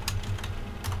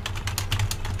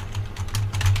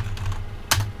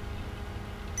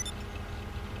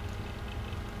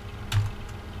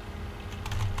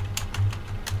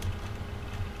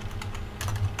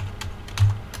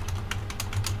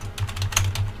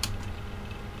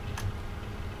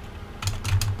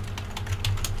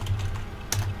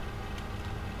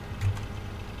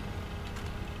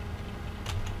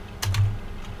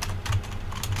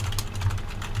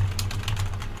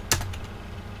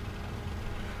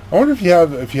 I wonder if you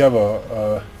have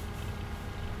a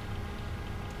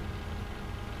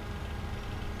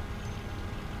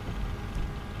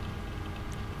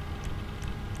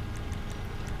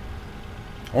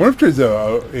I wonder if there's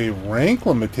a rank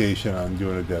limitation on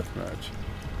doing a deathmatch.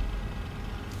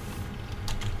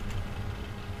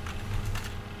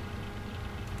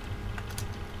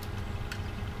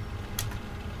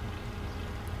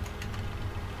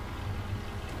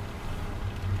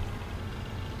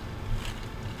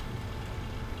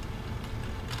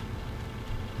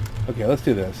 Okay, let's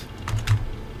do this.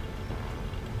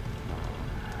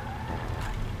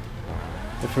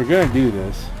 If we're gonna do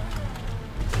this,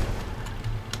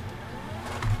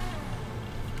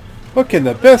 what can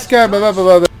the best guy blah blah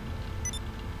blah blah.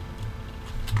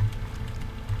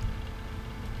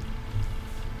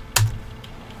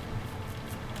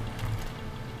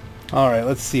 Alright,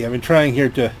 let's see. I've been trying here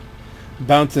to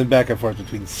bouncing back and forth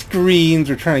between screens.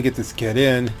 We're trying to get this kid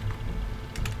in.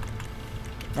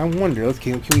 I wonder,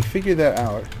 can we figure that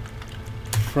out?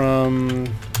 From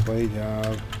play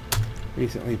job,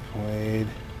 recently played.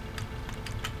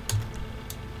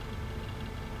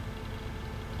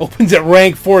 Opens at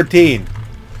rank 14.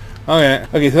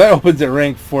 Okay, so that opens at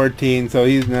rank 14, so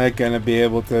he's not going to be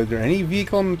able to... Are there any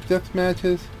vehicle death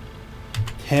matches?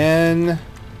 10...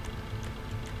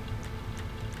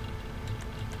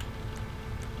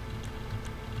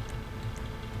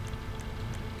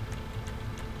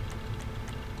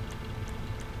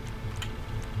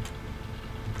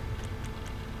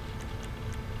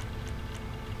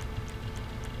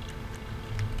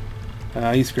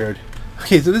 he's screwed.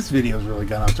 Okay, so this video's really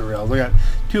gone off the rails. I got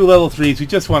 2 level 3s who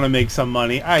just want to make some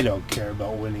money. I don't care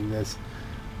about winning this.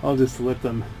 I'll just let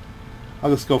them... I'll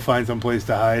just go find some place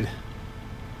to hide.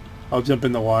 I'll jump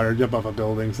in the water, jump off a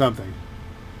building, something.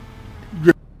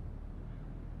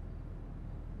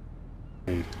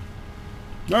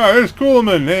 Ah, there's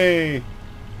Coolumin, hey!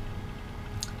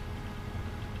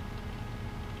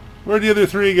 Where'd the other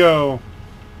 3 go?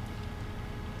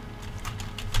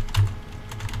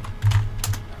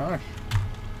 Huh.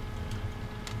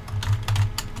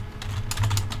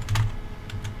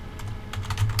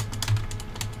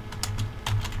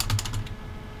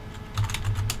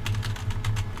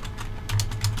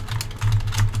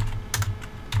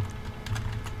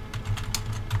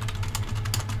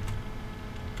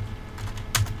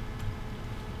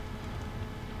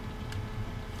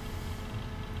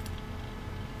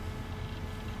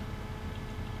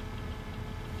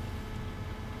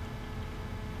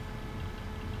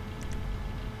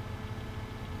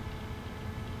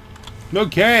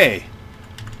 Okay.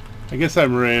 I guess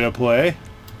I'm ready to play.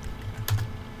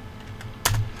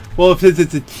 Well, if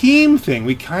it's a team thing,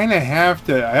 we kind of have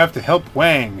to... I have to help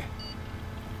Wang.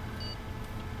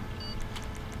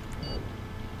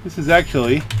 This is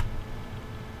actually...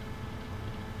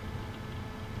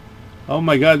 Oh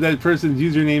my god, that person's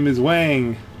username is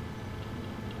Wang.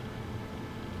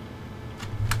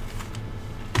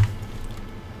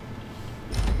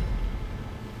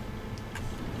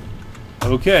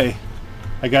 Okay.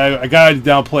 I gotta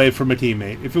downplay for my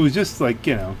teammate. If it was just like,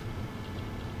 you know...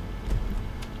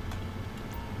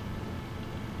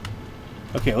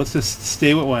 Okay, let's just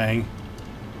stay with Wang.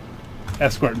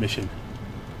 Escort mission.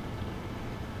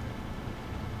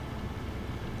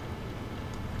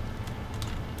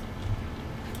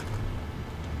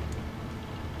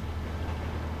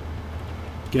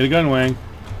 Get a gun, Wang.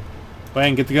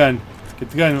 Wang, get the gun. Get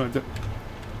the gun.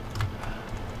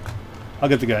 I'll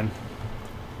get the gun.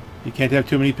 You can't have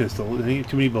too many pistols,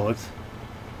 too many bullets.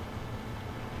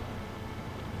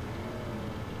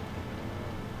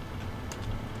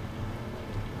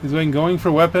 Is Wang going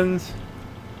for weapons?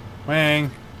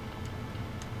 Wang.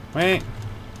 Wang.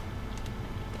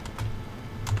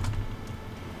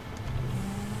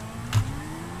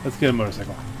 Let's get a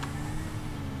motorcycle.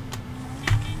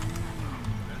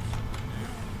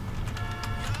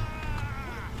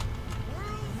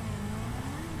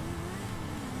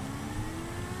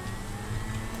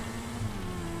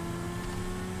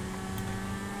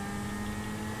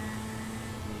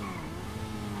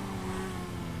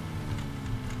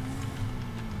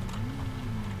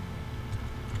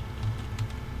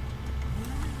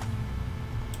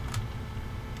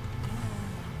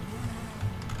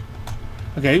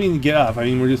 Okay, I didn't mean to get off. I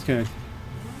mean, we're just gonna...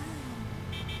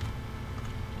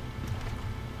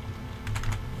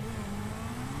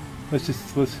 Let's...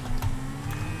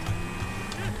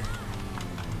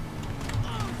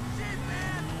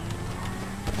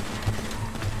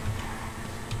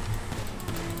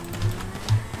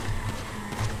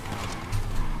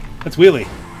 Let's wheelie.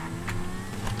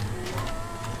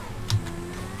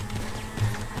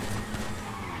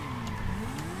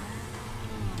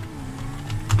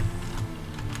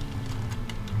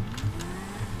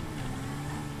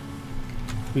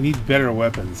 We need better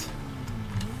weapons.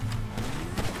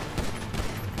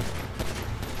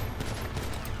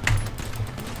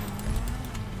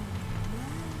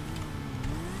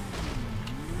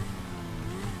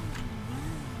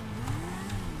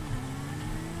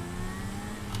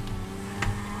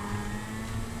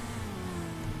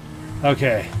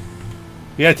 Okay.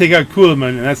 We gotta take out Coolumin,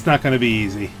 and that's not gonna be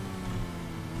easy.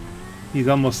 He's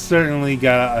almost certainly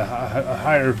got a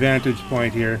higher vantage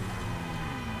point here.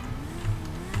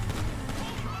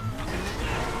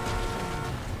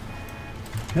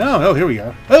 Oh, here we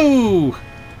go. Oh!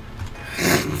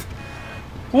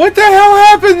 What the hell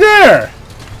happened there?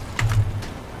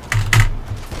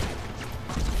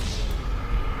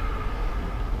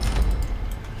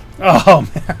 Oh,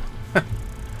 man.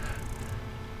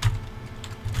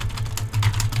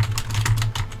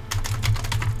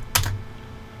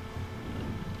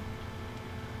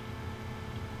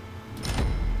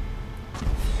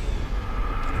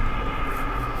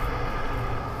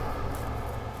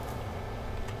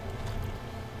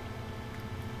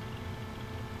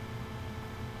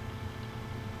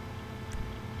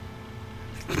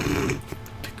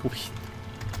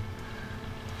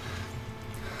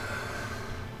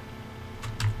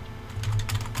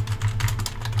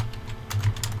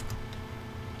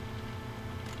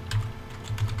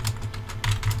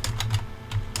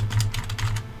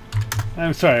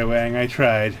 I'm sorry, Wang, I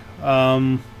tried.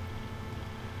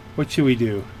 What should we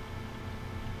do?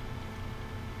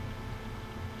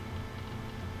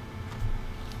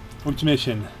 Which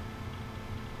mission?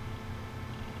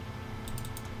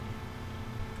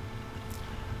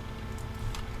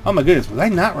 Oh my goodness, was I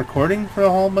not recording for a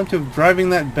whole bunch of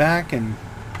driving that back and...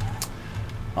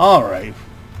 Alright.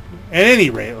 At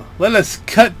any rate, let us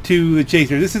cut to the chase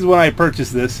here. This is when I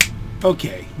purchased this.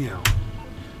 Okay, now,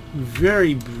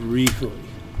 very briefly,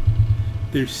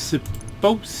 there's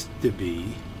supposed to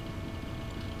be...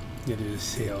 There's a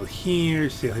sale here,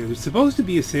 sale here. There's supposed to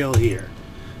be a sale here.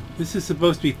 This is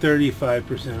supposed to be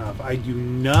 35% off. I do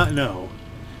not know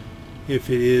if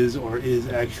it is or is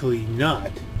actually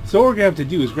not. So what we're going to have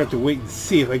to do is we're going to have to wait and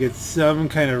see if I get some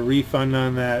kind of refund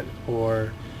on that,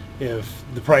 or if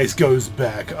the price goes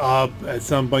back up at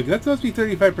some point. That's supposed to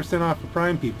be 35% off for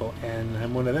Prime people, and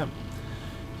I'm one of them.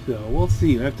 So we'll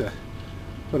see. I have to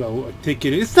put a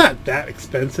ticket. It's not that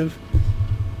expensive,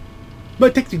 but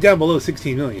it takes you down below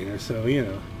 16 million or so, you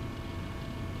know.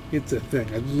 It's a thing.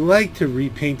 I'd like to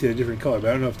repaint it a different color, but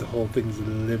I don't know if the whole thing's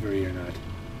livery or not.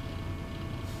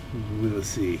 We'll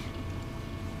see.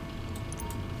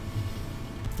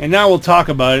 And now we'll talk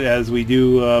about it as we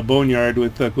do Boneyard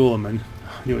with Coolumin.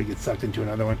 I knew I'd get sucked into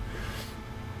another one.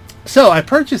 So I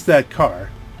purchased that car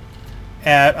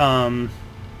at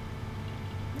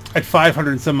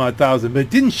 500 and some odd thousand, but it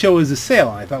didn't show as a sale.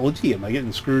 And I thought, well, gee, am I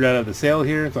getting screwed out of the sale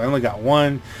here? So I only got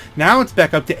one. Now it's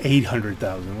back up to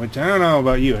 800,000, which I don't know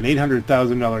about you. An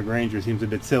 $800,000 Granger seems a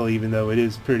bit silly, even though it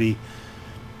is pretty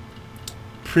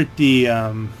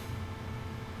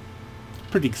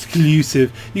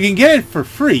exclusive. You can get it for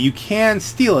free. You can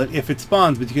steal it if it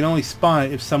spawns, but you can only spawn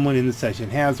it if someone in the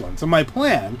session has one. So my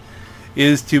plan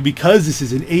is to, because this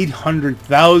is an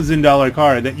 $800,000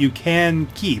 car that you can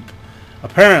keep,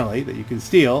 apparently, that you can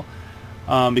steal,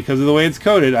 because of the way it's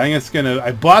coded,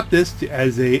 I bought this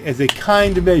as a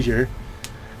kind measure.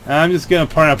 And I'm just gonna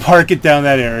park it down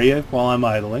that area while I'm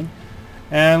idling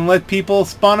and let people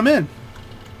spawn them in.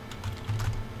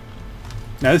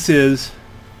 Now this is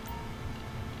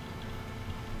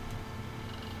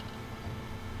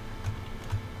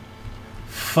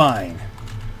fine.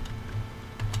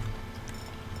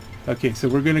 Okay, so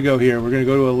we're gonna go here. We're gonna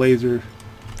go to a laser.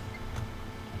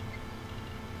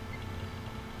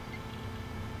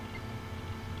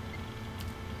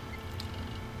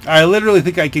 I literally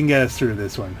think I can get us through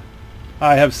this one.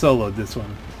 I have soloed this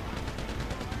one.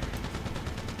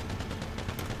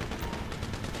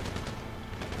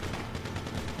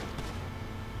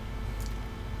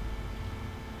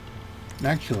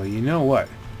 Actually, you know what?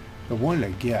 The one to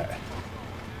get.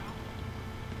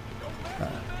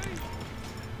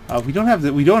 We don't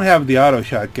have the auto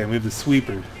shotgun. We have the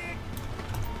sweeper.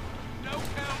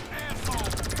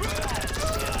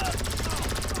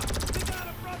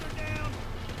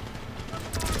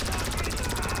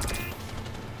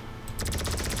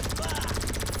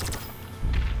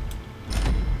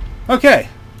 Okay.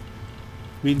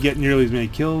 We didn't get nearly as many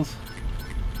kills.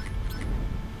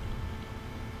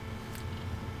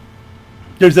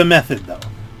 There's a method, though.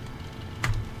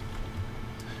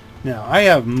 Now, I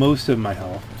have most of my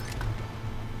health.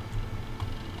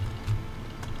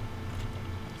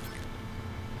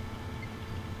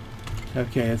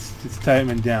 Okay, it's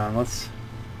tightening down.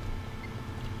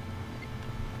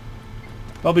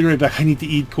 I'll be right back. I need to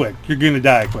eat quick. You're gonna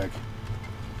die quick.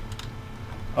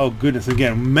 Oh goodness,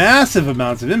 again, massive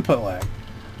amounts of input lag.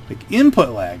 Like input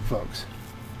lag, folks.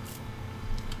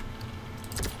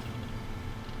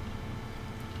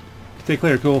 Stay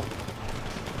clear, cool.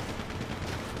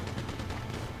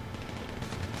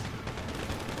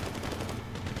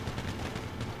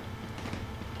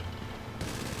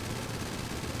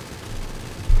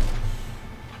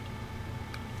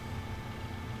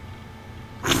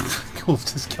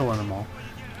 Cool's just killing them all.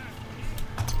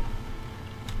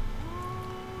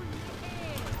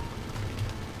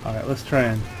 Alright, let's try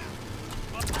and...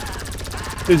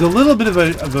 There's a little bit of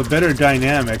a better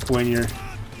dynamic when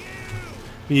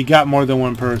you got more than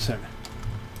one person.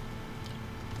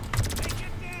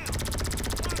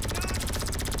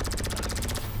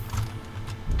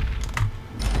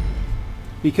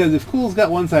 Because if Cool's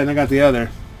got one side and I got the other,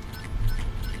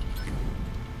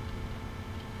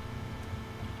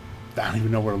 I don't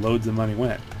even know where loads of money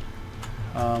went.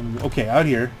 Okay, out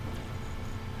here.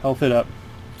 Health it up.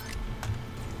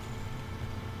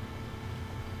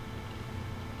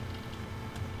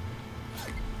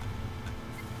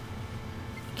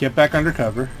 Get back under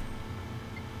cover.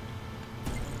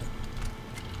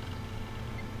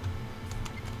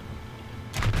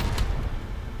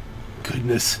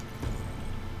 Goodness.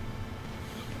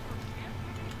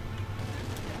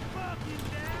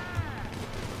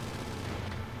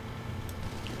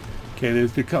 Okay,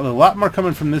 there's a lot more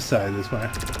coming from this side this way.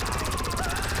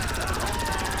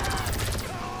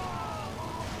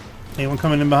 Anyone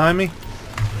coming in behind me?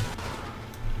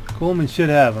 Coolumin should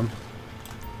have them.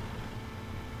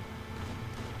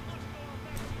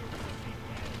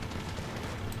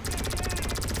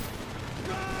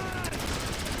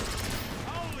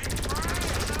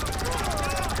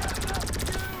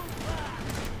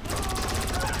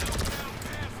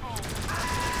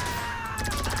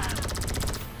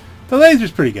 The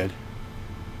laser's pretty good.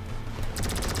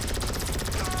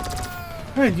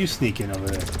 How did you sneak in over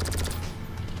there?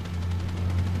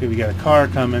 Okay, we got a car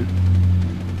coming.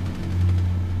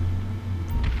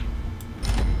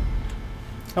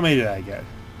 How many did I get?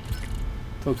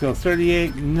 Total kills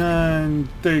 38, 9,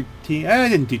 13. I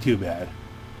didn't do too bad.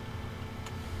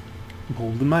 I'm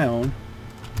holding my own.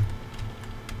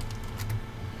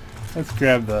 Let's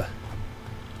grab the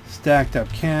stacked up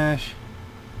cash.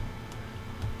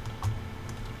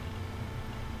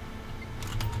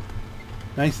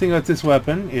 Nice thing about this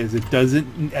weapon is it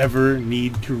doesn't ever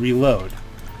need to reload.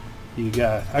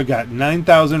 I've got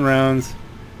 9,000 rounds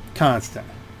constant.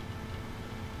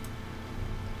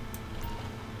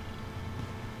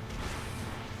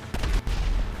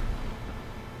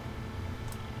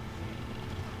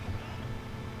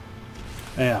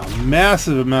 Yeah,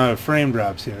 massive amount of frame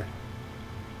drops here.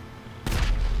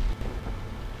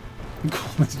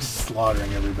 Coolumin's just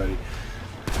slaughtering everybody.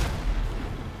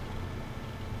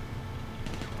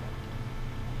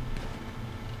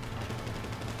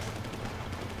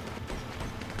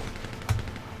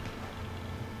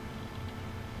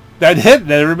 That hit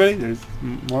everybody. There's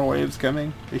more waves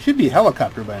coming. There should be a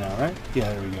helicopter by now, right?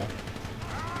 Yeah, there we go.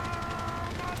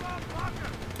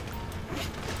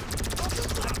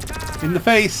 In the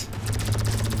face.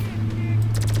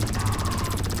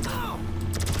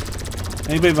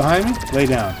 Anybody behind me? Lay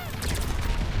down.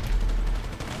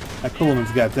 That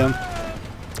Coolumin's got them.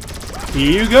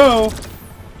 Here you go.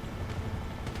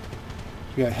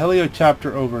 We got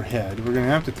helichopter overhead. We're gonna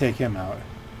have to take him out.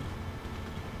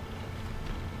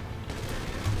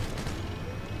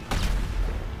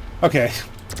 Okay.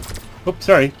 Oops,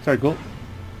 sorry. Sorry, Cool.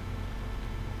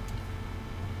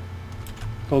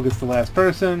 Cole gets the last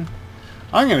person.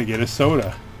 I'm gonna get a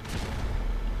soda.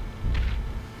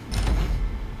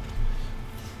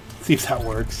 See if that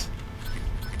works.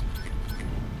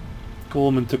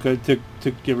 Coolumin took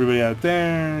everybody out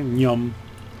there. Yum.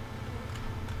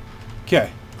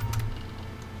 Okay.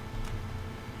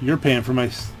 You're paying for my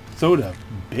soda,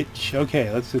 bitch. Okay,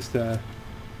 let's just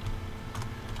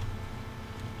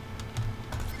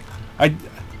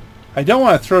I don't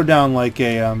want to throw down like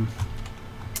a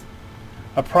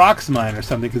prox mine or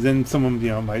something, because then someone, you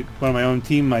know, one of my own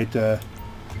team might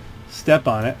step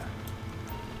on it.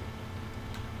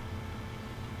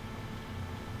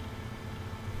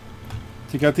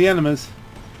 Take out the enemies.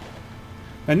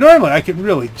 And normally I could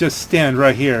really just stand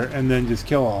right here and then just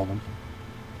kill all of them.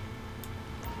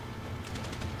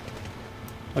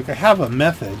 Like, I have a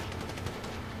method,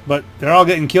 but they're all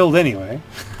getting killed anyway.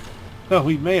 So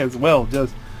we may as well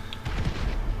just...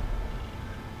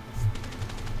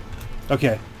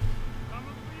 Okay.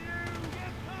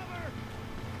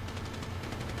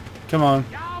 Come on.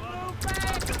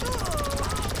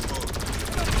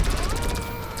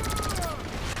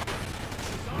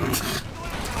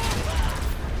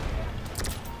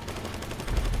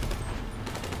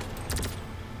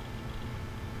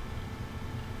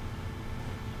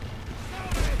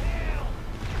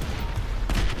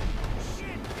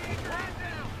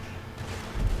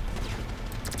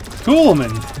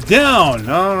 Coolumin down.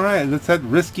 All right, that's that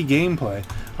risky gameplay.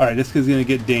 All right, this is gonna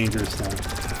get dangerous now.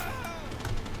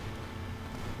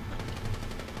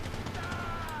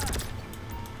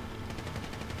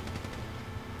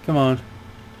 Come on,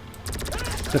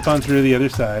 step on through the other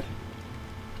side.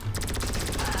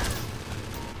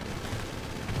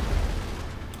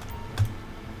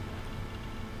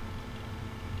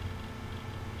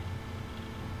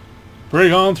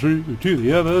 Bring on through to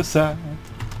the other side.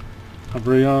 I'll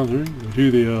bring on through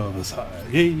to the other side.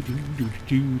 Hey, I'm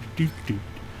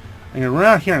gonna run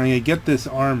out here and I'm gonna get this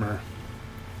armor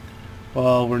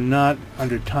while we're not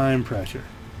under time pressure.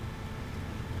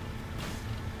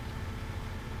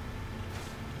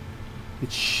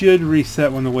 It should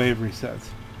reset when the wave resets.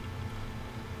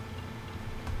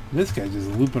 This guy's just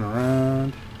looping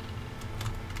around.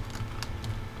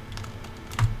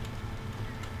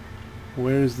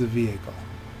 Where's the vehicle?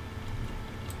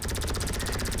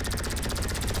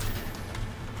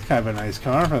 Kind of a nice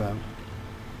car for them.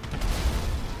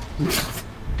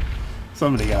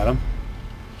 Somebody got him.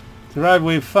 Survive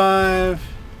wave 5,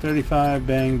 35,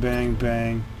 bang, bang,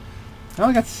 bang. I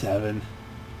only got 7.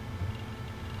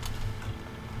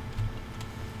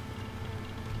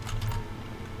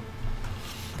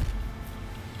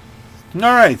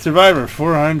 Alright, Survivor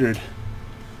 400.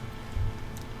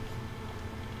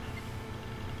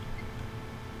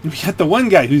 We got the one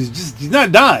guy he's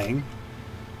not dying.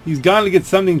 He's gone to get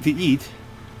something to eat.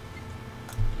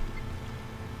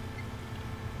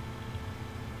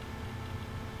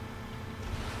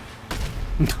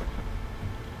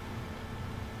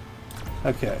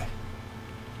 Okay.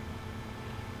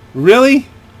 Really?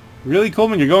 Really,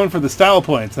 Coolumin? You're going for the style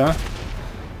points, huh?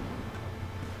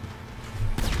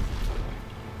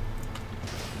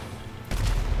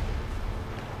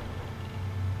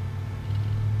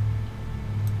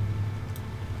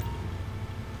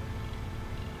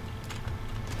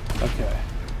 Okay.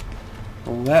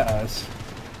 Let us...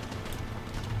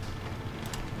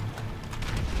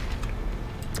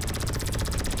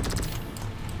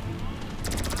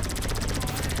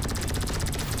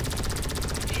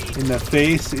 In the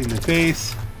face, in the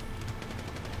face. Are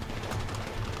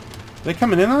they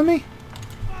coming in on me?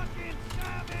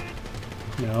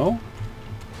 No.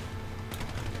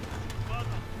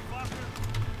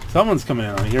 Someone's coming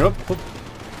in on me here. Oh, oh.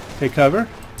 Take cover.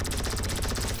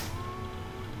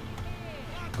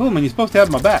 Coolumin, you're supposed to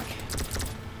have my back.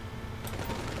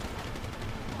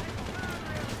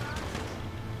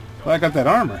 Well, I got that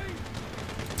armor.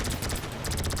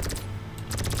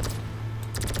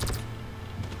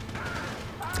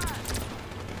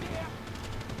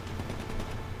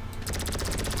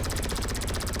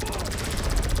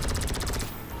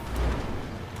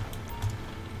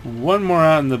 One more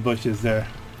out in the bushes there.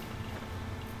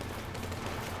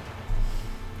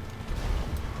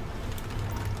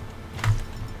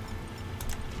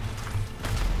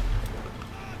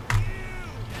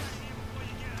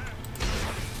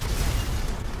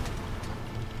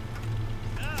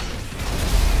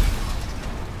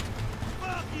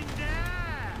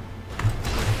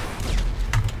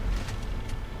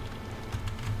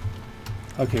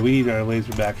 Okay, we need our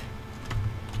laser back.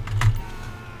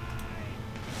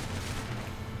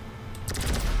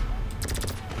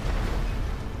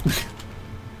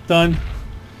 Done.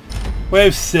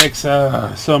 Wave 6.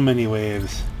 So many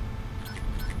waves.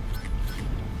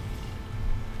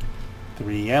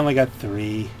 3. I only got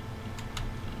 3.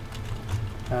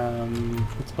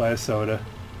 Let's buy a soda.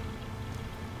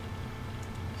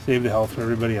 Save the health for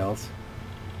everybody else.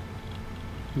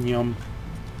 Yum.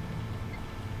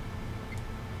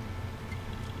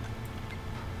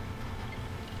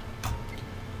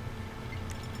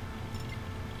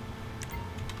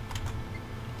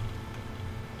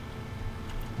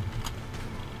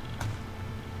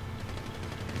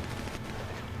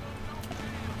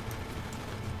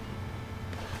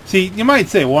 See, you might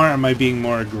say, why am I being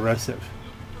more aggressive?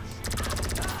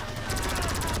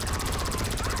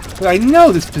 But I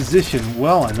know this position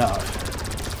well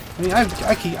enough. I mean, I've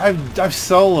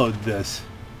soloed this.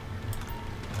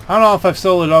 I don't know if I've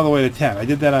soloed all the way to 10. I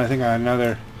did that, I think, on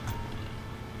another...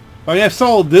 I mean, I've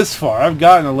soloed this far. I've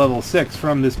gotten a level 6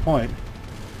 from this point.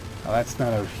 Oh, that's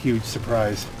not a huge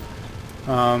surprise.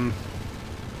 Guys,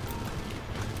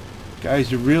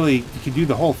 you can do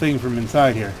the whole thing from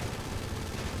inside here.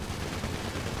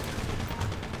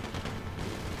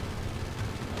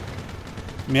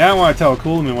 I mean, I don't want to tell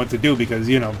Coolumin what to do because,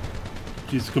 you know,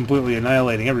 she's completely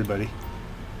annihilating everybody.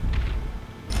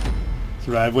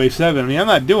 Survive wave 7. I mean, I'm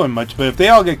not doing much, but if they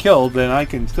all get killed, then I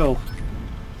can still...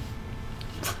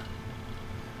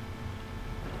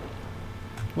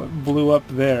 What blew up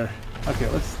there? Okay,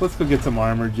 let's go get some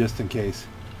armor just in case.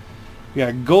 We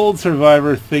got a gold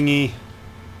survivor thingy.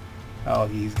 Oh,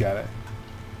 he's got it.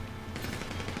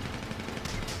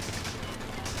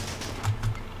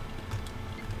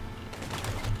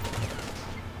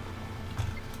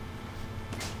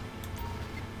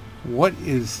 What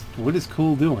is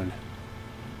Cool doing?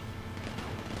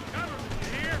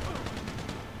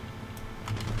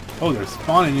 Oh, they're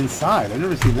spawning inside. I've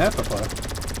never seen that before.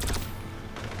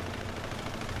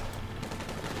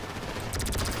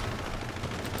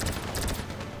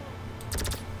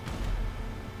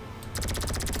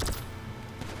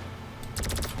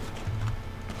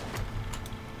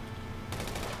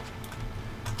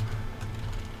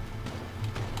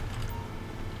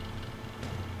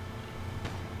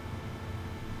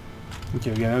 Okay,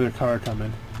 we got another car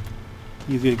coming.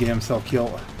 He's gonna get himself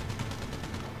killed.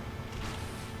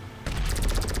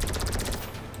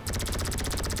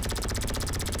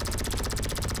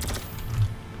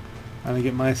 I'm gonna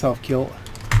get myself killed.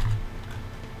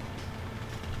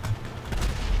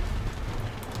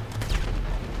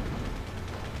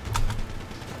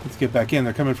 Let's get back in.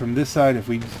 They're coming from this side. If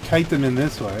we kite them in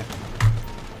this way.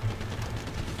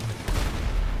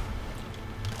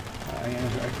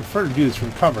 I prefer to do this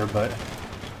from cover, but...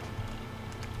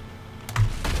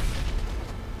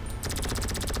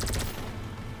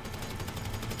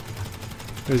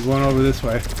 There's one over this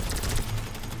way.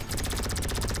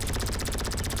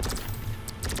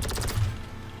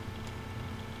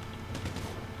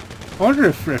 I wonder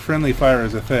if friendly fire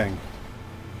is a thing.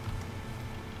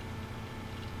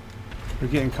 We're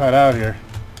getting caught out here.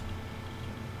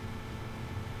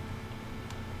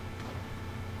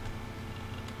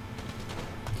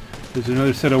 There's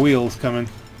another set of wheels coming.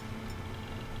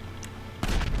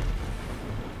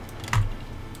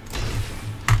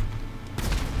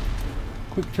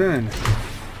 Quick turn.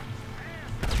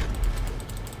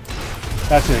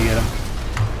 That's how you get them.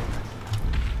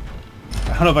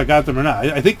 I don't know if I got them or not.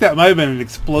 I think that might have been an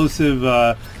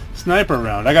explosive sniper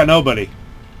round. I got nobody.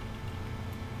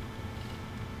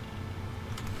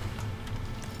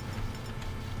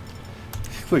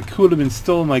 Looks like Coolumin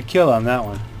stole my kill on that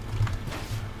one.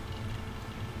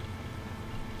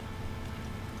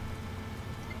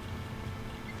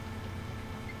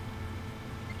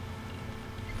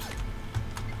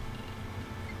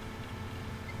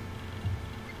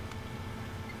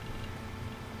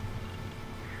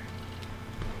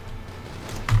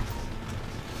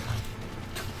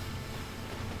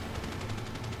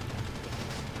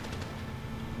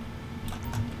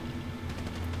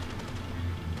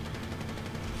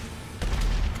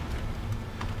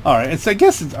 Alright, I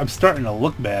guess I'm starting to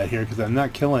look bad here because I'm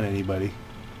not killing anybody.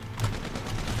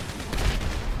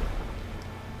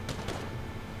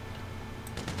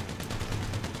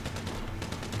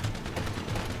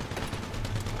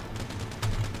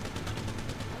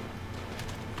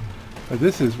 But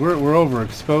this is, we're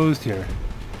overexposed here.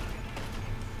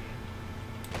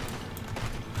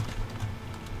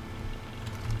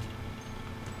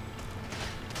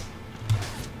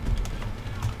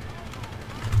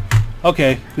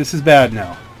 Okay, this is bad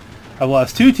now. I've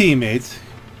lost 2 teammates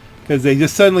because they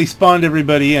just suddenly spawned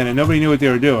everybody in and nobody knew what they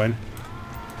were doing.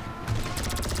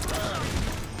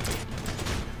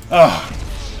 Ugh.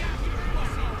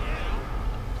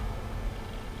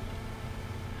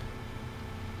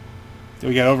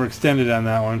 We got overextended on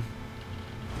that one.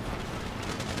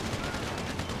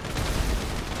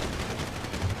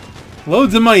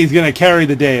 Loads of money is going to carry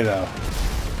the day though.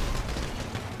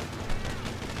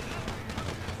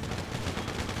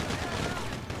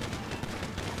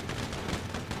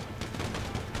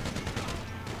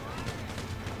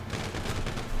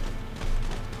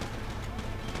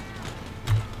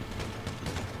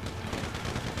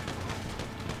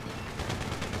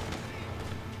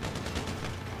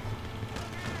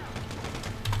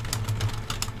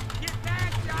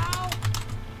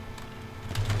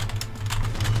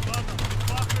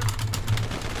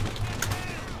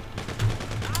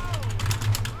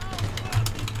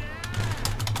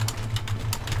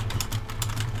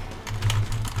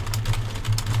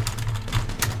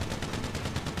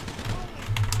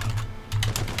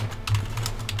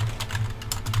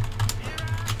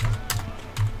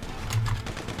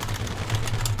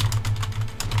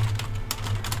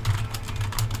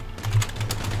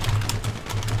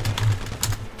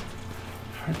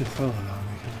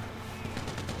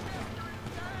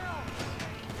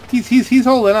 He's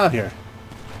holding out here.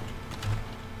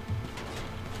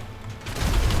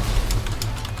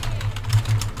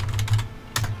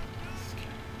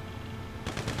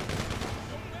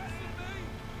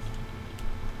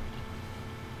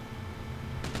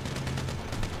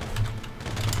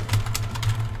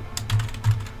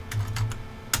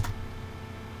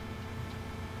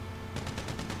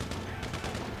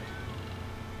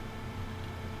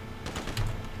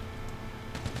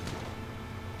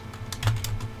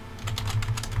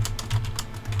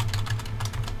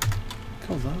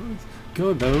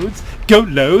 Go loads, go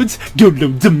loads, go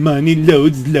loads of money,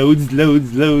 loads, loads,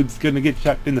 loads, loads. Gonna get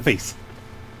shot in the face.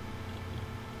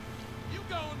 You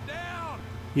going down?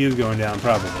 He is going down,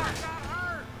 probably.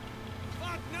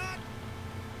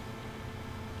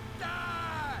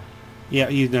 Yeah,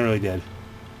 he's not really dead.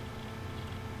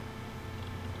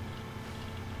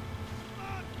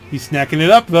 He's snacking it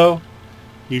up though.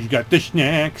 You've got the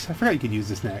snacks. I forgot you could use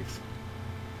the snacks.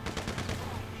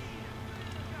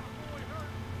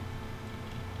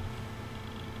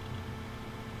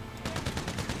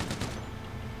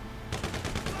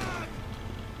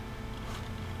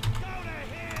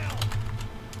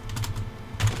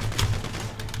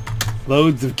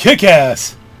 Loads of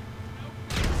kick-ass!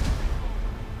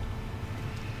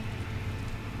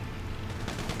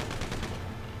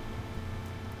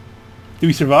 Did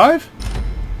we survive?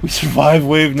 We survived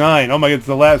wave 9. Oh my god, it's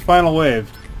the last final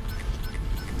wave.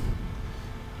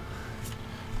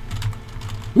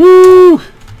 Woo!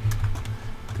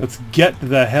 Let's get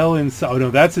the hell inside. Oh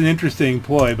no, that's an interesting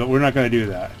ploy, but we're not going to do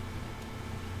that.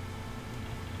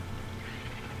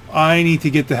 I need to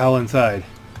get the hell inside.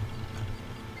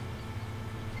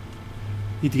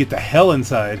 Need to get the hell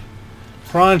inside.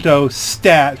 Pronto,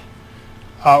 stat,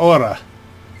 ahora.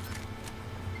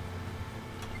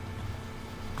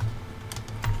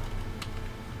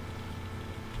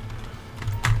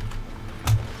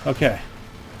 Okay.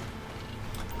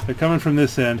 They're coming from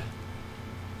this end.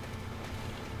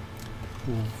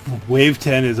 Wave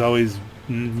 10 is always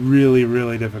really,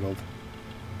 really difficult.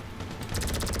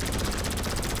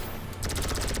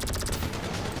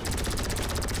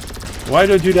 Why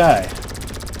don't you die?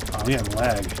 Oh, I'm getting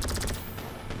lag.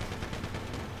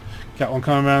 Got one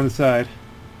coming around the side.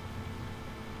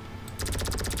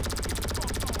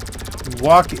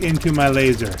 Walk into my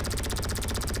laser.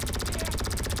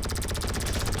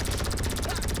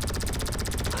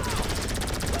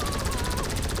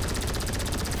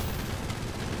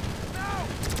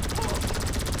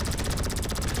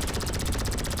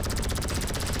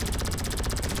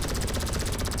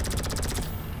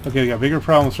 Okay, we got bigger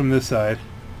problems from this side.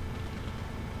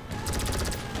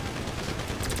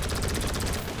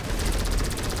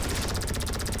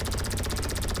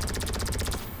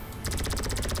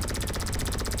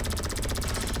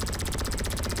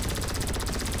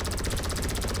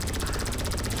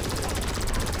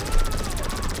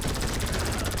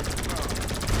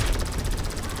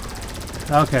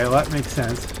 Okay, well, that makes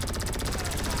sense.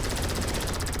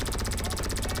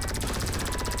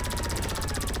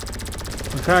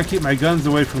 I'm trying to keep my guns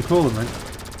away from Coolumin.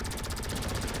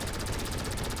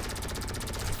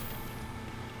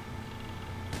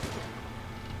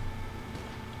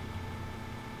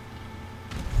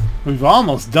 We've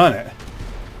almost done it.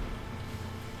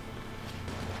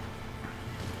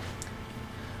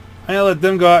 I'm gonna let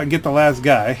them go out and get the last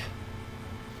guy.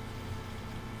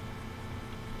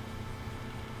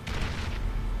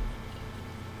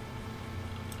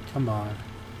 Come on.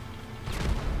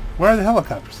 Where are the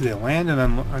helicopters? Do they land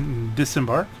and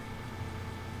disembark?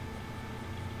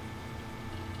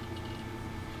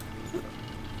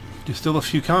 There's still a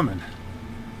few coming.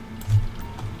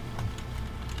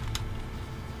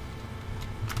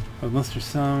 Unless there's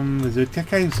some... Is it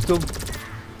that guy who's still...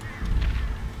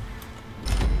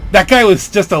 That guy was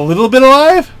just a little bit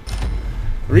alive?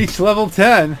 Reached level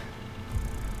 10.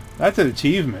 That's an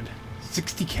achievement.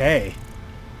 60K.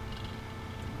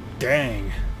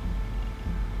 Dang.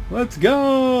 Let's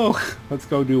go! Let's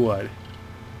go do what?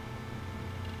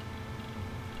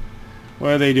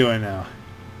 What are they doing now?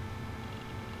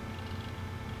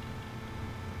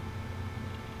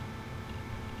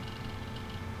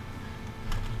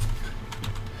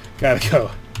 Gotta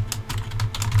go.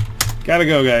 Gotta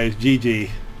go, guys. GG.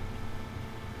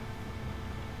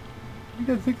 You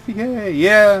got 60K.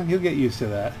 Yeah, you'll get used to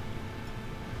that.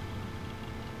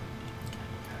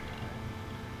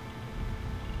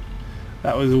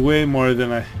 That was way more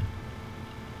than I...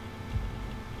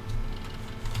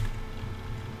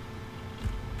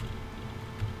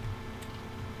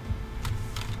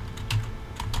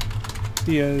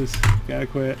 Diaz, gotta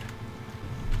quit.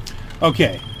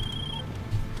 Okay.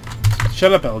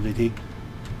 Shut up, LGT.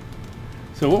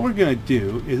 So what we're gonna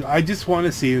do is, I just want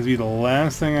to see, this will be the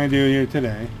last thing I do here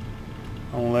today,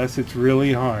 unless it's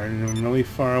really hard and I'm really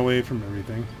far away from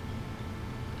everything.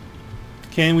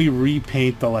 Can we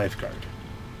repaint the lifeguard?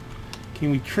 Can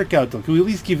we trick out the... Can we at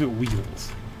least give it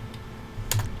wheels?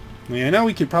 I mean, I know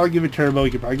we could probably give it turbo,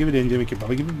 we could probably give it engine, we could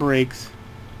probably give it brakes.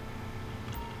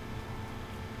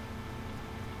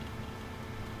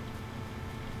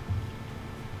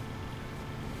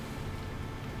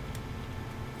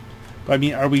 But I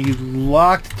mean, are we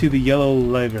locked to the yellow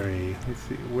livery? Let's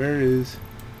see, where is...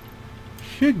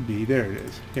 Should be, there it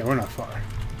is. Yeah, we're not far.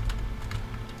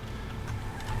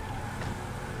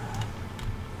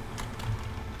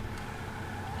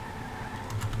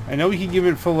 I know we can give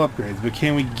it full upgrades, but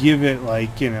can we give it,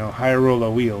 like, you know, higher roll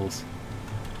of wheels?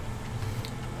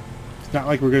 It's not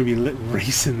like we're going to be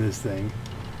racing this thing.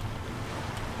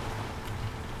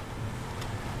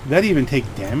 Did that even take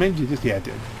damage? It just, yeah, it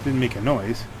did. Didn't make a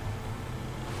noise.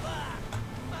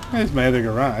 There's my other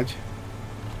garage.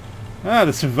 Ah,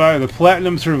 the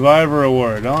Platinum Survivor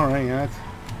Award. Alright, yeah, that's...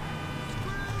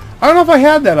 I don't know if I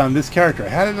had that on this character. I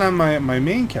had it on my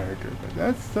main character, but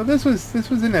that's... So this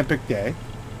was an epic day.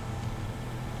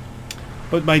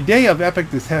 But my day of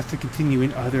epicness has to continue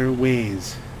in other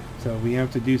ways. So we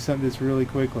have to do something this really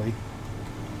quickly.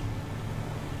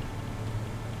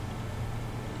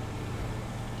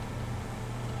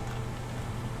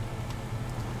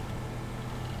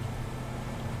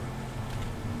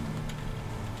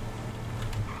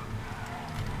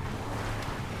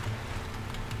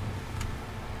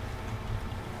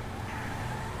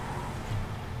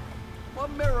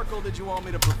 What miracle did you want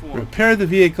me to perform? Repair the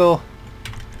vehicle.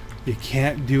 You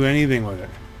can't do anything with it.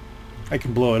 I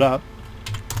can blow it up.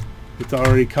 It's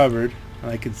already covered.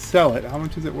 And I can sell it. How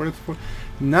much is it worth for?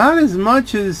 Not as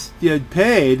much as you had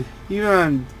paid, even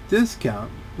on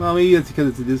discount. Well, maybe it's because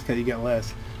it's a discount, you get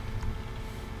less.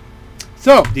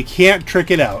 So, you can't trick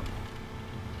it out.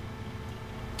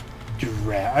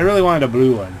 I really wanted a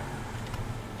blue one.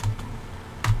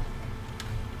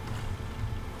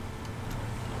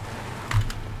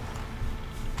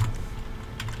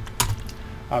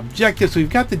 Objectives. We've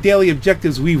got the daily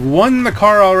objectives. We've won the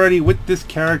car already with this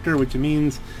character, which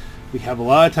means we have a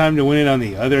lot of time to win it on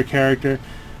the other character.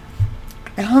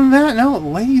 And on that note,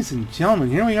 ladies and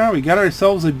gentlemen, here we are. We got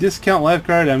ourselves a discount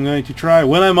lifeguard. I'm going to try,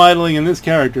 when I'm idling in this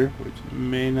character, which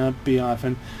may not be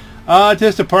often,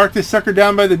 just to park this sucker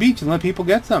down by the beach and let people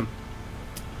get some.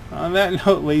 On that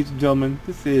note, ladies and gentlemen,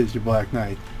 this is your Black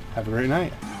Knight. Have a great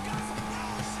night.